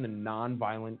occurred in the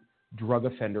nonviolent drug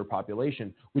offender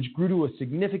population, which grew to a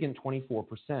significant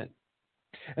 24%.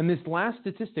 And this last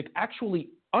statistic actually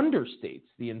understates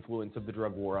the influence of the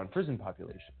drug war on prison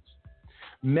populations.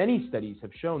 Many studies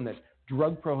have shown that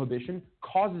drug prohibition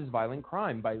causes violent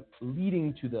crime by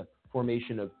leading to the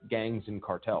formation of gangs and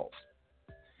cartels.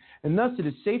 And thus it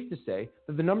is safe to say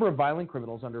that the number of violent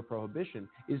criminals under prohibition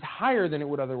is higher than it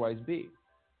would otherwise be.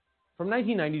 From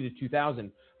 1990 to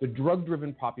 2000, the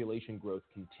drug-driven population growth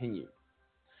continued.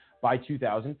 By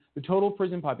 2000, the total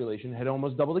prison population had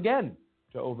almost doubled again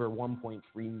to over 1.3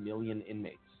 million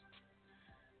inmates.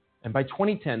 And by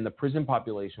 2010, the prison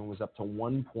population was up to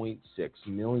 1.6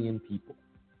 million people.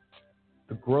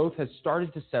 The growth has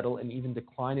started to settle and even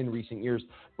decline in recent years,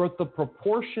 but the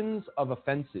proportions of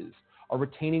offenses are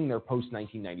retaining their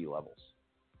post-1990 levels.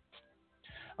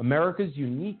 America's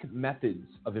unique methods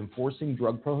of enforcing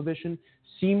drug prohibition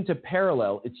seem to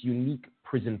parallel its unique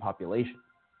prison population.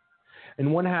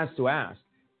 And one has to ask,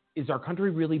 is our country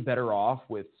really better off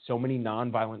with so many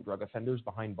nonviolent drug offenders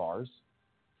behind bars?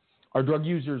 Are drug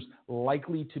users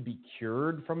likely to be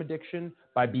cured from addiction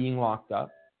by being locked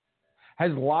up?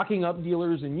 Has locking up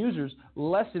dealers and users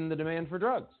lessened the demand for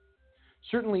drugs?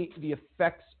 Certainly, the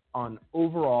effects on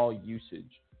overall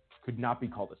usage could not be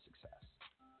called a success.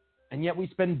 And yet we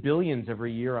spend billions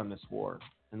every year on this war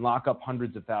and lock up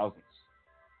hundreds of thousands.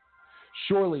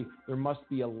 Surely there must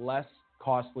be a less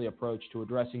costly approach to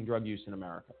addressing drug use in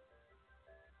America.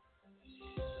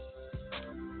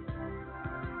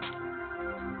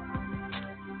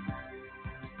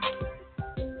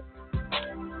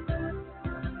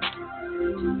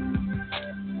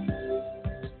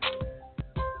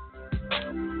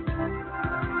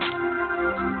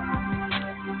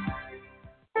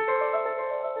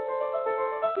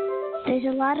 There's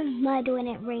a lot of mud when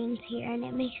it rains here, and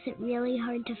it makes it really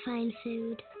hard to find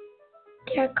food.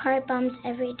 There are car bombs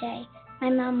every day. My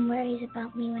mom worries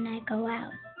about me when I go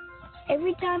out.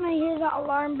 Every time I hear the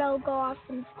alarm bell go off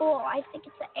in school, I think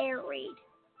it's an air raid.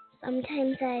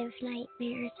 Sometimes I have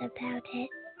nightmares about it.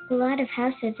 A lot of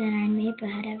houses in our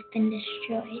neighborhood have been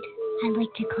destroyed. I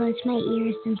like to close my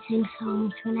ears and sing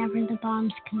songs whenever the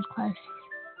bombs come close.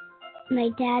 My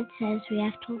dad says we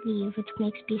have to leave, which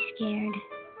makes me scared.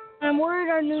 I'm worried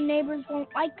our new neighbors won't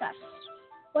like us.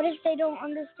 What if they don't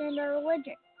understand our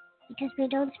religion? Because we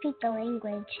don't speak the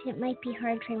language, it might be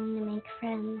hard for me to make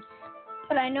friends.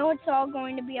 But I know it's all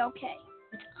going to be okay.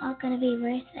 It's all going to be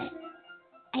worth it.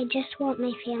 I just want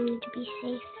my family to be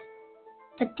safe.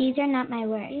 But these are not my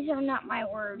words. These are not my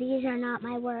words. These are not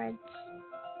my words.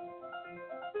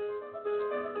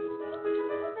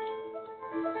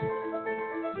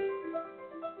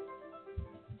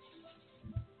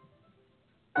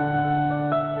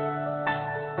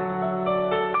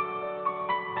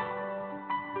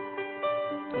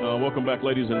 Welcome back,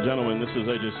 ladies and gentlemen. This is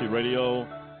AJC Radio,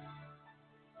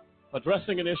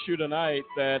 addressing an issue tonight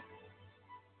that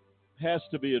has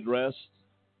to be addressed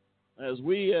as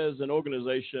we as an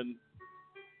organization,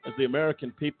 as the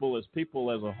American people, as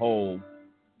people as a whole,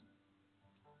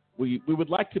 we would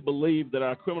like to believe that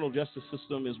our criminal justice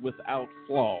system is without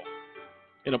flaw.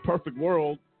 In a perfect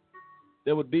world,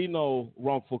 there would be no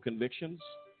wrongful convictions.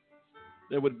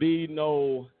 There would be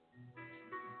no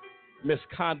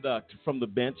misconduct from the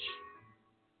bench.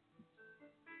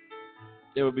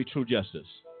 There would be true justice.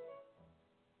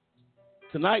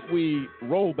 Tonight we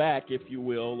roll back, if you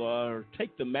will, or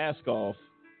take the mask off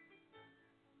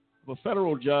of a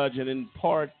federal judge and in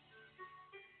part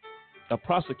a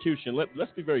prosecution.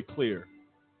 Let's be very clear.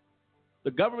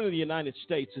 The government of the United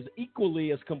States is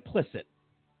equally as complicit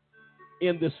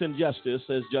in this injustice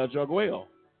as Judge Arguello.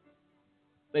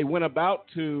 They went about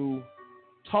to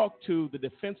talk to the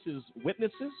defense's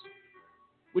witnesses,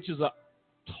 which is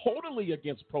totally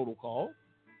against protocol,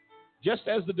 just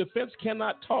as the defense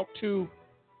cannot talk to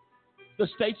the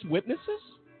state's witnesses.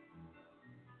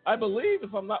 I believe,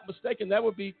 if I'm not mistaken, that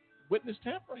would be witness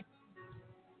tampering.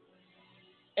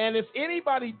 And if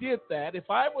anybody did that, if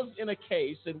I was in a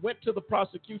case and went to the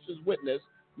prosecution's witness,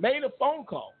 made a phone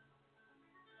call,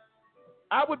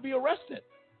 I would be arrested.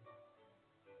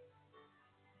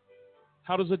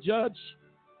 How does a judge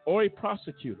or a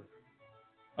prosecutor,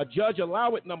 a judge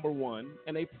allow it, number one,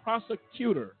 and a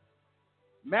prosecutor,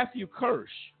 Matthew Kirsch,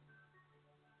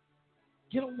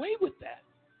 get away with that?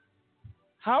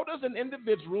 How does an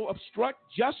individual obstruct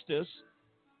justice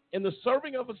in the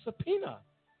serving of a subpoena,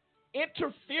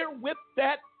 interfere with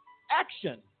that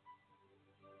action,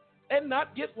 and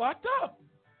not get locked up?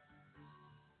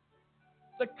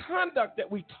 The conduct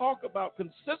that we talk about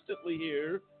consistently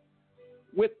here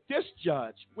with this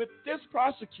judge, with this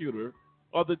prosecutor,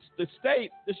 or the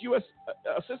state, this U.S.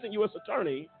 Assistant U.S.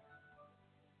 Attorney,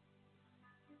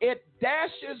 it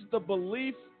dashes the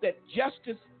belief that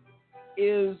justice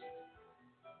is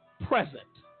present.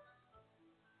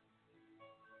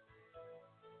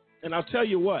 And I'll tell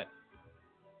you what,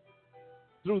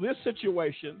 through this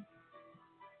situation,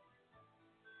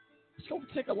 it's going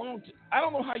to take a long time. I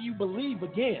don't know how you believe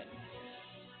again.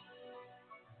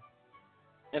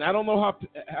 And I don't know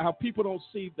how people don't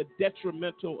see the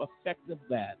detrimental effect of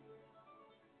that.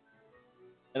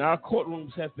 And our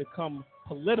courtrooms have become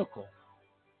political,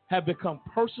 have become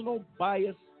personal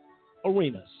bias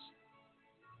arenas.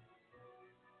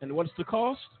 And what's the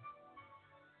cost?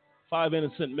 5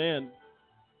 innocent men.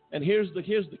 And here's the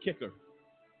kicker.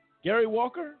 Gary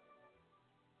Walker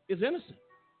is innocent.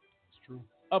 It's true.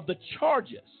 Of the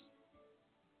charges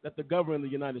that the government of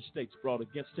the United States brought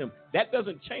against him. That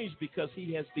doesn't change because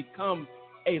he has become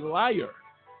a liar.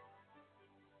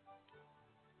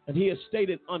 And he has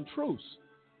stated untruths.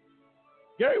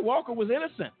 Gary Walker was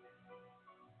innocent.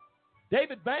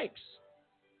 David Banks,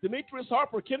 Demetrius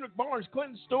Harper, Kendrick Barnes,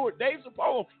 Clinton Stewart, Dave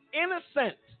Zapolo,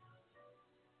 innocent.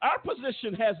 Our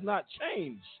position has not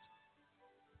changed.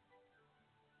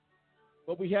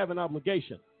 But we have an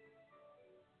obligation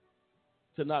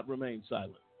to not remain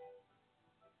silent,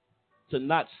 to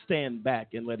not stand back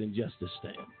and let injustice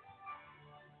stand.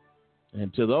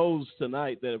 And to those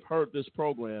tonight that have heard this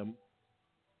program,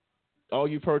 all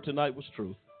you've heard tonight was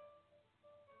truth.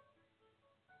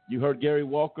 You heard Gary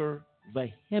Walker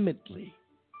vehemently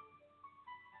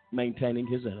maintaining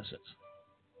his innocence,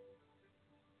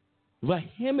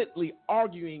 vehemently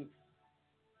arguing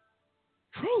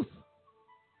truth.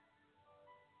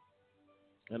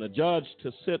 And a judge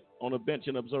to sit on a bench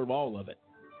and observe all of it,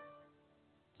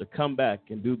 to come back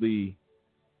and do the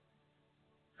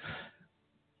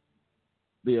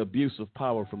the abuse of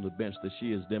power from the bench that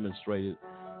she has demonstrated,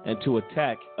 and to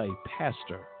attack a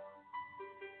pastor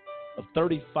of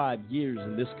 35 years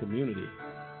in this community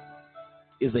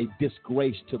is a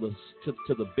disgrace to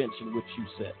the bench in which you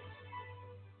sit.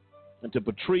 And to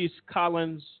Patrice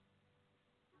Collins,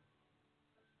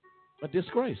 a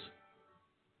disgrace.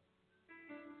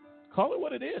 Call it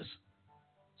what it is.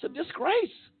 It's a disgrace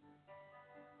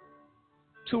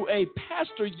to a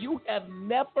pastor you have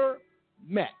never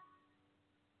met.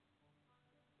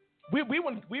 We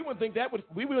wouldn't think that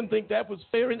was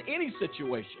fair in any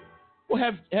situation.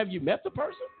 Well, have you met the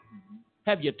person?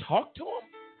 Have you talked to him?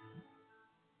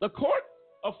 The court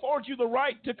affords you the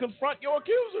right to confront your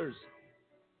accusers.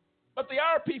 But the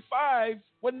IRP5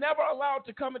 were never allowed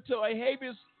to come into a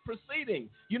habeas proceeding.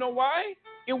 You know why?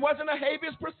 It wasn't a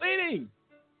habeas proceeding.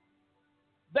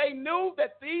 They knew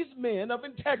that these men of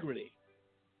integrity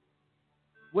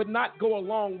would not go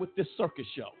along with this circus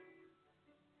show.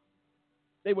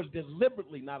 They were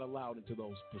deliberately not allowed into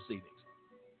those proceedings.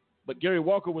 But Gary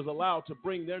Walker was allowed to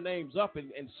bring their names up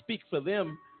and speak for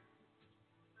them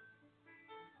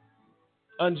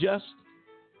unjust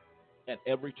at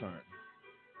every turn.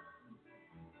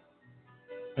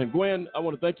 And Gwen, I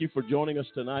want to thank you for joining us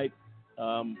tonight.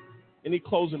 Any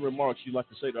closing remarks you'd like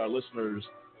to say to our listeners?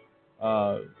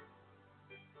 Well,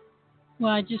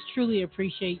 I just truly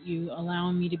appreciate you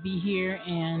allowing me to be here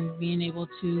and being able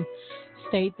to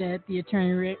state that the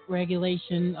attorney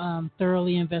regulation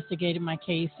thoroughly investigated my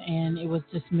case, and it was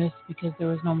dismissed because there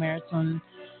was no merits on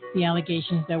the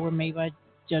allegations that were made by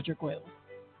Judge Arguello.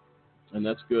 And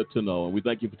that's good to know. And we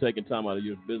thank you for taking time out of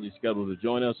your busy schedule to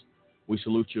join us. We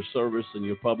salute your service and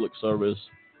your public service,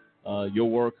 your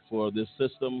work for this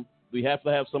system. We have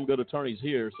to have some good attorneys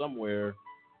here somewhere.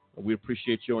 We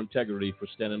appreciate your integrity for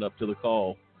standing up to the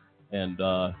call and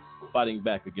fighting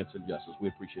back against injustice. We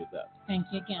appreciate that. Thank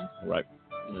you again. All right.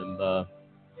 And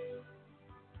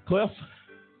Cliff,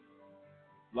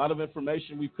 a lot of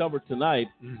information we've covered tonight.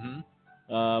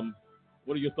 Mm-hmm.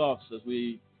 What are your thoughts as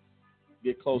we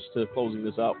get close to closing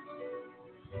this out?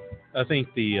 I think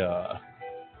the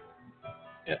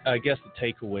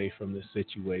takeaway from this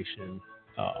situation,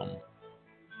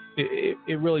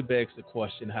 it really begs the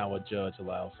question how a judge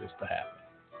allows this to happen.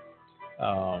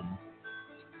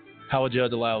 How a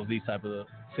judge allows these type of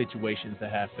situations to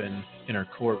happen in her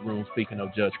courtroom, speaking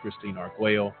of Judge Christine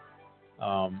Arguello.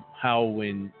 How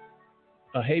when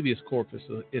a habeas corpus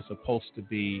is supposed to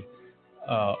be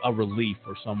a relief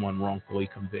for someone wrongfully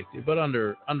convicted, but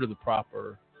under the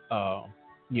proper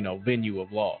venue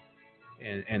of law.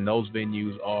 And those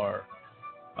venues are,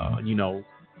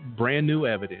 brand new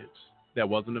evidence that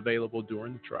wasn't available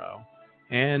during the trial,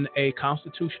 and a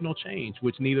constitutional change,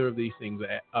 which neither of these things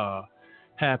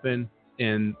happened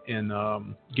in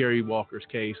Gary Walker's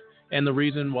case, and the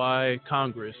reason why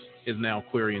Congress is now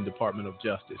querying Department of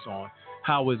Justice on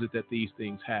how is it that these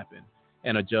things happen,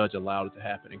 and a judge allowed it to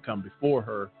happen and come before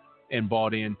her and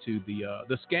bought into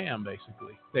the scam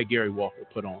basically that Gary Walker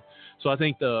put on. So I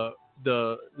think the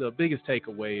biggest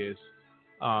takeaway is,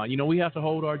 we have to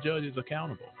hold our judges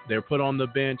accountable. They're put on the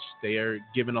bench. They are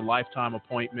given a lifetime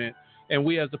appointment. And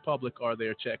we as the public are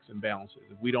their checks and balances.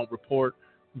 If we don't report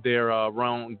their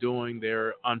wrongdoing,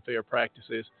 their unfair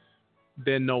practices,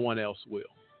 then no one else will.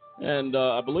 And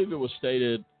I believe it was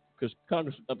stated, because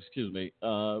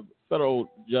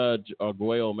Federal Judge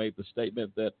Arguello made the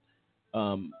statement that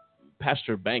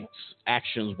Pastor Banks'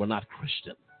 actions were not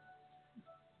Christian.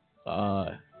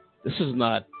 This is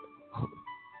not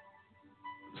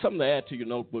something to add to your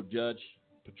notebook, Judge.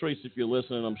 Patrice, if you're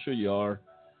listening, I'm sure you are.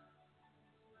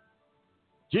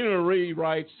 Gina Marie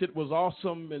writes, it was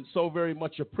awesome and so very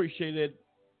much appreciated.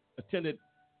 Attended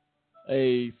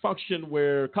a function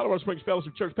where Colorado Springs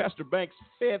Fellowship Church Pastor Banks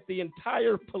fed the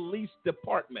entire police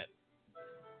department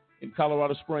in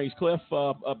Colorado Springs. Cliff,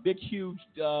 a big, huge,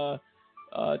 a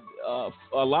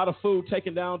lot of food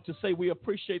taken down to say we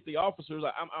appreciate the officers.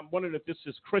 I'm wondering if this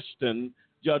is Christian,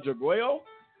 Judge Arguello.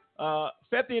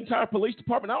 Fed the entire police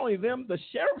department, not only them, the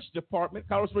sheriff's department,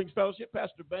 Colorado Springs Fellowship,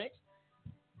 Pastor Banks,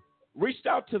 reached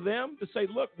out to them to say,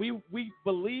 look, we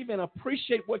believe and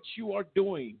appreciate what you are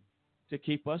doing to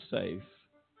keep us safe.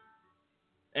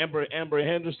 Amber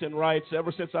Henderson writes,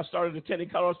 ever since I started attending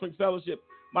Colorado Springs Fellowship,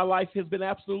 my life has been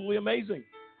absolutely amazing.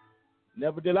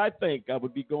 Never did I think I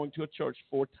would be going to a church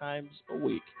 4 times a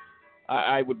week.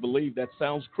 I would believe that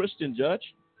sounds Christian,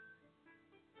 Judge.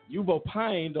 You've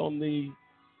opined on the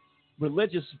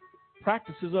religious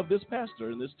practices of this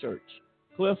pastor in this church,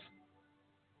 Cliff,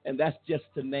 and that's just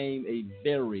to name a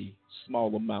very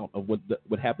small amount of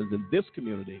what happens in this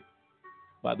community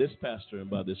by this pastor and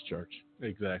by this church.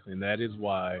 Exactly, and that is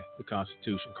why the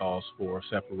Constitution calls for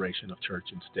separation of church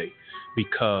and state,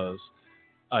 because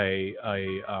a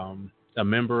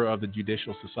member of the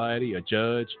judicial society, a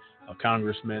judge, a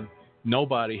congressman,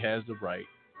 nobody has the right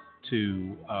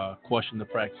to question the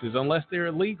practices unless they're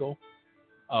illegal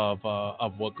of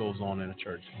what goes on in a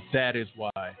church. That is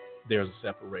why there's a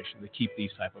separation to keep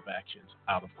these type of actions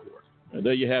out of court. And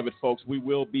there you have it, folks. We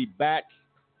will be back.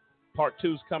 Part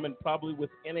 2 is coming probably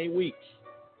within a week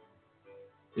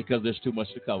because there's too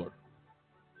much to cover.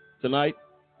 Tonight,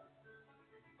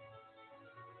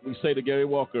 we say to Gary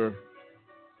Walker,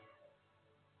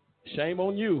 shame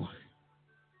on you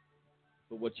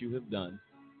for what you have done,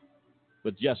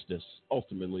 but justice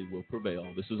ultimately will prevail.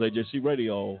 This is AJC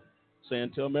Radio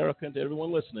saying to America and to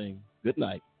everyone listening, good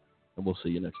night, and we'll see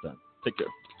you next time. Take care.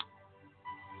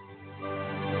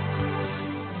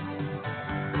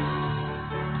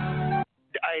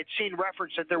 I had seen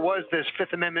reference that there was this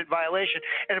Fifth Amendment violation.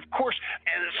 And, of course,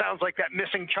 and it sounds like that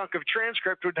missing chunk of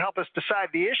transcript would help us decide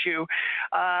the issue.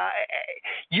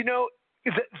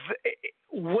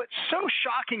 What's so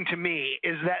shocking to me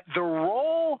is that the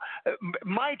role,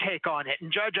 my take on it,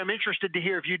 and Judge, I'm interested to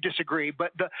hear if you disagree,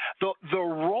 but the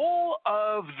role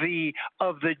of the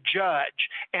judge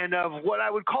and of what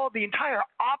I would call the entire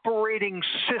operating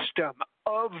system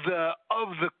of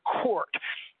the court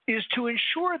is to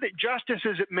ensure that justice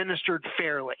is administered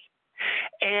fairly.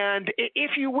 And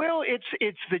if you will, it's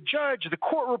the judge, the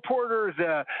court reporter,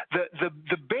 the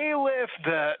bailiff,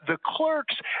 the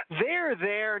clerks. They're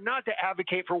there not to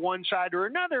advocate for one side or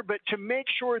another, but to make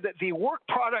sure that the work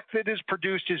product that is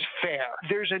produced is fair.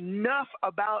 There's enough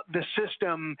about the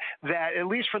system that, at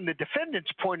least from the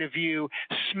defendant's point of view,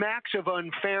 smacks of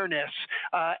unfairness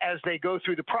as they go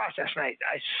through the process. And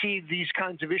I see these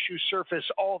kinds of issues surface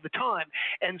all the time.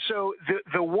 And so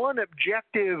the one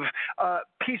objective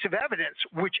piece of evidence,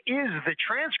 which is the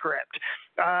transcript,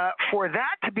 for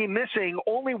that to be missing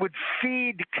only would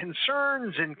feed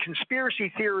concerns and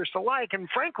conspiracy theorists alike. And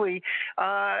frankly,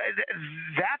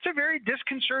 that's a very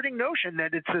disconcerting notion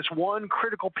that it's this one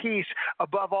critical piece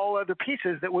above all other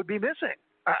pieces that would be missing.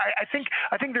 I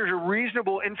think there's a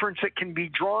reasonable inference that can be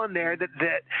drawn there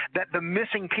that the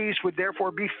missing piece would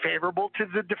therefore be favorable to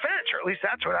the defense, or at least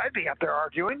that's what I'd be up there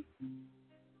arguing.